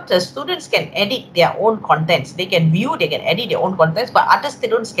 This one, the students can edit their own contents. They can view, they can edit their own contents, but other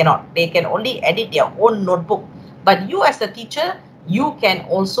students cannot. They can only edit their own notebook. But you as the teacher, you can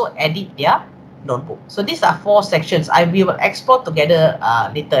also edit their notebook. So these are 4 sections. We will explore together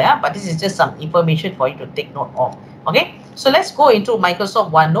later, yeah? But this is just some information for you to take note of. Okay, so let's go into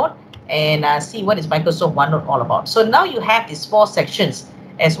Microsoft OneNote and see what is Microsoft OneNote all about. So now you have these 4 sections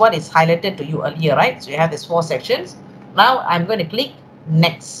as what is highlighted to you earlier, right? So you have these 4 sections. Now I'm going to click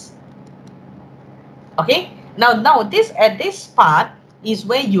next. Okay, now this part is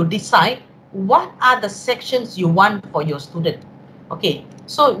where you decide what are the sections you want for your student. Okay,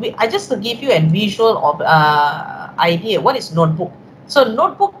 so I just to give you a visual of idea what is notebook. So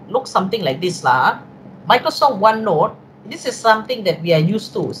notebook looks something like this lah. Microsoft OneNote, this is something that we are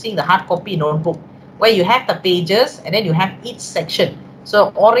used to seeing the hard copy notebook where you have the pages and then you have each section.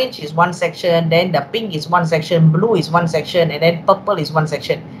 So orange is one section, then the pink is one section, blue is one section, and then purple is one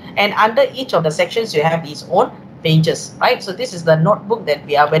section. And under each of the sections, you have its own pages, right? So this is the notebook that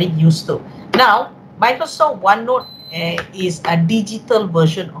we are very used to. Now, Microsoft OneNote is a digital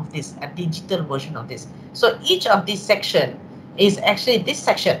version of this, So each of this section is actually this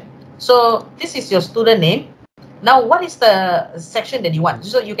section. So this is your student name. Now, what is the section that you want?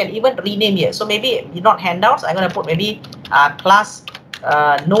 So you can even rename here. So maybe you're not handouts. I'm going to put maybe class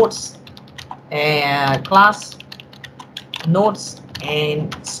notes and class notes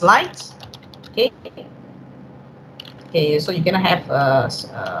and slides. Okay. Okay. So you're going to have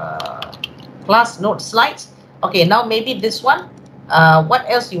class notes slides. Okay. Now maybe this one. What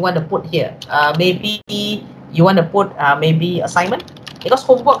else you want to put here? Maybe you want to put maybe assignment. Because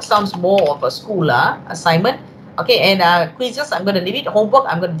homework sounds more of a school assignment. Okay, and quizzes, I'm going to leave it. Homework,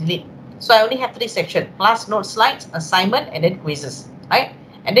 I'm going to delete. So I only have 3 sections: class note, slides, assignment, and then quizzes, right?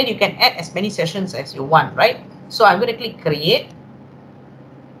 And then you can add as many sessions as you want, right? So I'm going to click create.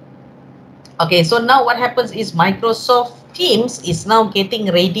 Okay, so now what happens is Microsoft Teams is now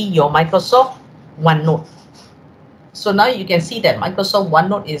getting ready your Microsoft OneNote. So now you can see that Microsoft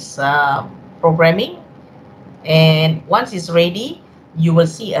OneNote is programming, and once it's ready, you will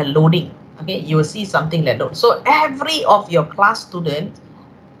see a loading. Okay, you will see something like that. So every of your class students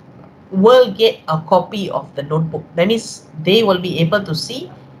will get a copy of the notebook. That means they will be able to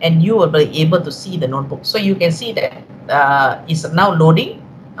see, and you will be able to see the notebook. So you can see that it's now loading.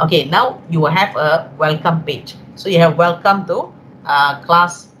 Okay, now you will have a welcome page. So you have welcome to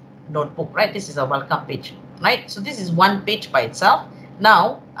class notebook, right? This is a welcome page, right? So this is one page by itself.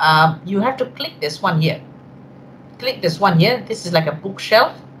 Now you have to click this one here. Click this one here. This is like a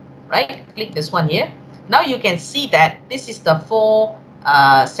bookshelf, right? Click this one here. Now you can see that this is the 4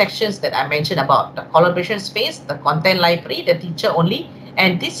 sections that I mentioned about: the collaboration space, the content library, the teacher only,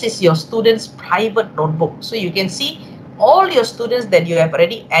 and this is your students' private notebook. So you can see all your students that you have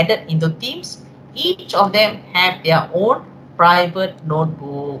already added into Teams. Each of them have their own private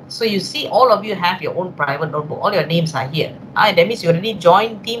notebook. So you see all of you have your own private notebook. All your names are here. That means you already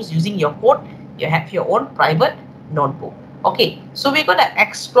joined Teams using your code. You have your own private notebook. Okay, so we're going to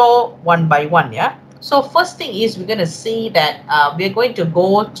explore one by one. Yeah, so first thing is we're going to see that we're going to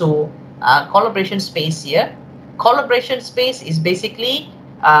go to collaboration space here. Collaboration space is basically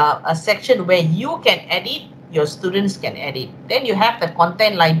a section where you can edit, your students can edit. Then you have the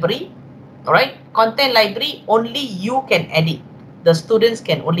content library. All right, content library, only you can edit, the students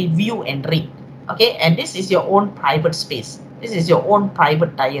can only view and read. Okay, and this is your own private space. This is your own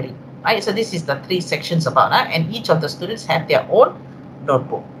private diary. Right, so this is the 3 sections about and each of the students have their own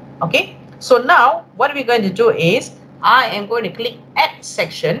notebook. Okay, so now what we're going to do is I am going to click add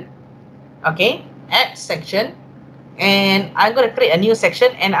section. Okay, add section, and I'm going to create a new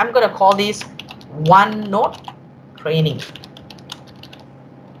section, and I'm going to call this OneNote training.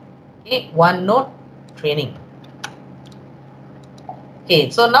 Okay, OneNote training. Okay,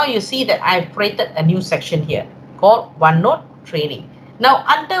 so now you see that I've created a new section here called OneNote Training. Now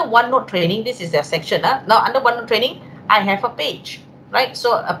under OneNote Training, this is the section. Now under OneNote Training, I have a page, right?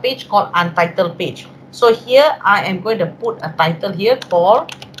 So a page called Untitled Page. So here I am going to put a title here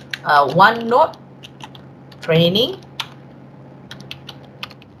called OneNote Training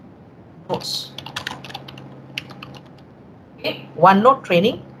Notes. Okay, OneNote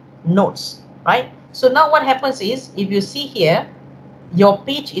Training Notes, right? So now what happens is, if you see here, your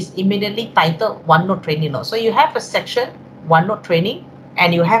page is immediately titled OneNote Training Notes. So you have a section OneNote Training,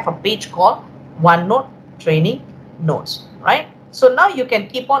 and you have a page called OneNote Training Notes, right? So now you can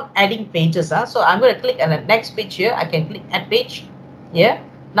keep on adding pages. So I'm going to click on the next page here. I can click Add Page here.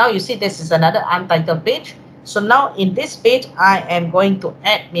 Now you see this is another untitled page. So now in this page, I am going to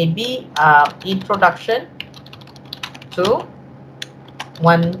add maybe Introduction to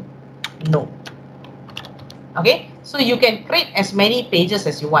OneNote. Okay, so you can create as many pages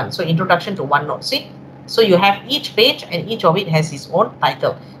as you want. So Introduction to OneNote, see? So you have each page, and each of it has its own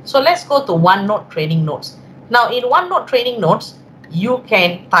title. So let's go to OneNote Training Notes. Now in OneNote Training Notes, you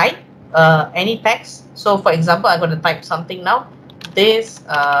can type any text. So for example, I'm going to type something now. This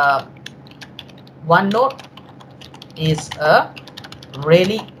OneNote is a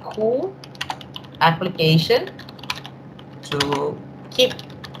really cool application to keep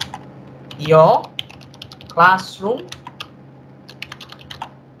your classroom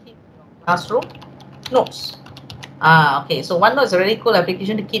notes. Okay, so OneNote is a really cool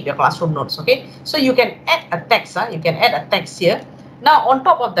application to keep your classroom notes. Okay, so you can add a text. You can add a text here. Now on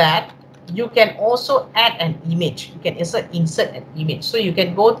top of that, you can also add an image. You can insert an image. So you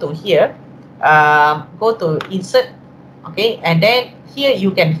can go to here, go to insert. Okay, and then here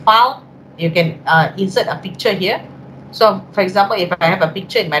you can file. You can insert a picture here. So for example, if I have a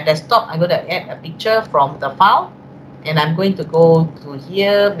picture in my desktop, I'm going to add a picture from the file, and I'm going to go to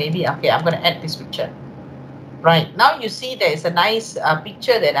here. Maybe, okay, I'm going to add this picture. Right, now you see there is a nice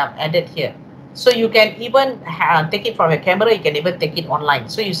picture that I've added here. So you can even take it from your camera. You can even take it online.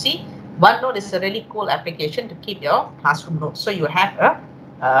 So you see, OneNote is a really cool application to keep your classroom notes. So you have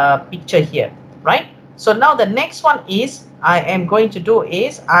a picture here, right? So now the next one is, I am going to do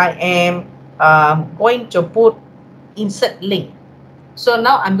is, I am going to put insert link. So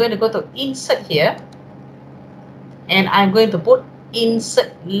now I'm going to go to insert here, and I'm going to put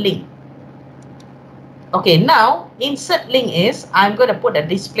insert link. Okay, now insert link is, I'm going to put a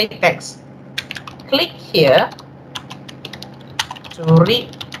display text. Click here to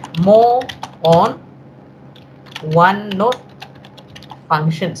read more on OneNote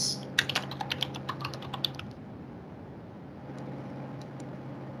functions.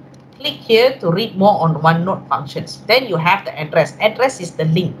 Click here to read more on OneNote functions. Then you have the address. Address is the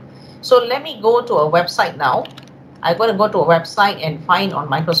link. So let me go to a website now. I'm going to go to a website and find on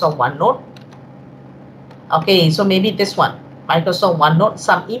Microsoft OneNote. Okay, so maybe this one, Microsoft OneNote,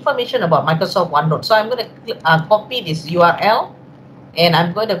 some information about Microsoft OneNote. So I'm going to copy this URL, and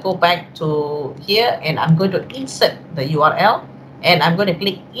I'm going to go back to here, and I'm going to insert the URL, and I'm going to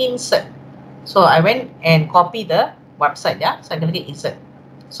click insert. So I went and copy the website, yeah. So I'm going to click insert.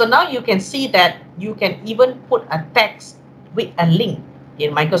 So now you can see that you can even put a text with a link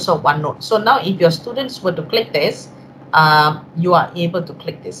in Microsoft OneNote. So now if your students were to click this, you are able to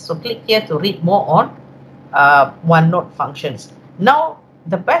click this. So click here to read more on OneNote functions. Now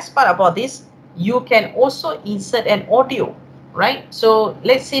the best part about this, you can also insert an audio, right? So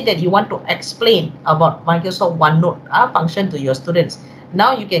let's say that you want to explain about Microsoft OneNote function to your students.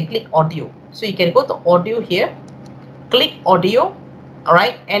 Now you can click audio. So you can go to audio here, click audio, all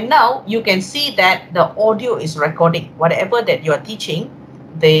right, and now you can see that the audio is recording whatever that you are teaching.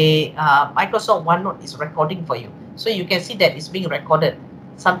 The Microsoft OneNote is recording for you. So you can see that it's being recorded.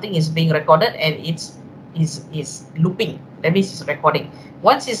 Something is being recorded, and it's looping. That means it's recording.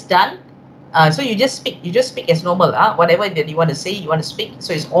 Once it's done, so you just speak as normal. Whatever that you want to say, you want to speak.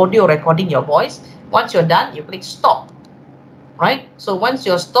 So it's audio recording your voice. Once you're done, you click stop, right? So once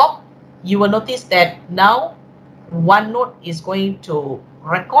you're stopped, you will notice that now OneNote is going to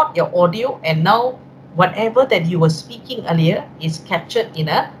record your audio, and now whatever that you were speaking earlier is captured in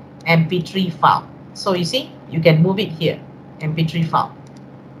a MP3 file. So you see, you can move it here, MP3 file.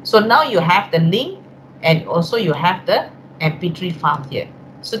 So now you have the link, and also you have the MP3 file here.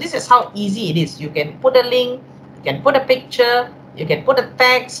 So this is how easy it is. You can put a link, you can put a picture, you can put a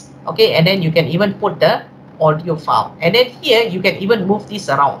text, okay, and then you can even put the audio file. And then here you can even move this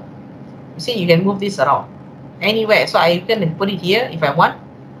around. You see, you can move this around anywhere. So I can put it here if I want.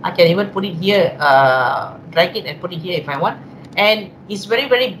 I can even put it here, drag it and put it here if I want. And it's very,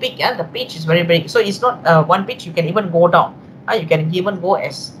 very big. The page is very big. So it's not one page. You can even go down. You can even go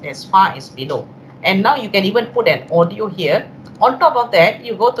as far as below. And now you can even put an audio here. On top of that,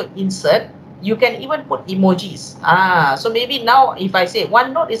 you go to insert. You can even put emojis. So maybe now if I say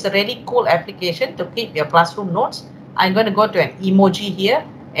OneNote is a really cool application to keep your classroom notes, I'm going to go to an emoji here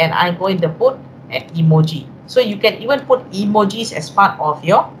and I'm going to put an emoji. So you can even put emojis as part of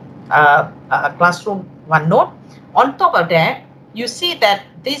your classroom OneNote. On top of that, you see that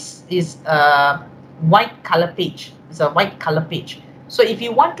this is a white color page. It's a white color page. So if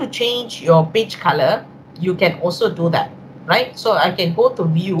you want to change your page color, you can also do that, right? So I can go to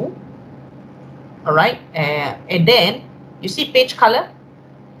view, all right, and then you see page color.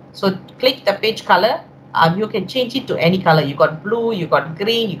 So click the page color. You can change it to any color. You got blue, you got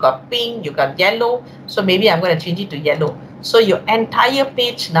green, you got pink, you got yellow. So maybe I'm going to change it to yellow. So your entire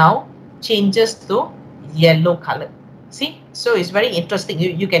page now changes to yellow color. See, so it's very interesting.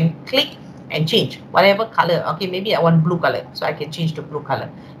 You can click and change whatever color. Okay, maybe I want blue color, so I can change to blue color.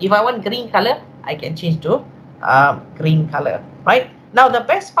 If I want green color, I can change to green color, right? Now the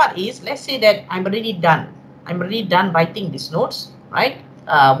best part is, let's say that I'm already done writing these notes, right?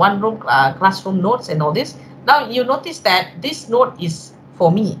 Classroom notes and all this. Now you notice that this note is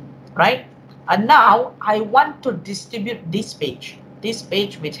for me, right? And now I want to distribute this page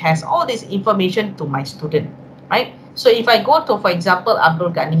which has all this information to my student, right? So if I go to, for example,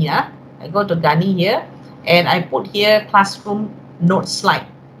 Abdul Ghani, I go to Ghani here and I put here classroom note slide,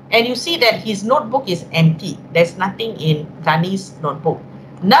 and you see that his notebook is empty. There's nothing in Ghani's notebook.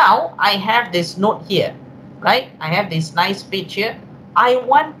 Now I have this note here, right? I have this nice page here. I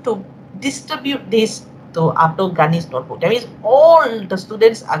want to distribute this to Abdul Ghani's notebook. That means all the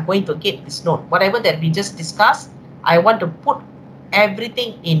students are going to get this note. Whatever that we just discussed, I want to put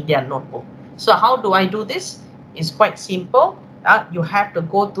everything in their notebook. So how do I do this? It's quite simple. You have to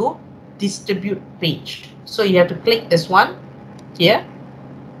go to distribute page. So you have to click this one here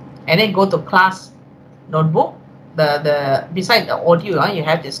and then go to class notebook. Beside the audio, you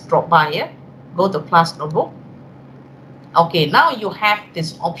have this drop bar here. Go to class notebook. Okay, now you have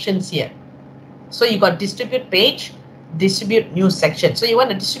these options here. So you got distribute page, distribute new section. So you want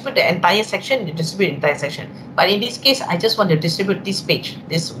to distribute the entire section, you distribute the entire section. But in this case, I just want to distribute this page,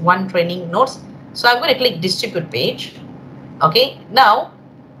 this one training notes. So I'm going to click distribute page. Okay, now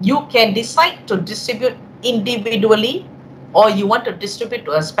you can decide to distribute individually, or you want to distribute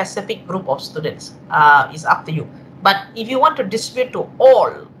to a specific group of students. It's up to you. But if you want to distribute to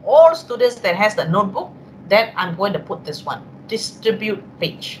all students that has the notebook, then I'm going to put this one, distribute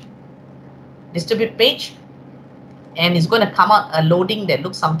page. Distribute page, and it's going to come out a loading that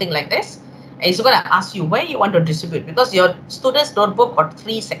looks something like this. And it's going to ask you where you want to distribute, because your students notebook got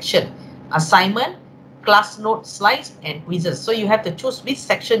 3 sections: assignment, class note, slides, and quizzes. So you have to choose which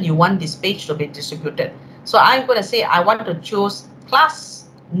section you want this page to be distributed. So I'm going to say I want to choose class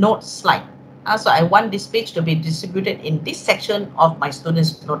note slide. So I want this page to be distributed in this section of my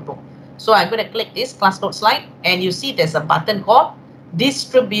students notebook. So I'm going to click this class note slide, and you see there's a button called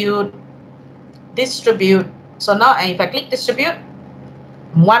distribute. So now if I click distribute,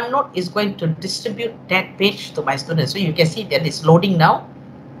 OneNote is going to distribute that page to my students. So you can see that it's loading now.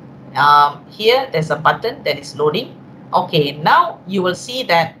 Here there's a button that is loading. Okay, now you will see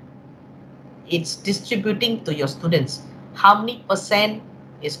that it's distributing to your students. How many percent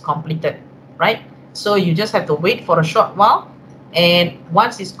is completed, right? So you just have to wait for a short while, and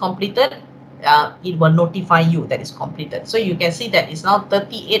once it's completed, it will notify you that it's completed. So you can see that it's now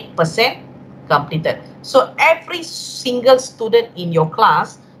 38% completed. So every single student in your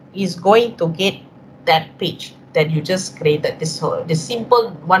class is going to get that page that you just created. This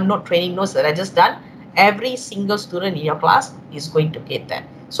simple OneNote training notes that I just done, every single student in your class is going to get that.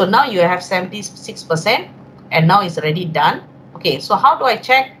 So now you have 76%, and now it's already done. Okay, so how do I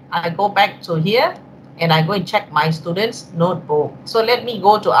check? I go back to here and I go and check my students notebook. So let me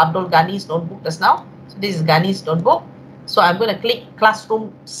go to Abdul Ghani's notebook just now. So this is Ghani's notebook. So I'm going to click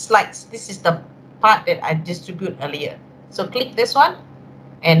classroom slides. This is the part that I distributed earlier. So click this one,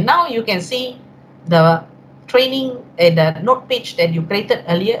 and now you can see the training, the note page that you created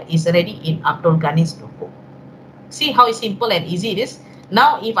earlier is already in Abdul Ghani's notebook. See how simple and easy it is.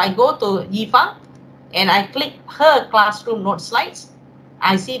 Now if I go to Yifa and I click her classroom note slides,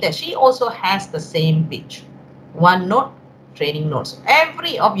 I see that she also has the same page, OneNote training notes.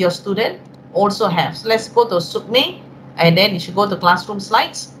 Every of your student also have. So let's go to Sukme, and then you should go to classroom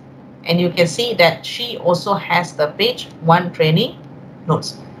slides, and you can see that she also has the page one training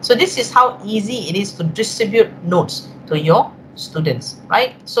notes. So this is how easy it is to distribute notes to your students,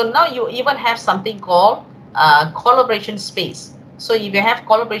 right? So now you even have something called collaboration space. So if you have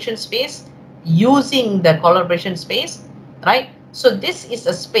collaboration space, using the collaboration space, right? So this is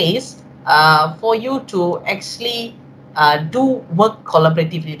a space for you to actually do work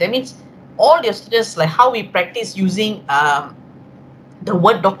collaboratively. That means all your students, like how we practice using the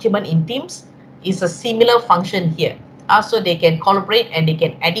Word document in Teams, is a similar function here. So they can collaborate and they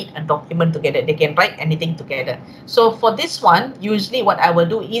can edit a document together. They can write anything together. So for this one, usually what I will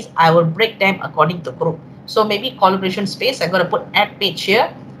do is I will break them according to group. So maybe collaboration space, I'm going to put add page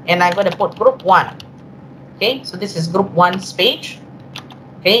here, and I'm going to put group 1. Okay, so this is group 1's page.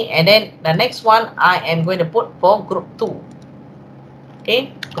 Okay, and then the next one I am going to put for group 2.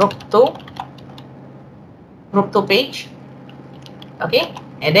 Okay, group 2 page. Okay,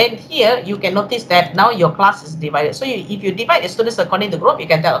 and then here you can notice that now your class is divided. So if you divide the students according to group, you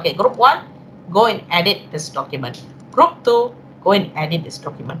can tell, okay, group 1, go and edit this document. Group 2, go and edit this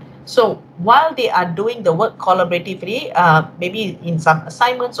document. So while they are doing the work collaboratively, maybe in some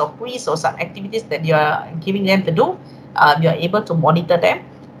assignments or quiz or some activities that you are giving them to do, you are able to monitor them.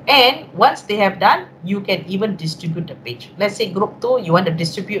 And once they have done, you can even distribute the page. Let's say group 2, you want to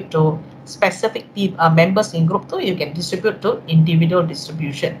distribute to specific team members in group 2, you can distribute to individual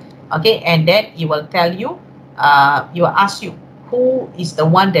distribution. Okay, and then it will tell you, it will ask you who is the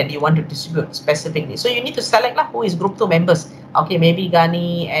one that you want to distribute specifically. So you need to select who is group 2 members. Okay, maybe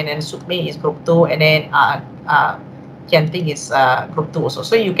Gani and then Sukme is group 2, and then Kianting is group 2 also.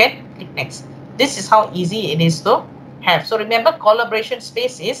 So you can click next. This is how easy it is to have. So remember, collaboration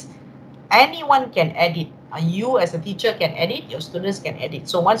space is anyone can edit. You as a teacher can edit, your students can edit.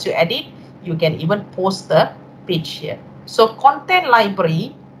 So once you edit, you can even post the page here. So content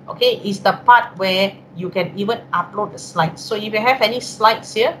library, okay, is the part where you can even upload the slides. So if you have any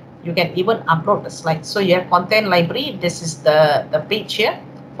slides here, you can even upload the slides. So you have content library. This is the page here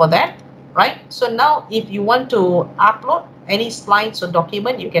for that, right? So now if you want to upload any slides or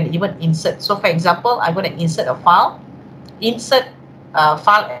document, you can even insert. So for example, I'm going to insert a file, insert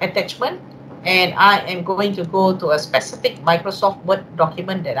file attachment, and I am going to go to a specific Microsoft Word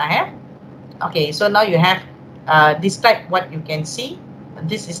document that I have. Okay, so now you have describe what you can see.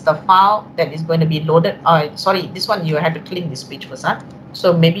 This is the file that is going to be loaded. Sorry, this one you have to clean this page first.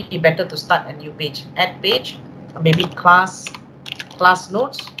 So maybe it's better to start a new page. Add page, maybe class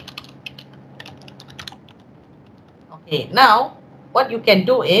notes. Okay, now what you can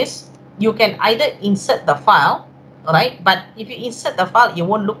do is you can either insert the file. All right, but if you insert the file, it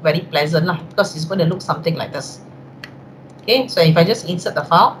won't look very pleasant because it's going to look something like this. Okay, so if I just insert the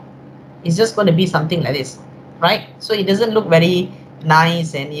file, it's just going to be something like this, right? So it doesn't look very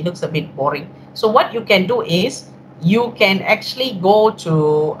nice and it looks a bit boring. So what you can do is you can actually go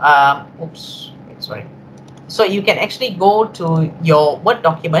to so you can actually go to your Word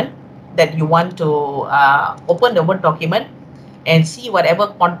document that you want to open the Word document and see whatever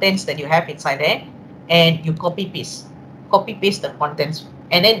contents that you have inside there, and you copy paste the contents,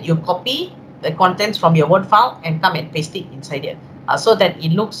 and then you copy the contents from your Word file and come and paste it inside here, so that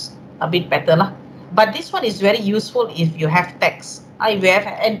it looks a bit better lah. But this one is very useful if you have text. If you have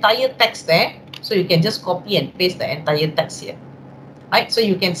entire text there, so you can just copy and paste the entire text here, right? So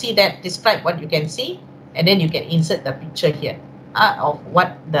you can see that, describe what you can see, and then you can insert the picture here of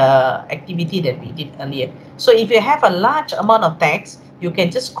what the activity that we did earlier. So if you have a large amount of text, you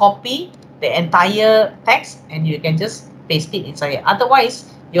can just copy the entire text and you can just paste it inside here.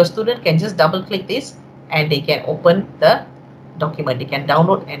 Otherwise, your student can just double click this and they can open the document. They can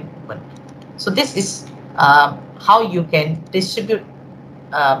download and open. So this is how you can distribute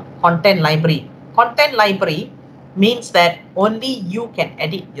content library. Content library means that only you can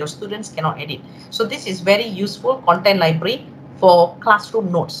edit. Your students cannot edit. So this is very useful, content library, for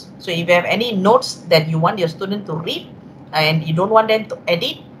classroom notes. So if you have any notes that you want your student to read and you don't want them to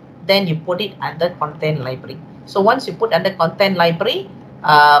edit, then you put it under content library. So once you put under content library,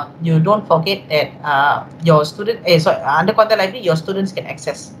 you don't forget that your student, under content library, your students can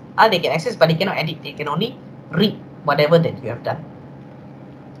access. They can access, but they cannot edit. They can only read whatever that you have done.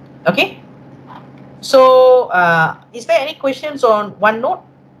 Okay. So is there any questions on OneNote?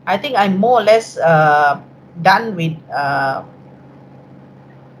 I think I'm more or less done with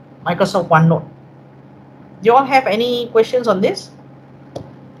Microsoft OneNote. Do you all have any questions on this?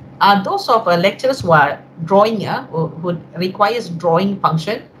 Those of lecturers who are drawing, who requires drawing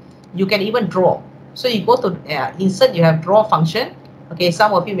function, you can even draw. So you go to insert, you have draw function. Okay,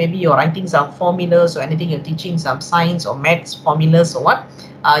 some of you, maybe you're writing some formulas or anything, you're teaching some science or maths formulas or what.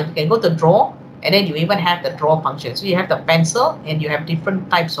 You can go to draw, and then you even have the draw function. So you have the pencil and you have different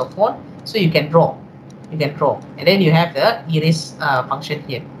types of font. So you can draw. You can draw. And then you have the erase function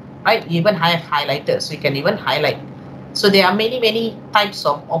here. Right? You even have highlighters. So you can even highlight. So there are many types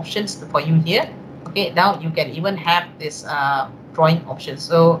of options for you here. Okay, now you can even have this drawing option.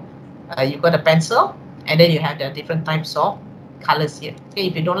 So you got a pencil, and then you have the different types of colors here. Okay,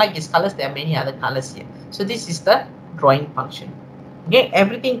 if you don't like these colors, there are many other colors here. So this is the drawing function. Okay,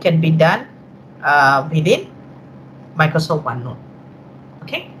 everything can be done within Microsoft OneNote.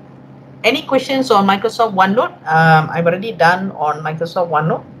 Okay, any questions on Microsoft OneNote? I've already done on Microsoft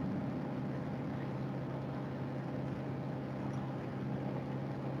OneNote.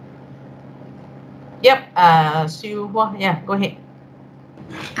 Yep, yeah, go ahead.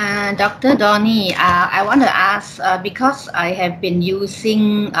 Dr. Donnie, I want to ask, because I have been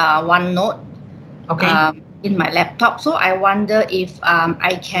using OneNote in my laptop, so I wonder if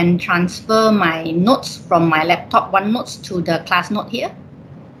I can transfer my notes from my laptop OneNotes to the class note here.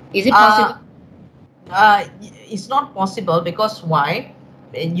 Is it possible? It's not possible because why?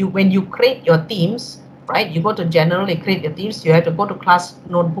 When you create your themes, right? You go to general, you create your themes. You have to go to class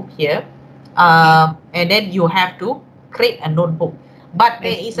notebook here, and then you have to create a notebook. But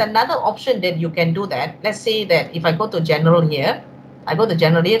there is another option that you can do that. Let's say that if I go to general here, I go to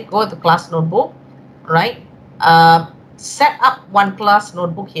general here, go to class notebook, right? Set up one class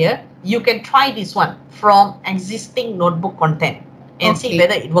notebook here. You can try this one from existing notebook content and see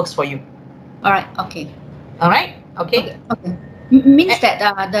whether it works for you. All right. Okay. All right. Okay. Okay. Means that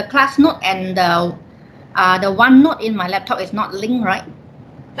the class note and the OneNote in my laptop is not linked, right?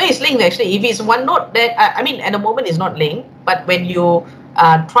 No, it's linked actually. If it's OneNote, that I mean, at the moment it's not linked, but when you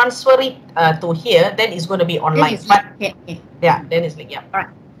transfer it to here, then it's going to be online. Yeah, then it's linked. Yeah. All right.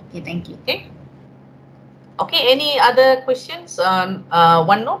 Okay. Thank you. Okay. Okay. Any other questions on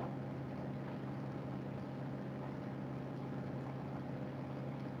OneNote?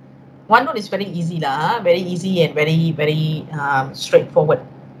 OneNote is very easy very easy and very straightforward.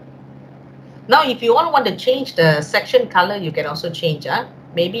 Now, if you all want to change the section color, you can also change.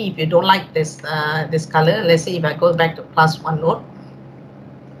 Maybe if you don't like this this color, let's say if I go back to class OneNote.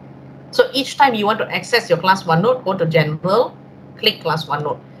 So each time you want to access your class OneNote, go to general, click class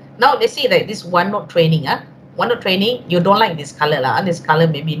OneNote. Now let's say that this OneNote training, OneNote training, you don't like this color This color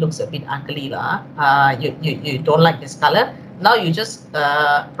maybe looks a bit ugly you don't like this color. Now you just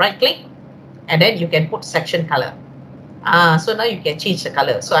right click, and then you can put section color. So now you can change the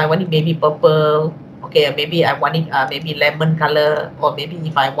color. So I want it maybe purple. Okay, maybe I want it maybe lemon color, or maybe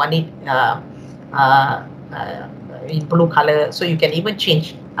if I want it in blue color. So you can even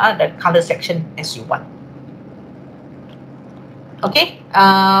change the color section as you want. Okay.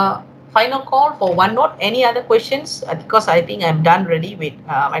 Final call for OneNote. Any other questions? Because I think I'm done already with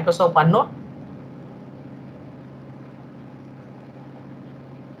Microsoft OneNote.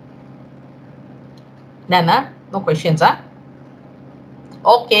 Nana, no questions,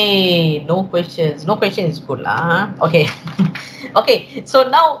 Okay, no questions. No questions is good, Okay. Okay, so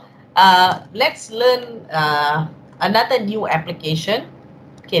now let's learn another new application.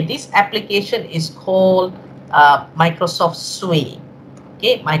 Okay, this application is called Microsoft Sway.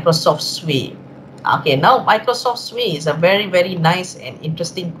 Okay, Microsoft Sway. Okay, now Microsoft Sway is a very nice and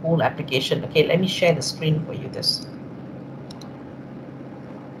interesting, cool application. Okay, let me share the screen for you this.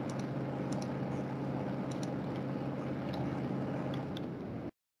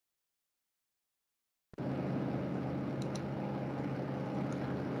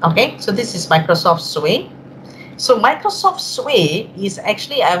 Okay, so this is Microsoft Sway. So Microsoft Sway is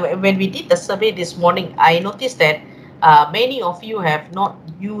actually, when we did the survey this morning, I noticed that many of you have not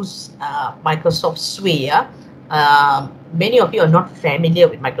used Microsoft Sway. Many of you are not familiar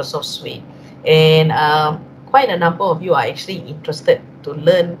with Microsoft Sway, and quite a number of you are actually interested to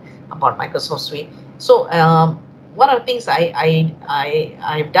learn about Microsoft Sway. So one of the things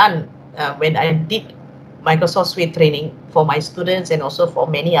I've done when I did Microsoft Sway training for my students and also for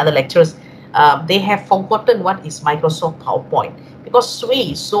many other lecturers, they have forgotten what is Microsoft PowerPoint, because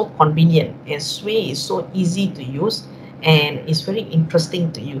Sway is so convenient and Sway is so easy to use and it's very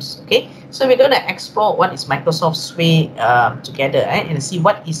interesting to use. Okay, so we're going to explore what is Microsoft Sway together and see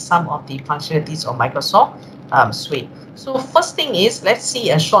what is some of the functionalities of Microsoft Sway. So first thing is, let's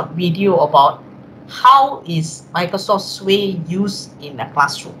see a short video about how is Microsoft Sway used in a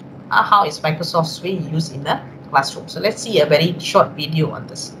classroom. How is Microsoft Sway used in the classroom? So let's see a very short video on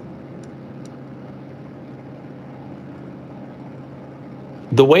this.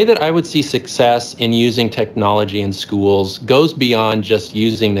 The way that I would see success in using technology in schools goes beyond just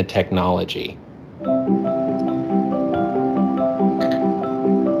using the technology.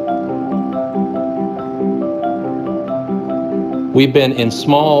 We've been in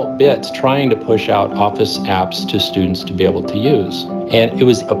small bits trying to push out Office apps to students to be able to use. And it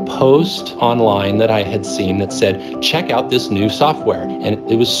was a post online that I had seen that said, check out this new software. And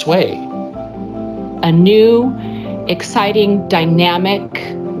it was Sway. a new, exciting, dynamic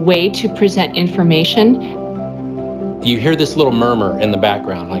way to present information. You hear this little murmur in the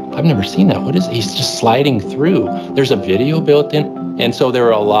background, like, I've never seen that. What is it? He's just sliding through. There's a video built in. And so there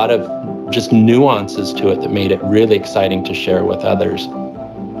were a lot of just nuances to it that made it really exciting to share with others.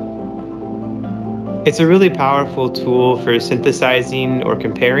 It's a really powerful tool for synthesizing or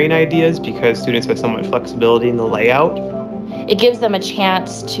comparing ideas because students have so much flexibility in the layout. It gives them a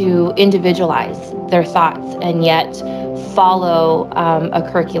chance to individualize their thoughts and yet follow a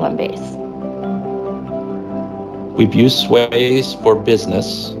curriculum base. We've used Sways for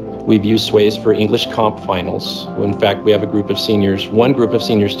business. We've used Sways for English comp finals. In fact, we have a group of seniors, one group of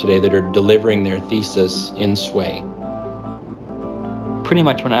seniors today that are delivering their thesis in Sway. Pretty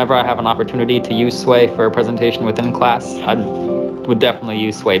much whenever I have an opportunity to use Sway for a presentation within class, I would definitely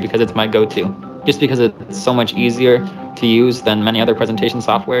use Sway because it's my go-to. Just because it's so much easier to use than many other presentation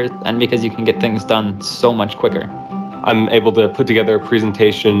softwares, and because you can get things done so much quicker. I'm able to put together a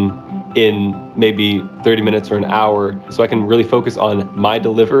presentation in maybe 30 minutes or an hour, so I can really focus on my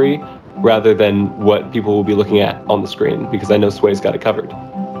delivery rather than what people will be looking at on the screen, because I know Sway's got it covered.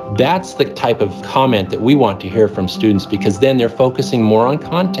 That's the type of comment that we want to hear from students, because then they're focusing more on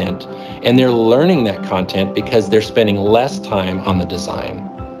content and they're learning that content because they're spending less time on the design.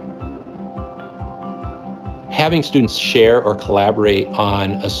 Having students share or collaborate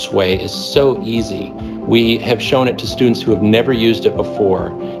on a Sway is so easy. We have shown it to students who have never used it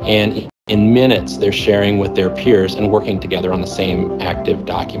before, and in minutes they're sharing with their peers and working together on the same active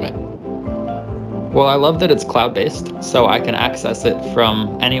document. Well, I love that it's cloud-based, so I can access it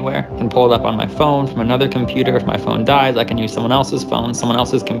from anywhere. I can pull it up on my phone, from another computer. If my phone dies, I can use someone else's phone, someone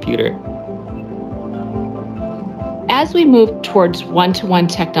else's computer. As we move towards one-to-one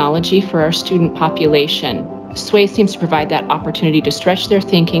technology for our student population, Sway seems to provide that opportunity to stretch their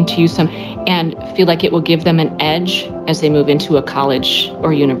thinking, to use them, and feel like it will give them an edge as they move into a college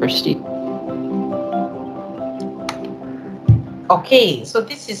or university. Okay, so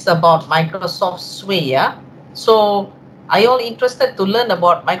this is about Microsoft Sway, yeah? So, are you all interested to learn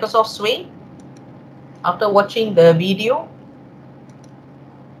about Microsoft Sway after watching the video?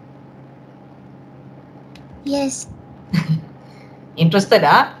 Yes. Interested,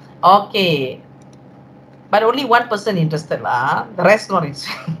 huh? Okay. But only one person interested, lah. The rest not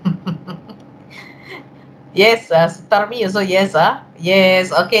interested. Yes, Tarmi also yes,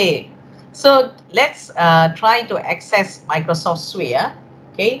 yes, okay. So let's try to access Microsoft Sway,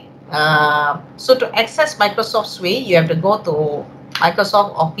 okay. So to access Microsoft Sway, you have to go to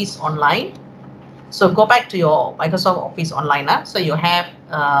Microsoft Office Online. So go back to your Microsoft Office Online, so you have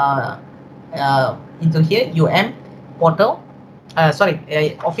into here portal,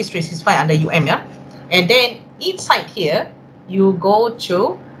 Office 365 under yeah. And then inside here, you go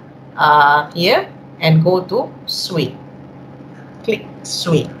to here and go to Sway. Click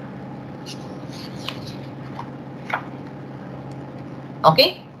Sway.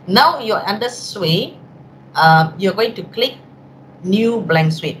 Okay, now you're under Sway. You're going to click New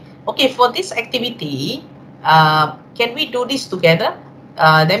Blank Sway. Okay, for this activity, can we do this together?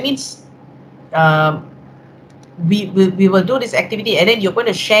 That means we will do this activity, and then you're going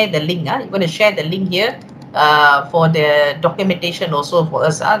to share the link. You're going to share the link here for the documentation also for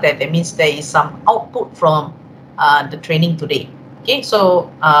us. That means there is some output from the training today. Okay, so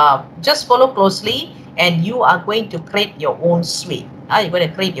just follow closely, and you are going to create your own Sway. You're going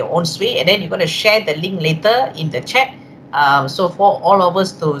to create your own Sway, and then you're going to share the link later in the chat. So for all of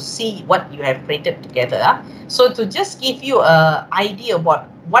us to see what you have created together. So to just give you an idea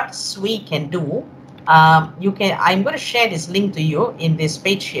about what Sway can do, I'm going to share this link to you in this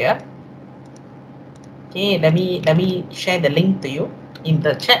page here. Okay, let me share the link to you in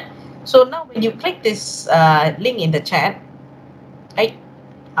the chat. So now when you click this link in the chat, right?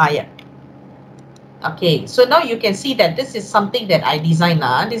 Yeah. Okay, so now you can see that this is something that I designed.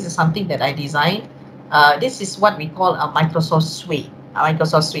 This is something that I designed. This is what we call a Microsoft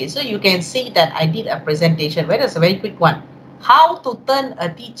Sway. So you can see that I did a presentation. Well, that's a very quick one. How to turn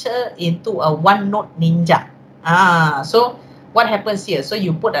a teacher into a OneNote ninja. So what happens here? So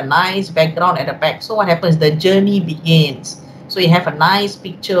you put a nice background at the back. So what happens? The journey begins. So you have a nice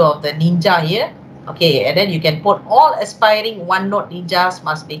picture of the ninja here. Okay, and then you can put all aspiring OneNote ninjas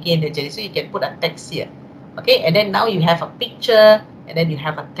must begin the journey. So you can put a text here. Okay, and then now you have a picture, and then you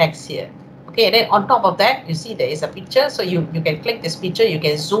have a text here. Okay, and then on top of that, you see there is a picture. So you can click this picture, you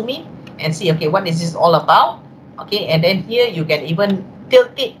can zoom in and see, okay, what is this all about? Okay, and then here you can even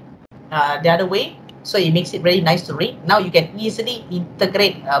tilt it the other way, so it makes it very nice to read. Now you can easily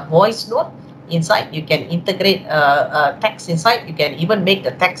integrate a voice note inside. You can integrate text inside. You can even make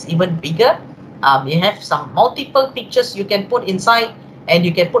the text even bigger. You have some multiple pictures you can put inside, and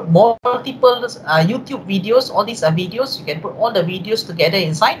you can put multiple YouTube videos. All these are videos. You can put all the videos together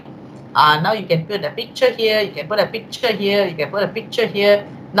inside. Now you can put a picture here, you can put a picture here, you can put a picture here.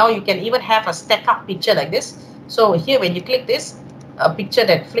 Now you can even have a stack up picture like this. So here when you click this, a picture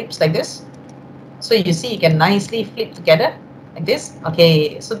that flips like this. So you see you can nicely flip together like this.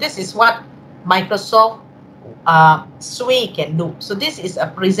 Okay, so this is what Microsoft Sway can do. So this is a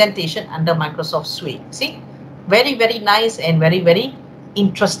presentation under Microsoft Sway. See, very nice and very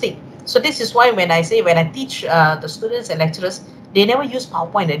interesting. So this is why when I teach the students and lecturers, they never use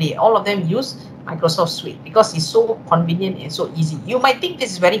PowerPoint already. All of them use Microsoft Suite because it's so convenient and so easy. You might think this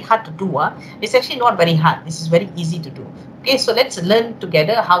is very hard to do. It's actually not very hard. This is very easy to do. Okay, so let's learn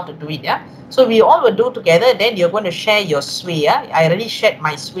together how to do it. Yeah. So we all will do together. Then you're going to share your Sway. Yeah. I already shared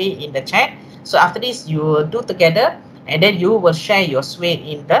my Sway in the chat. So after this, you will do together, and then you will share your Sway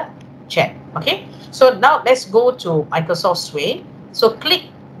in the chat. Okay. So now let's go to Microsoft Sway. So click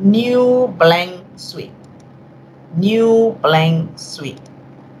New Blank Sway. New blank Sway.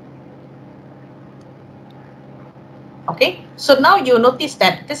 Okay, so now you notice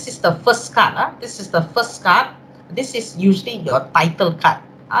that this is the first card. This is the first card. This is usually your title card.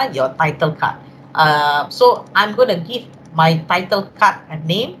 Your title card. So I'm going to give my title card a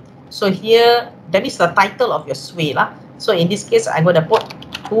name. So here, that is the title of your Sway. So in this case, I'm going to put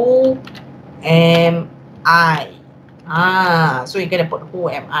Who Am I? So you're going to put Who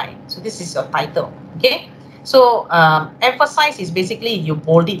Am I? So this is your title. Okay. So emphasize is basically you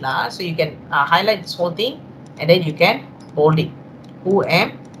bold it. So you can highlight this whole thing, and then you can bold it. Who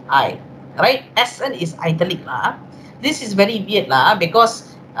am I? Right? SN is italic. This is very weird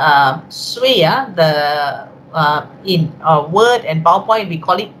because Sway, in Word and PowerPoint, we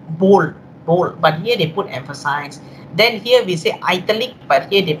call it bold. But here they put emphasize. Then here we say italic, but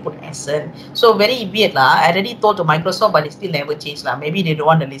here they put SN. So very weird. I already told to Microsoft, but it still never changed. Maybe they don't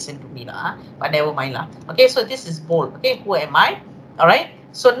want to listen to me. But never mind. Okay, so this is bold. Okay, who am I? Alright.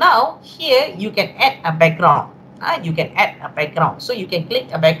 So now here you can add a background. You can add a background. So you can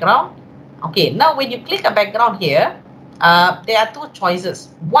click a background. Okay, now when you click a background here, there are two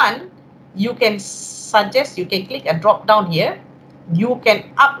choices. One, you can suggest, you can click a drop down here. You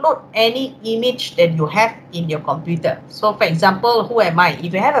can upload any image that you have in your computer. So for example, who am I?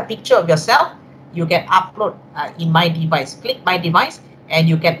 If you have a picture of yourself, you can upload in my device. Click my device and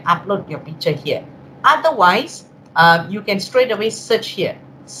you can upload your picture here. Otherwise, you can straight away search here.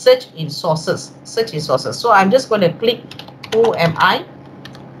 Search in sources. Search in sources. So I'm just going to click who am I.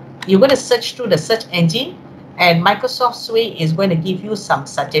 You're going to search through the search engine, and Microsoft Sway is going to give you some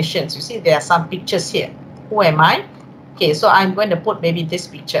suggestions. You see there are some pictures here. Who am I? Okay, so I'm going to put maybe this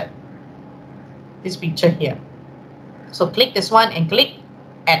picture here. So click this one and click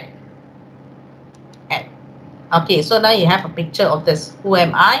add. Okay, so now you have a picture of this. Who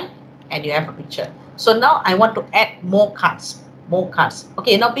am I? And you have a picture. So now I want to add more cards.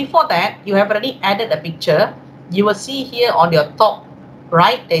 Okay, now before that, you have already added a picture. You will see here on your top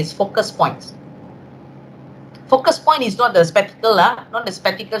right, there is focus points. Focus point is not the spectacle, not the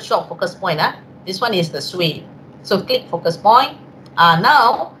spectacle shop focus point. This one is the Sway. So click focus point.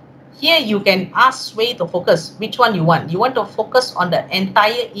 Now here you can ask Sway to focus. Which one you want? You want to focus on the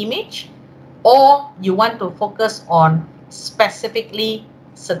entire image, or you want to focus on specifically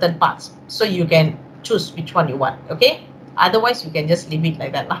certain parts. So you can choose which one you want. Okay. Otherwise you can just leave it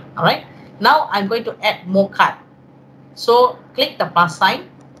like that. All right. Now I'm going to add more card. So click the plus sign.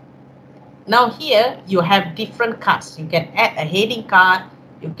 Now here you have different cards. You can add a heading card.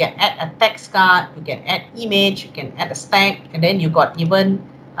 You can add a text card, you can add image, you can add a stack, and then you got even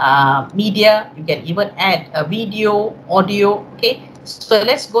media. You can even add a video, audio. Okay, so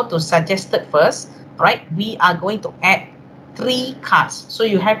let's go to suggested first. Right, we are going to add 3 cards. So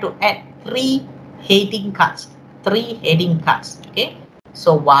you have to add 3 heading cards. 3 heading cards. Okay,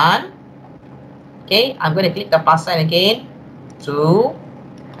 so 1. Okay, I'm going to click the plus sign again. 2.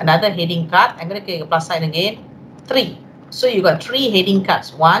 Another heading card. I'm going to click the plus sign again. 3. So you got 3 heading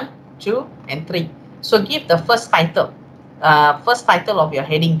cards, 1, 2, and 3. So give the first title of your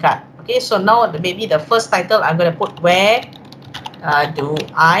heading card. Okay, so now maybe the first title I'm going to put where do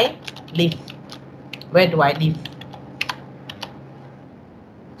I live? Where do I live?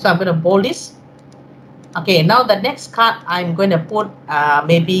 So I'm going to bold this. Okay, now the next card I'm going to put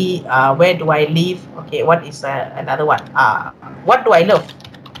maybe where do I live? Okay, what is another one? What do I love?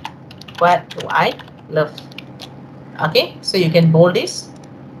 What do I love? Okay, so you can bold this.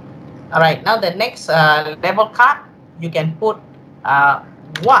 All right, now the next level card, you can put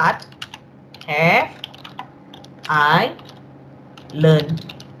what have I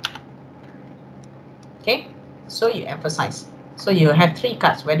learned Okay, so you emphasize. So you have 3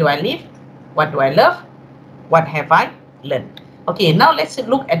 cards. Where do I live? What do I love? What have I learned? Okay, now let's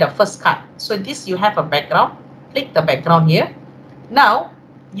look at the first card. So this, you have a background. Click the background here. Now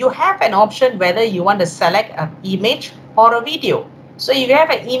you have an option whether you want to select an image or a video. So if you have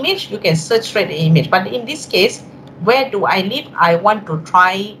an image, you can search straight the image. But in this case, where do I live? I want to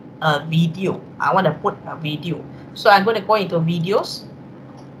try a video. I want to put a video. So I'm going to go into videos.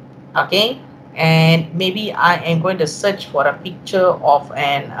 Okay, and maybe I am going to search for a picture of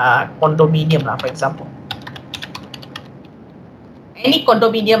an condominium, for example. Any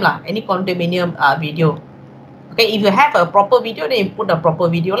condominium video. Okay, if you have a proper video, then you put a proper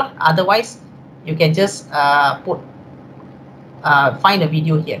video lah. Otherwise, you can just find a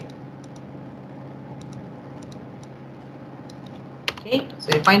video here. Okay,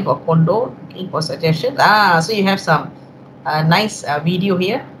 so you find for condo, looking for suggestions. So you have some nice video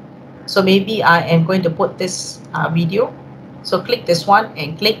here. So maybe I am going to put this video. So click this one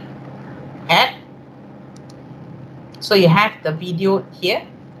and click add. So you have the video here.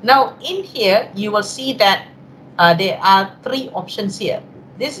 Now in here, you will see that there are 3 options here.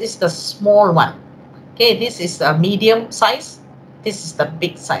 This is the small one. Okay, this is the medium size. This is the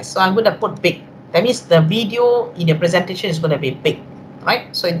big size. So I'm going to put big. That means the video in the presentation is going to be big,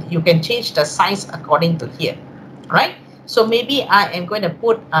 right? So you can change the size according to here, right? So maybe I am going to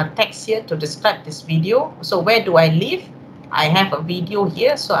put a text here to describe this video. So where do I live? I have a video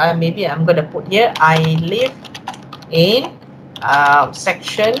here. So maybe I'm going to put here, I live in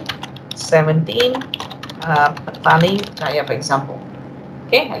section 17, Petaling Jaya, for example.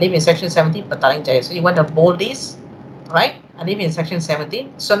 Okay, I live in section 17, Petaling Jaya. So you want to bold this, right? I live in section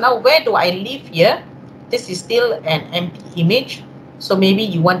 17. So now where do I live here? This is still an empty image. So maybe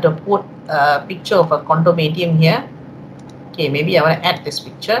you want to put a picture of a condominium here. Okay, maybe I want to add this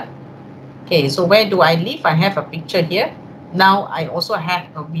picture. Okay, so where do I live? I have a picture here. Now I also have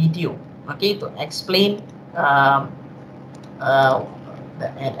a video, okay, to explain an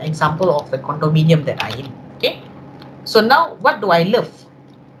example of the condominium that I am. Okay, so now what do I love?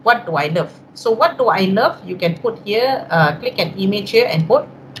 What do I love? So what do I love? You can put here, click an image here and put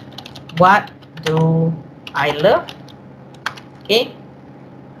what do I love? Okay.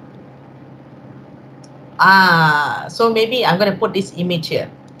 So maybe I'm going to put this image here.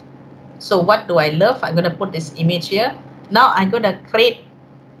 So what do I love? I'm going to put this image here. Now I'm going to create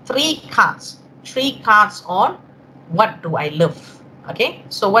 3 cards. 3 cards on what do I love. Okay.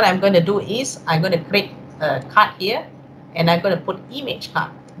 So what I'm going to do is I'm going to create a card here and I'm going to put image card.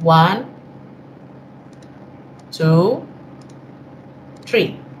 1, 2,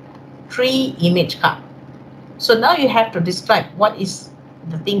 3. 3 image card. So now you have to describe what is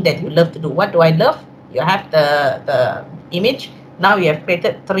the thing that you love to do. What do I love? You have the image. Now you have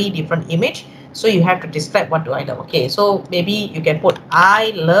created 3 different image. So you have to describe what do I love. Okay, so maybe you can put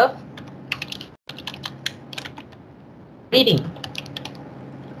I love reading.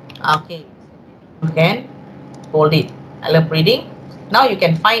 Okay, you can hold it. I love reading. Now you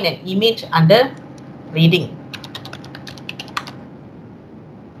can find an image under reading.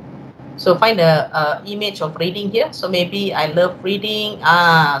 So find the image of reading here. So maybe I love reading.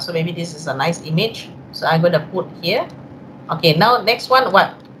 So maybe this is a nice image. So I'm going to put here. Okay, now next one,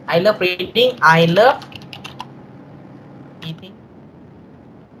 what? I love reading. I love eating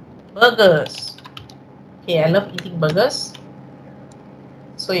burgers. Okay, I love eating burgers.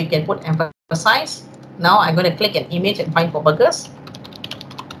 So you can put emphasize. Now I'm going to click an image and find for burgers.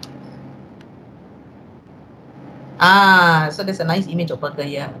 So there's a nice image of burger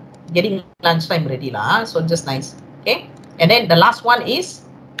here. Getting lunchtime ready lah. So just nice. Okay. And then the last one is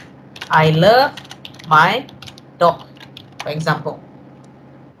I love my dog, for example.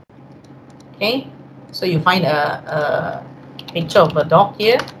 Okay. So you find a picture of a dog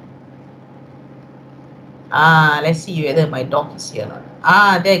here. Let's see whether my dog is here or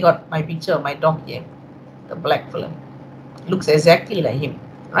not. There I got my picture of my dog here. The black fella. Looks exactly like him,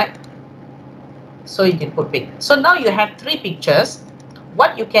 right? So you can put big. So now you have 3 pictures.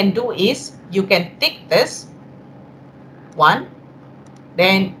 What you can do is you can take this 1,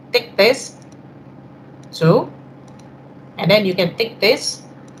 then take this 2, and then you can take this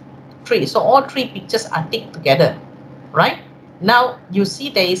 3. So all 3 pictures are ticked together, right? Now you see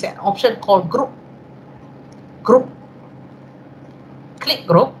there is an option called group. Group. Click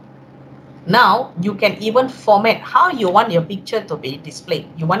group. Now you can even format how you want your picture to be displayed.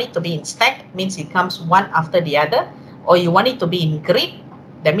 You want it to be in stack, means it comes one after the other, or you want it to be in grid,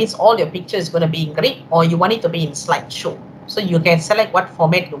 that means all your picture is going to be in grid, or you want it to be in slideshow. So you can select what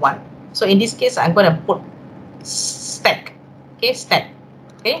format you want. So in this case, I'm going to put stack. Okay, stack.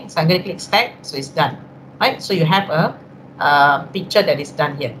 Okay, so I'm going to click stack, so it's done. right? So you have a picture that is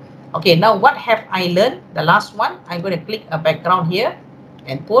done here. Okay, now what have I learned? The last one, I'm going to click a background here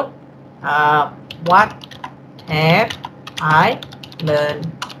and put what have I learned.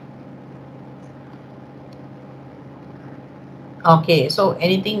 Okay, so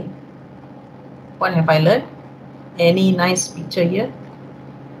anything, what have I learned? Any nice picture here?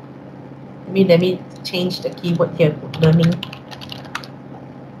 Let me change the keyword here, learning.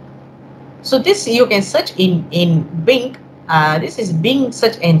 So this you can search in Bing. This is Bing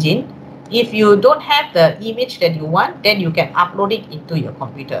search engine. If you don't have the image that you want, then you can upload it into your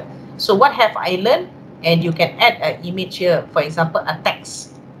computer. So what have I learned? And you can add an image here, for example, a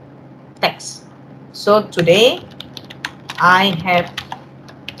text. So today I have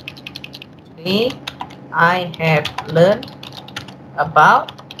learned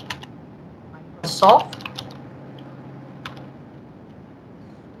about Microsoft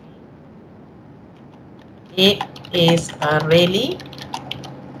It is a really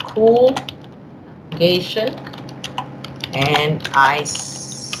cool application, and I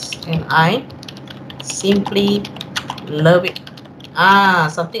simply love it.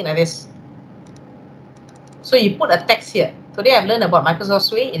 Something like this. So you put a text here. Today I've learned about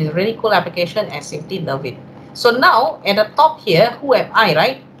Microsoft Suite. It is a really cool application, and simply love it. So now at the top here, who am I,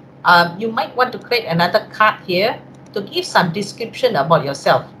 right? You might want to create another card here to give some description about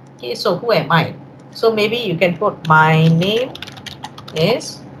yourself. Okay, so who am I? So maybe you can put my name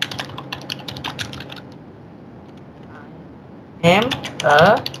is I am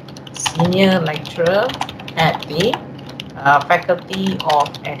a senior lecturer at the Faculty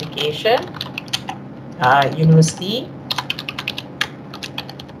of Education, University.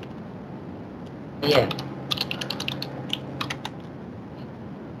 Yeah.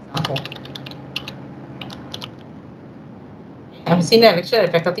 I'm a senior lecturer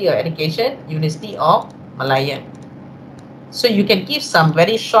at Faculty of Education, University of Malaya. So you can give some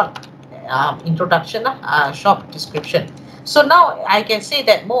very short introduction, short description. So now I can say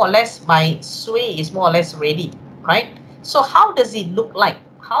that more or less my sway is more or less ready, right? So how does it look like?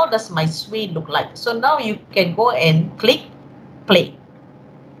 How does my sway look like? So now you can go and click play.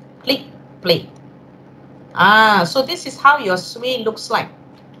 Click play. So this is how your sway looks like.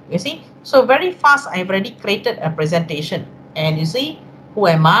 You see? So very fast, I've already created a presentation. And you see, who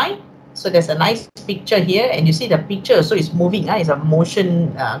am I? So there's a nice picture here, and you see the picture, so it's moving. It's a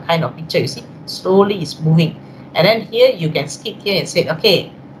motion kind of picture. You see, slowly it's moving. And then here you can skip here and say,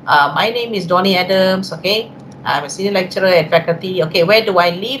 okay, my name is Donnie Adams. Okay, I'm a senior lecturer at faculty. Okay, where do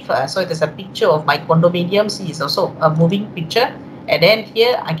I live? So there's a picture of my condominium. See, it's also a moving picture. And then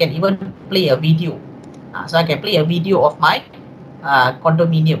here I can even play a video. So I can play a video of my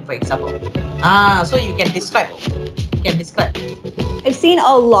condominium, for example. So you can describe. I've seen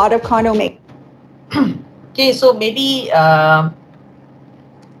a lot of condo make. Okay, so maybe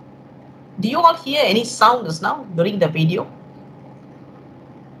do you all hear any sounds now during the video?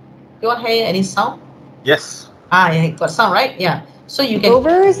 Do you all hear any sound? Yes. Yeah, got sound, right? Yeah. So you can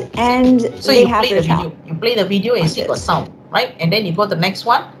Overs and so they you have play their the video. You play the video and see got sound, right? And then you go to the next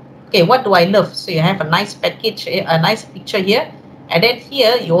one. Okay, what do I love? So you have a nice package, a nice picture here, and then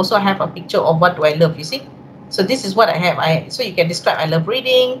here you also have a picture of what do I love. You see? So this is what I have. So you can describe. I love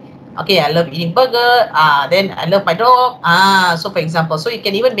reading. Okay, I love eating burger. Then I love my dog. So for example, so you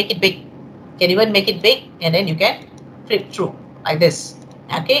can even make it big. And then you can flip through like this.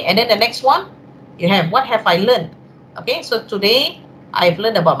 Okay, and then the next one, you have what have I learned? Okay, so today I've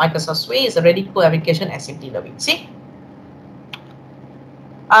learned about Microsoft Suite. It's a really cool application and simply love it. See?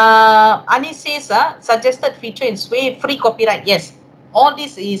 Ani says, suggested feature in Sway, free copyright. Yes, all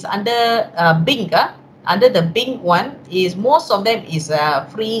this is under Bing. Under the Bing one, is most of them is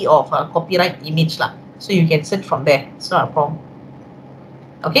free of copyright image lah. So you can search from there. It's not a problem.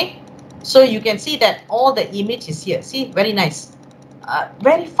 Okay, so you can see that all the image is here. See, very nice.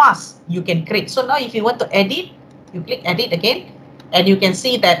 Very fast you can create. So now if you want to edit, you click edit again, and you can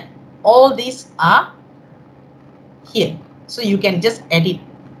see that all these are here. So you can just edit.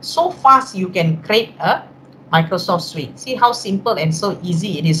 So fast you can create a Microsoft Suite. See how simple and so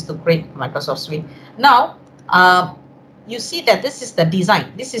easy it is to create Microsoft Suite. Now, you see that this is the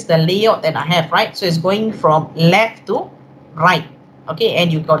design. This is the layout that I have, right? So it's going from left to right. Okay,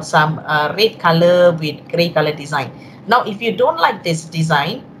 and you got some red color with gray color design. Now, if you don't like this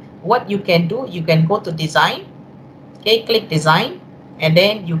design, what you can do, you can go to design. Okay, click design, and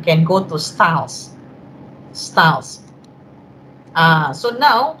then you can go to styles. So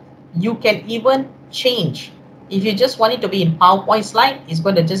now you can even change. If you just want it to be in PowerPoint slide, it's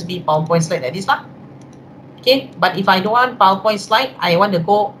going to just be PowerPoint slide like this lah. Okay, but if I don't want PowerPoint slide, I want to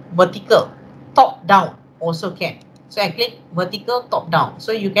go vertical, top down. also can. So I click vertical, top down.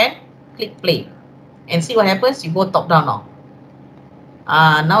 So you can click play and see what happens. You go top down now.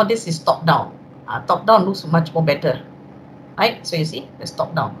 Now this is top down. Top down looks much more better, right? So you see, let's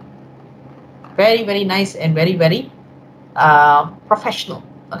top down. Very, very nice and very, very professional.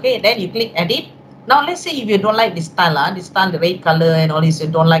 Okay, then you click edit. Now let's say if you don't like this style, the red color and all this, you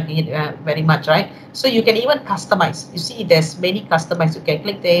don't like it very much, right? So you can even customize. You see, there's many customize. You can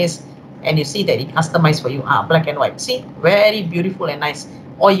click this, and you see that it customized for you. Black and white. See, very beautiful and nice.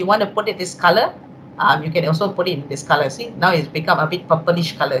 Or you want to put it this color, you can also put it in this color. See, now it's become a bit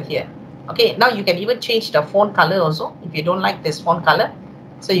purplish color here. Okay, now you can even change the font color also if you don't like this font color.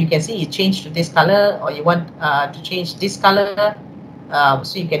 So you can see it changed to this color, or you want to change this color.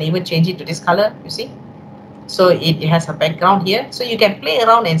 So you can even change it to this color, you see. So it has a background here. So you can play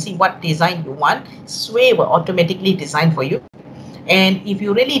around and see what design you want. Sway will automatically design for you. And if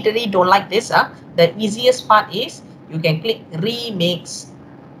you really don't like this, the easiest part is you can click remix.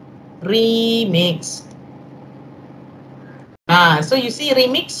 Remix. So you see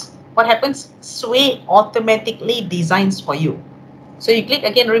remix, what happens? Sway automatically designs for you. So you click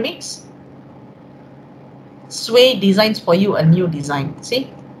again remix. Sway designs for you a new design.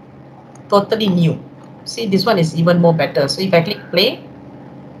 See, totally new. See, this one is even more better. So if I click play,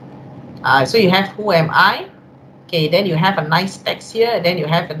 so you have who am I? Okay, then you have a nice text here. Then you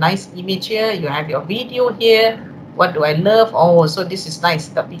have a nice image here. You have your video here. What do I love? Oh, so this is nice.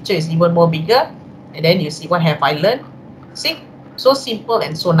 The picture is even more bigger. And then you see what have I learned. See, so simple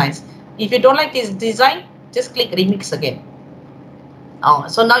and so nice. If you don't like this design, just click remix again.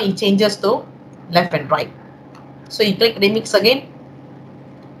 So now it changes to left and right. So you click remix again.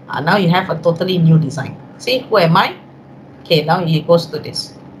 Now you have a totally new design. See, who am I? Okay, now it goes to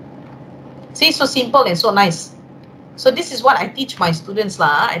this. See, so simple and so nice. So this is what I teach my students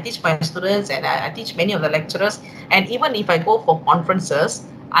lah. I teach my students, and I teach many of the lecturers. And even if I go for conferences,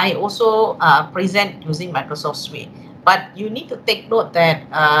 I also present using Microsoft Suite. But you need to take note that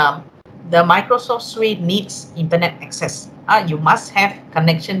the Microsoft Suite needs internet access. You must have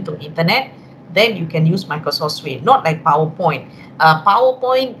connection to internet. Then you can use Microsoft Suite, not like PowerPoint.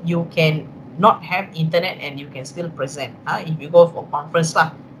 PowerPoint, you can not have internet and you can still present if you go for conference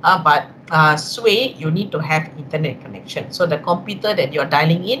lah. But Suite, you need to have internet connection. So the computer that you're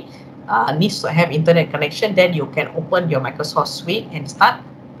dialing in needs to have internet connection. Then you can open your Microsoft Suite and start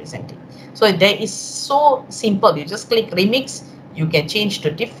presenting. So that is so simple. You just click remix. You can change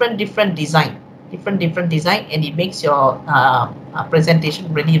to different design, different design, and it makes your presentation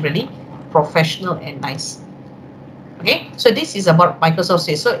really professional and nice. Okay, so this is about Microsoft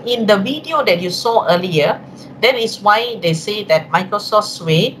Suite. So in the video that you saw earlier, that is why they say that Microsoft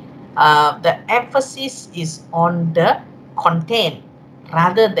Suite, the emphasis is on the content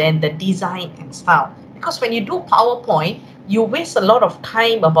rather than the design and style. Because when you do PowerPoint, you waste a lot of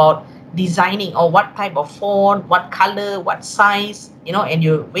time about designing or what type of font, what color, what size, you know, and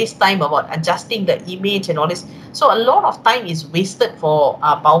you waste time about adjusting the image and all this. So a lot of time is wasted for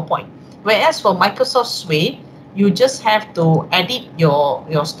PowerPoint. Whereas for Microsoft Suite, you just have to edit your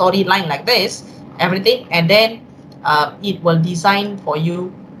storyline like this, everything, and then it will design for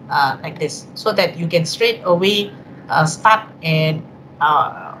you like this, so that you can straight away start and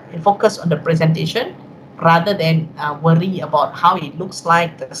focus on the presentation rather than worry about how it looks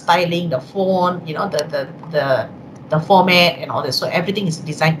like, the styling, the font, you know, the format and all this. So everything is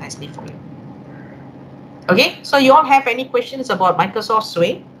designed nicely for you. Okay, so you all have any questions about Microsoft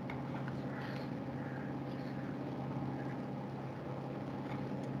Suite?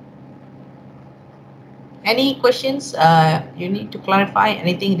 Any questions you need to clarify?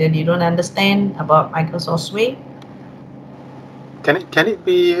 Anything that you don't understand about Microsoft Suite? Can it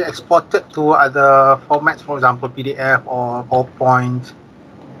be exported to other formats, for example, PDF or PowerPoint?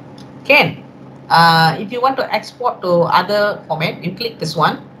 Can. If you want to export to other format, you click this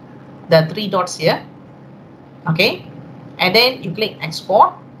one, the 3 dots here. Okay, and then you click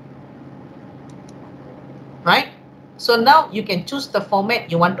export. Right. So now you can choose the format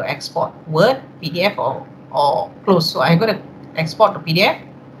you want to export, Word, PDF, or close. So I'm going to export to PDF.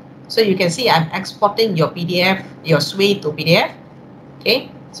 So you can see I'm exporting your PDF, your Suite to PDF.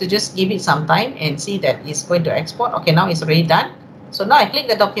 Okay, so just give it some time and see that it's going to export. Okay, now it's already done. So now I click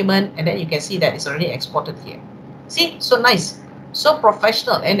the document and then you can see that it's already exported here. See, so nice, so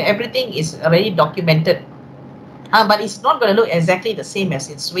professional, and everything is already documented. But it's not going to look exactly the same as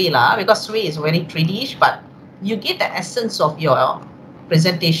in Suite lah, because Suite is very 3D-ish, but you get the essence of your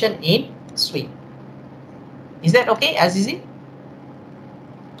presentation in Suite. Is that okay, Azizi?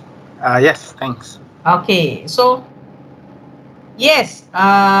 Yes, thanks. Okay, so Yes,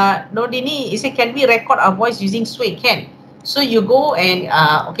 Nodini, is it can we record our voice using Sway? Can. So you go and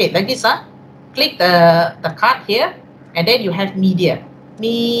okay, like this, click the card here, and then you have media,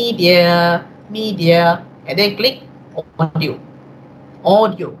 and then click audio,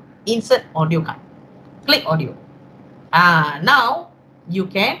 insert audio card, click audio. Now you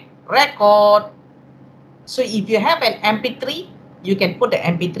can record. So if you have an MP3, you can put the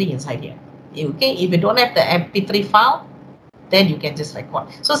MP3 inside here. Okay, if you don't have the MP3 file, then you can just record.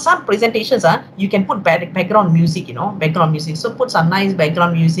 So some presentations, you can put background music, background music. So put some nice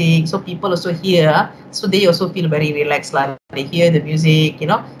background music, so people also hear, so they also feel very relaxed. They hear the music,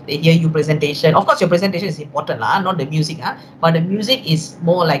 they hear your presentation. Of course, your presentation is important, not the music, but the music is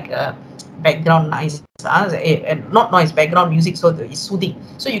more like background noise, not noise, background music, so it's soothing.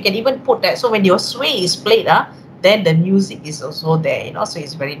 So you can even put that. So when your Sway is played, then the music is also there, so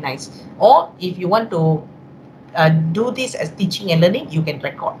it's very nice. Or if you want to do this as teaching and learning, you can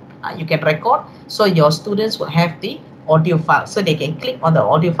record. So your students will have the audio file, so they can click on the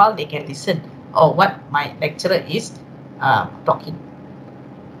audio file, they can listen what my lecturer is talking.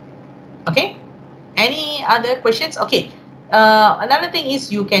 Okay, any other questions? Okay, another thing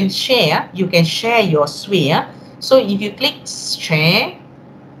is you can share your Sway. So if you click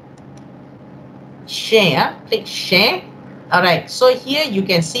share, click share. All right, so here you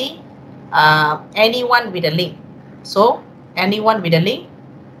can see anyone with a link. So anyone with a link,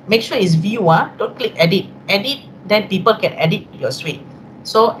 make sure it's view, don't click edit, then people can edit your Sway.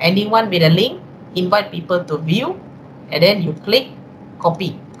 So anyone with a link, invite people to view, and then you click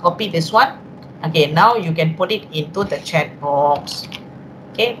copy this one. Okay, now you can put it into the chat box.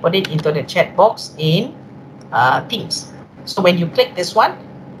 Okay, put it into the chat box in Teams. So when you click this one,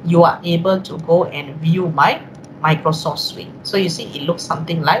 you are able to go and view my Microsoft Sway. So you see it looks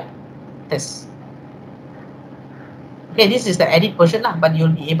something like this. Okay, this is the edit version, but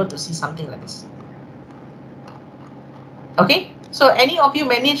you'll be able to see something like this. Okay, so any of you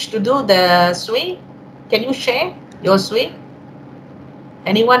managed to do the Sway? Can you share your Sway?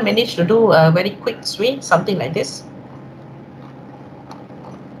 Anyone managed to do a very quick Sway, something like this?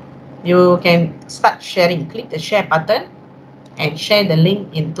 You can start sharing. Click the share button and share the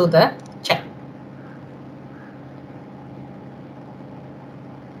link into the chat.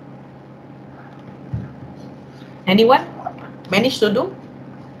 Anyone managed to do?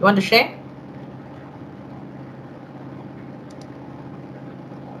 You want to share?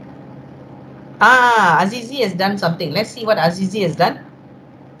 Azizi has done something. Let's see what Azizi has done.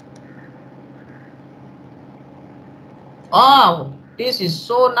 Oh, this is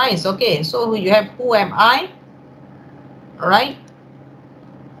so nice. Okay, so you have who am I? All right.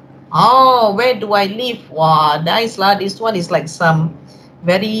 Oh, where do I live? Wow, nice lah. This one is like some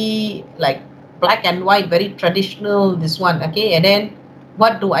very like black and white, very traditional. This one, okay. And then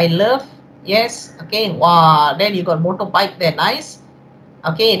what do I love? Yes, okay. Wow, then you got motorbike there, nice.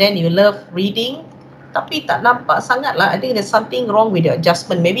 Okay, then you love reading. Tapi tak nampak sangat lah. I think there's something wrong with the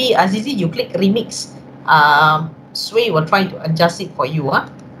adjustment. Maybe Azizi, you click remix. Sway will try to adjust it for you.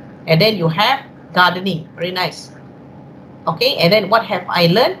 And then you have gardening. Very nice. Okay, and then what have I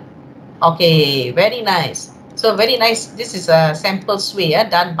learned? Okay, very nice. So very nice. This is a sample Sway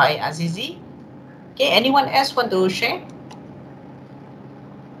done by Azizi. Okay, anyone else want to share?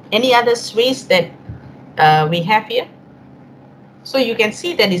 Any other Sways that we have here? So you can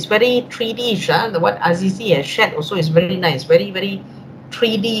see that it's very 3D-ish. What Azizi has shared also is very nice. Very, very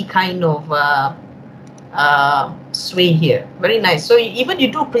 3D kind of Sway here. Very nice. So even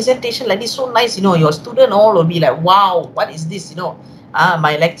you do presentation like this, so nice, your student all will be like, wow, what is this,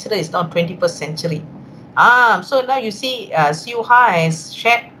 my lecturer is now 21st century. So now you see Siu Ha has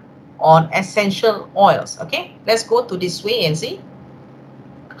shared on essential oils. Okay, let's go to this Sway and see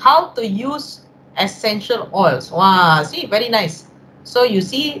how to use essential oils. Wow, see, very nice. So you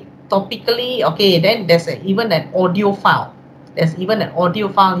see topically, okay, then there's even an audio file. There's even an audio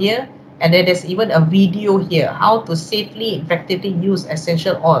file here, and then there's even a video here, how to safely, effectively use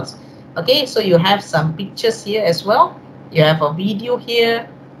essential oils. Okay, so you have some pictures here as well. You have a video here.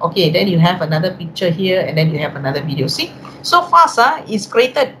 Okay, then you have another picture here, and then you have another video. See, so fast, it's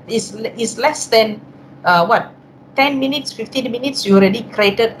created, is less than, 10 minutes, 15 minutes, you already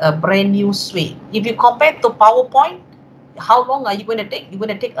created a brand new Sway. If you compare to PowerPoint, how long are you going to take? You're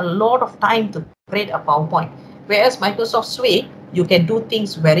going to take a lot of time to create a PowerPoint. Whereas Microsoft Sway, you can do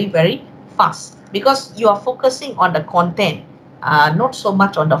things very, very fast because you are focusing on the content, not so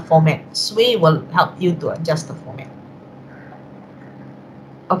much on the format. Sway will help you to adjust the format.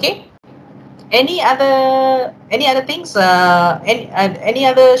 Okay. Any other things? Any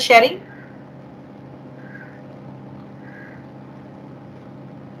other sharing?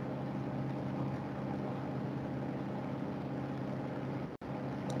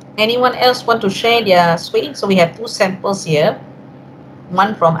 Anyone else want to share their sway? So we have 2 samples here.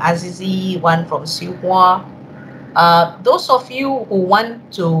 One from Azizi, one from Siu Hua. Those of you who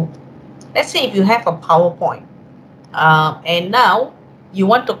want to, let's say if you have a PowerPoint, and now you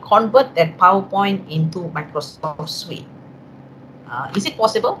want to convert that PowerPoint into Microsoft Suite. Is it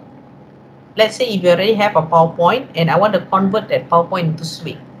possible? Let's say if you already have a PowerPoint and I want to convert that PowerPoint into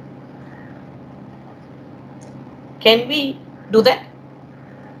Suite. Can we do that?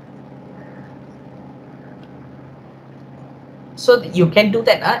 So you can do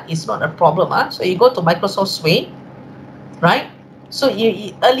that. It's not a problem. So you go to Microsoft Suite, right? So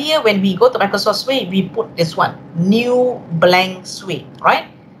earlier when we go to Microsoft Suite, we put this one, new blank suite, right?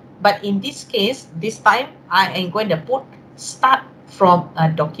 But in this case, this time I am going to put start from a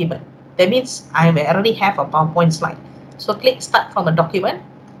document. That means I already have a PowerPoint slide. So click start from a document.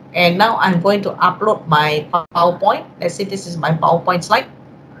 And now I'm going to upload my PowerPoint. Let's say this is my PowerPoint slide.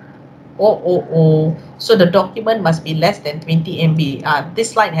 So the document must be less than 20 MB. This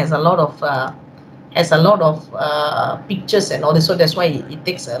slide has a lot of pictures and all this, so that's why it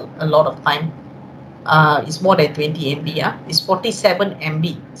takes a lot of time. It's more than 20 MB. It's 47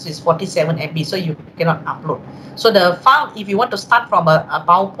 MB. So it's 47 MB, so you cannot upload. So the file, if you want to start from a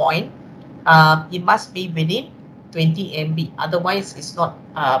PowerPoint, it must be within 20 MB. Otherwise, it's not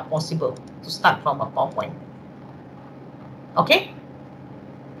possible to start from a PowerPoint. Okay?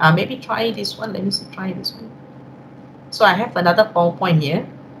 Maybe try this one. Let me see, try this one. So I have another PowerPoint here.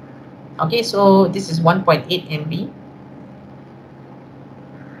 Okay, so this is 1.8 MB.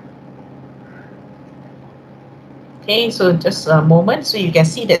 Okay, so just a moment. So you can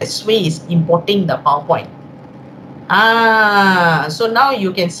see that Sway is importing the PowerPoint. So now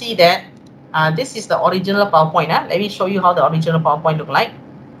you can see that this is the original PowerPoint. Let me show you how the original PowerPoint look like.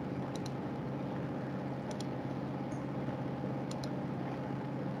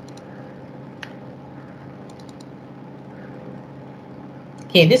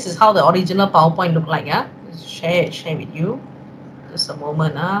 Okay, this is how the original PowerPoint look like. Share with you. Just a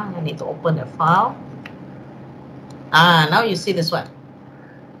moment. I need to open the file. Now you see this one.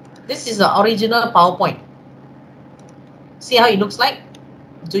 This is the original PowerPoint. See how it looks like?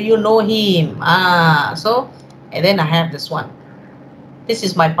 Do you know him? And then I have this one. This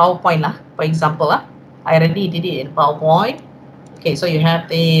is my PowerPoint, for example. I already did it in PowerPoint. Okay, so you have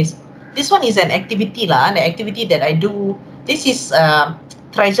this. This one is an activity, the activity that I do. This is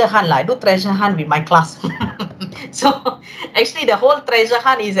treasure hunt. I do treasure hunt with my class. So actually the whole treasure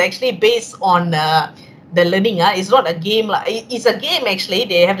hunt is actually based on the learning. It's not a game. It's a game actually.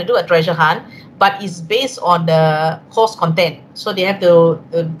 They have to do a treasure hunt, but it's based on the course content. So they have to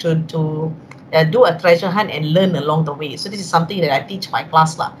do a treasure hunt and learn along the way. So this is something that I teach my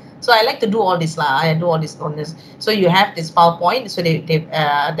class. So I like to do all this. I do all this on this. So you have this PowerPoint. So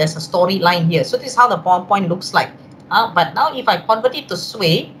there's a storyline here. So this is how the PowerPoint looks like. But now if I convert it to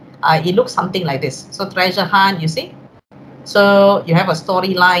Sway, it looks something like this. So treasure hunt, you see. So you have a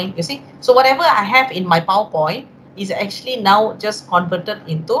storyline, you see. So whatever I have in my PowerPoint is actually now just converted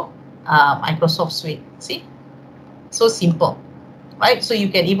into Microsoft Suite. See, so simple, right? So you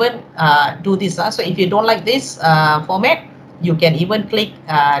can even do this. So if you don't like this format, you can even click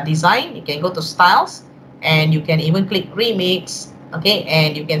design. You can go to styles, and you can even click remix. Okay,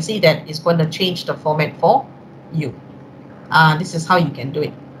 and you can see that it's going to change the format for you. This is how you can do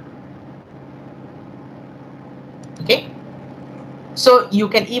it. Okay, so you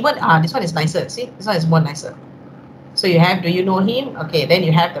can even this one is nicer. See, this one is more nicer. So you have, do you know him? Okay, then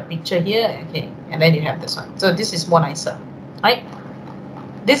you have the picture here. Okay, and then you have this one. So this is more nicer, right?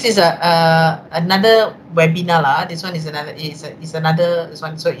 This is another webinar This one is another this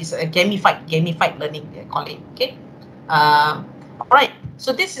one. So it's a gamified learning, they call it. Okay. All right.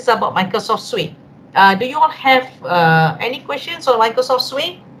 So this is about Microsoft Suite. Do you all have any questions on Microsoft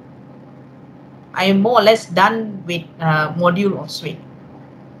Suite? I am more or less done with module of Suite.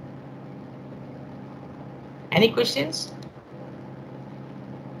 Any questions?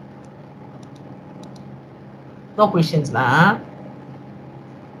 No questions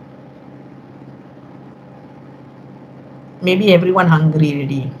Maybe everyone hungry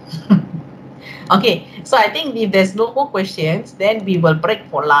already. Okay, so I think if there's no more questions, then we will break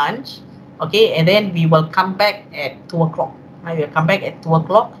for lunch. Okay, and then we will come back at 2 o'clock. I will come back at 2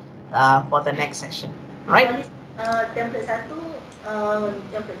 o'clock for the next session. Right? Template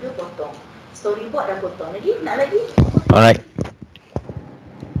 1, template 2 potong. Storyboard dah potong. Nak lagi? Alright.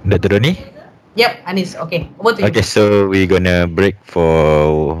 Dr. Donnie? Yep, Anis. Okay, over to you. Okay, so we're gonna break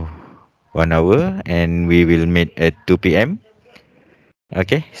for 1 hour and we will meet at 2 p.m.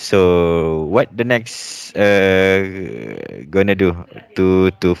 Okay, so what the next gonna do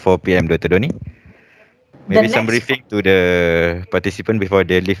 4 p.m. Dr. Donnie? The Maybe some next briefing to the participant before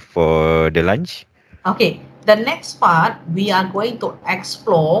they leave for the lunch. Okay, the next part we are going to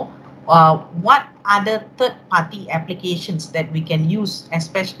explore what other third-party applications that we can use,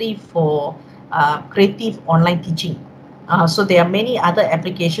 especially for creative online teaching. So there are many other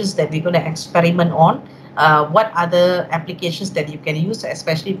applications that we're going to experiment on. What other applications that you can use,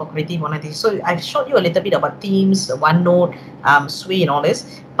 especially for creative online teaching. So I've showed you a little bit about Teams, OneNote, Sway, and all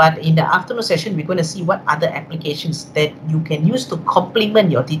this. But in the afternoon session, we're going to see what other applications that you can use to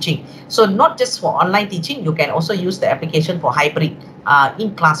complement your teaching. So not just for online teaching, you can also use the application for hybrid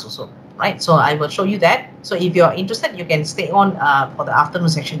in class also, right? So I will show you that. So if you're interested, you can stay on for the afternoon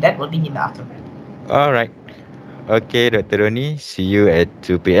section. That will be in the afternoon. All right. Okay, Dr. Roni, see you at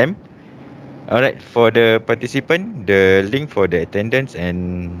 2 p.m. All right, for the participant, the link for the attendance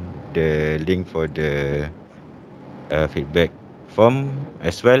and the link for the feedback form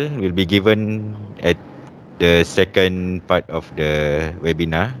as well will be given at the second part of the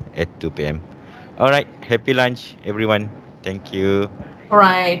webinar at 2 p.m. All right, happy lunch, everyone. Thank you. All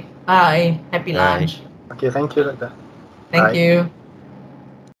right. Bye. Happy Bye. lunch. Okay, thank you, Doctor. Thank Bye. you.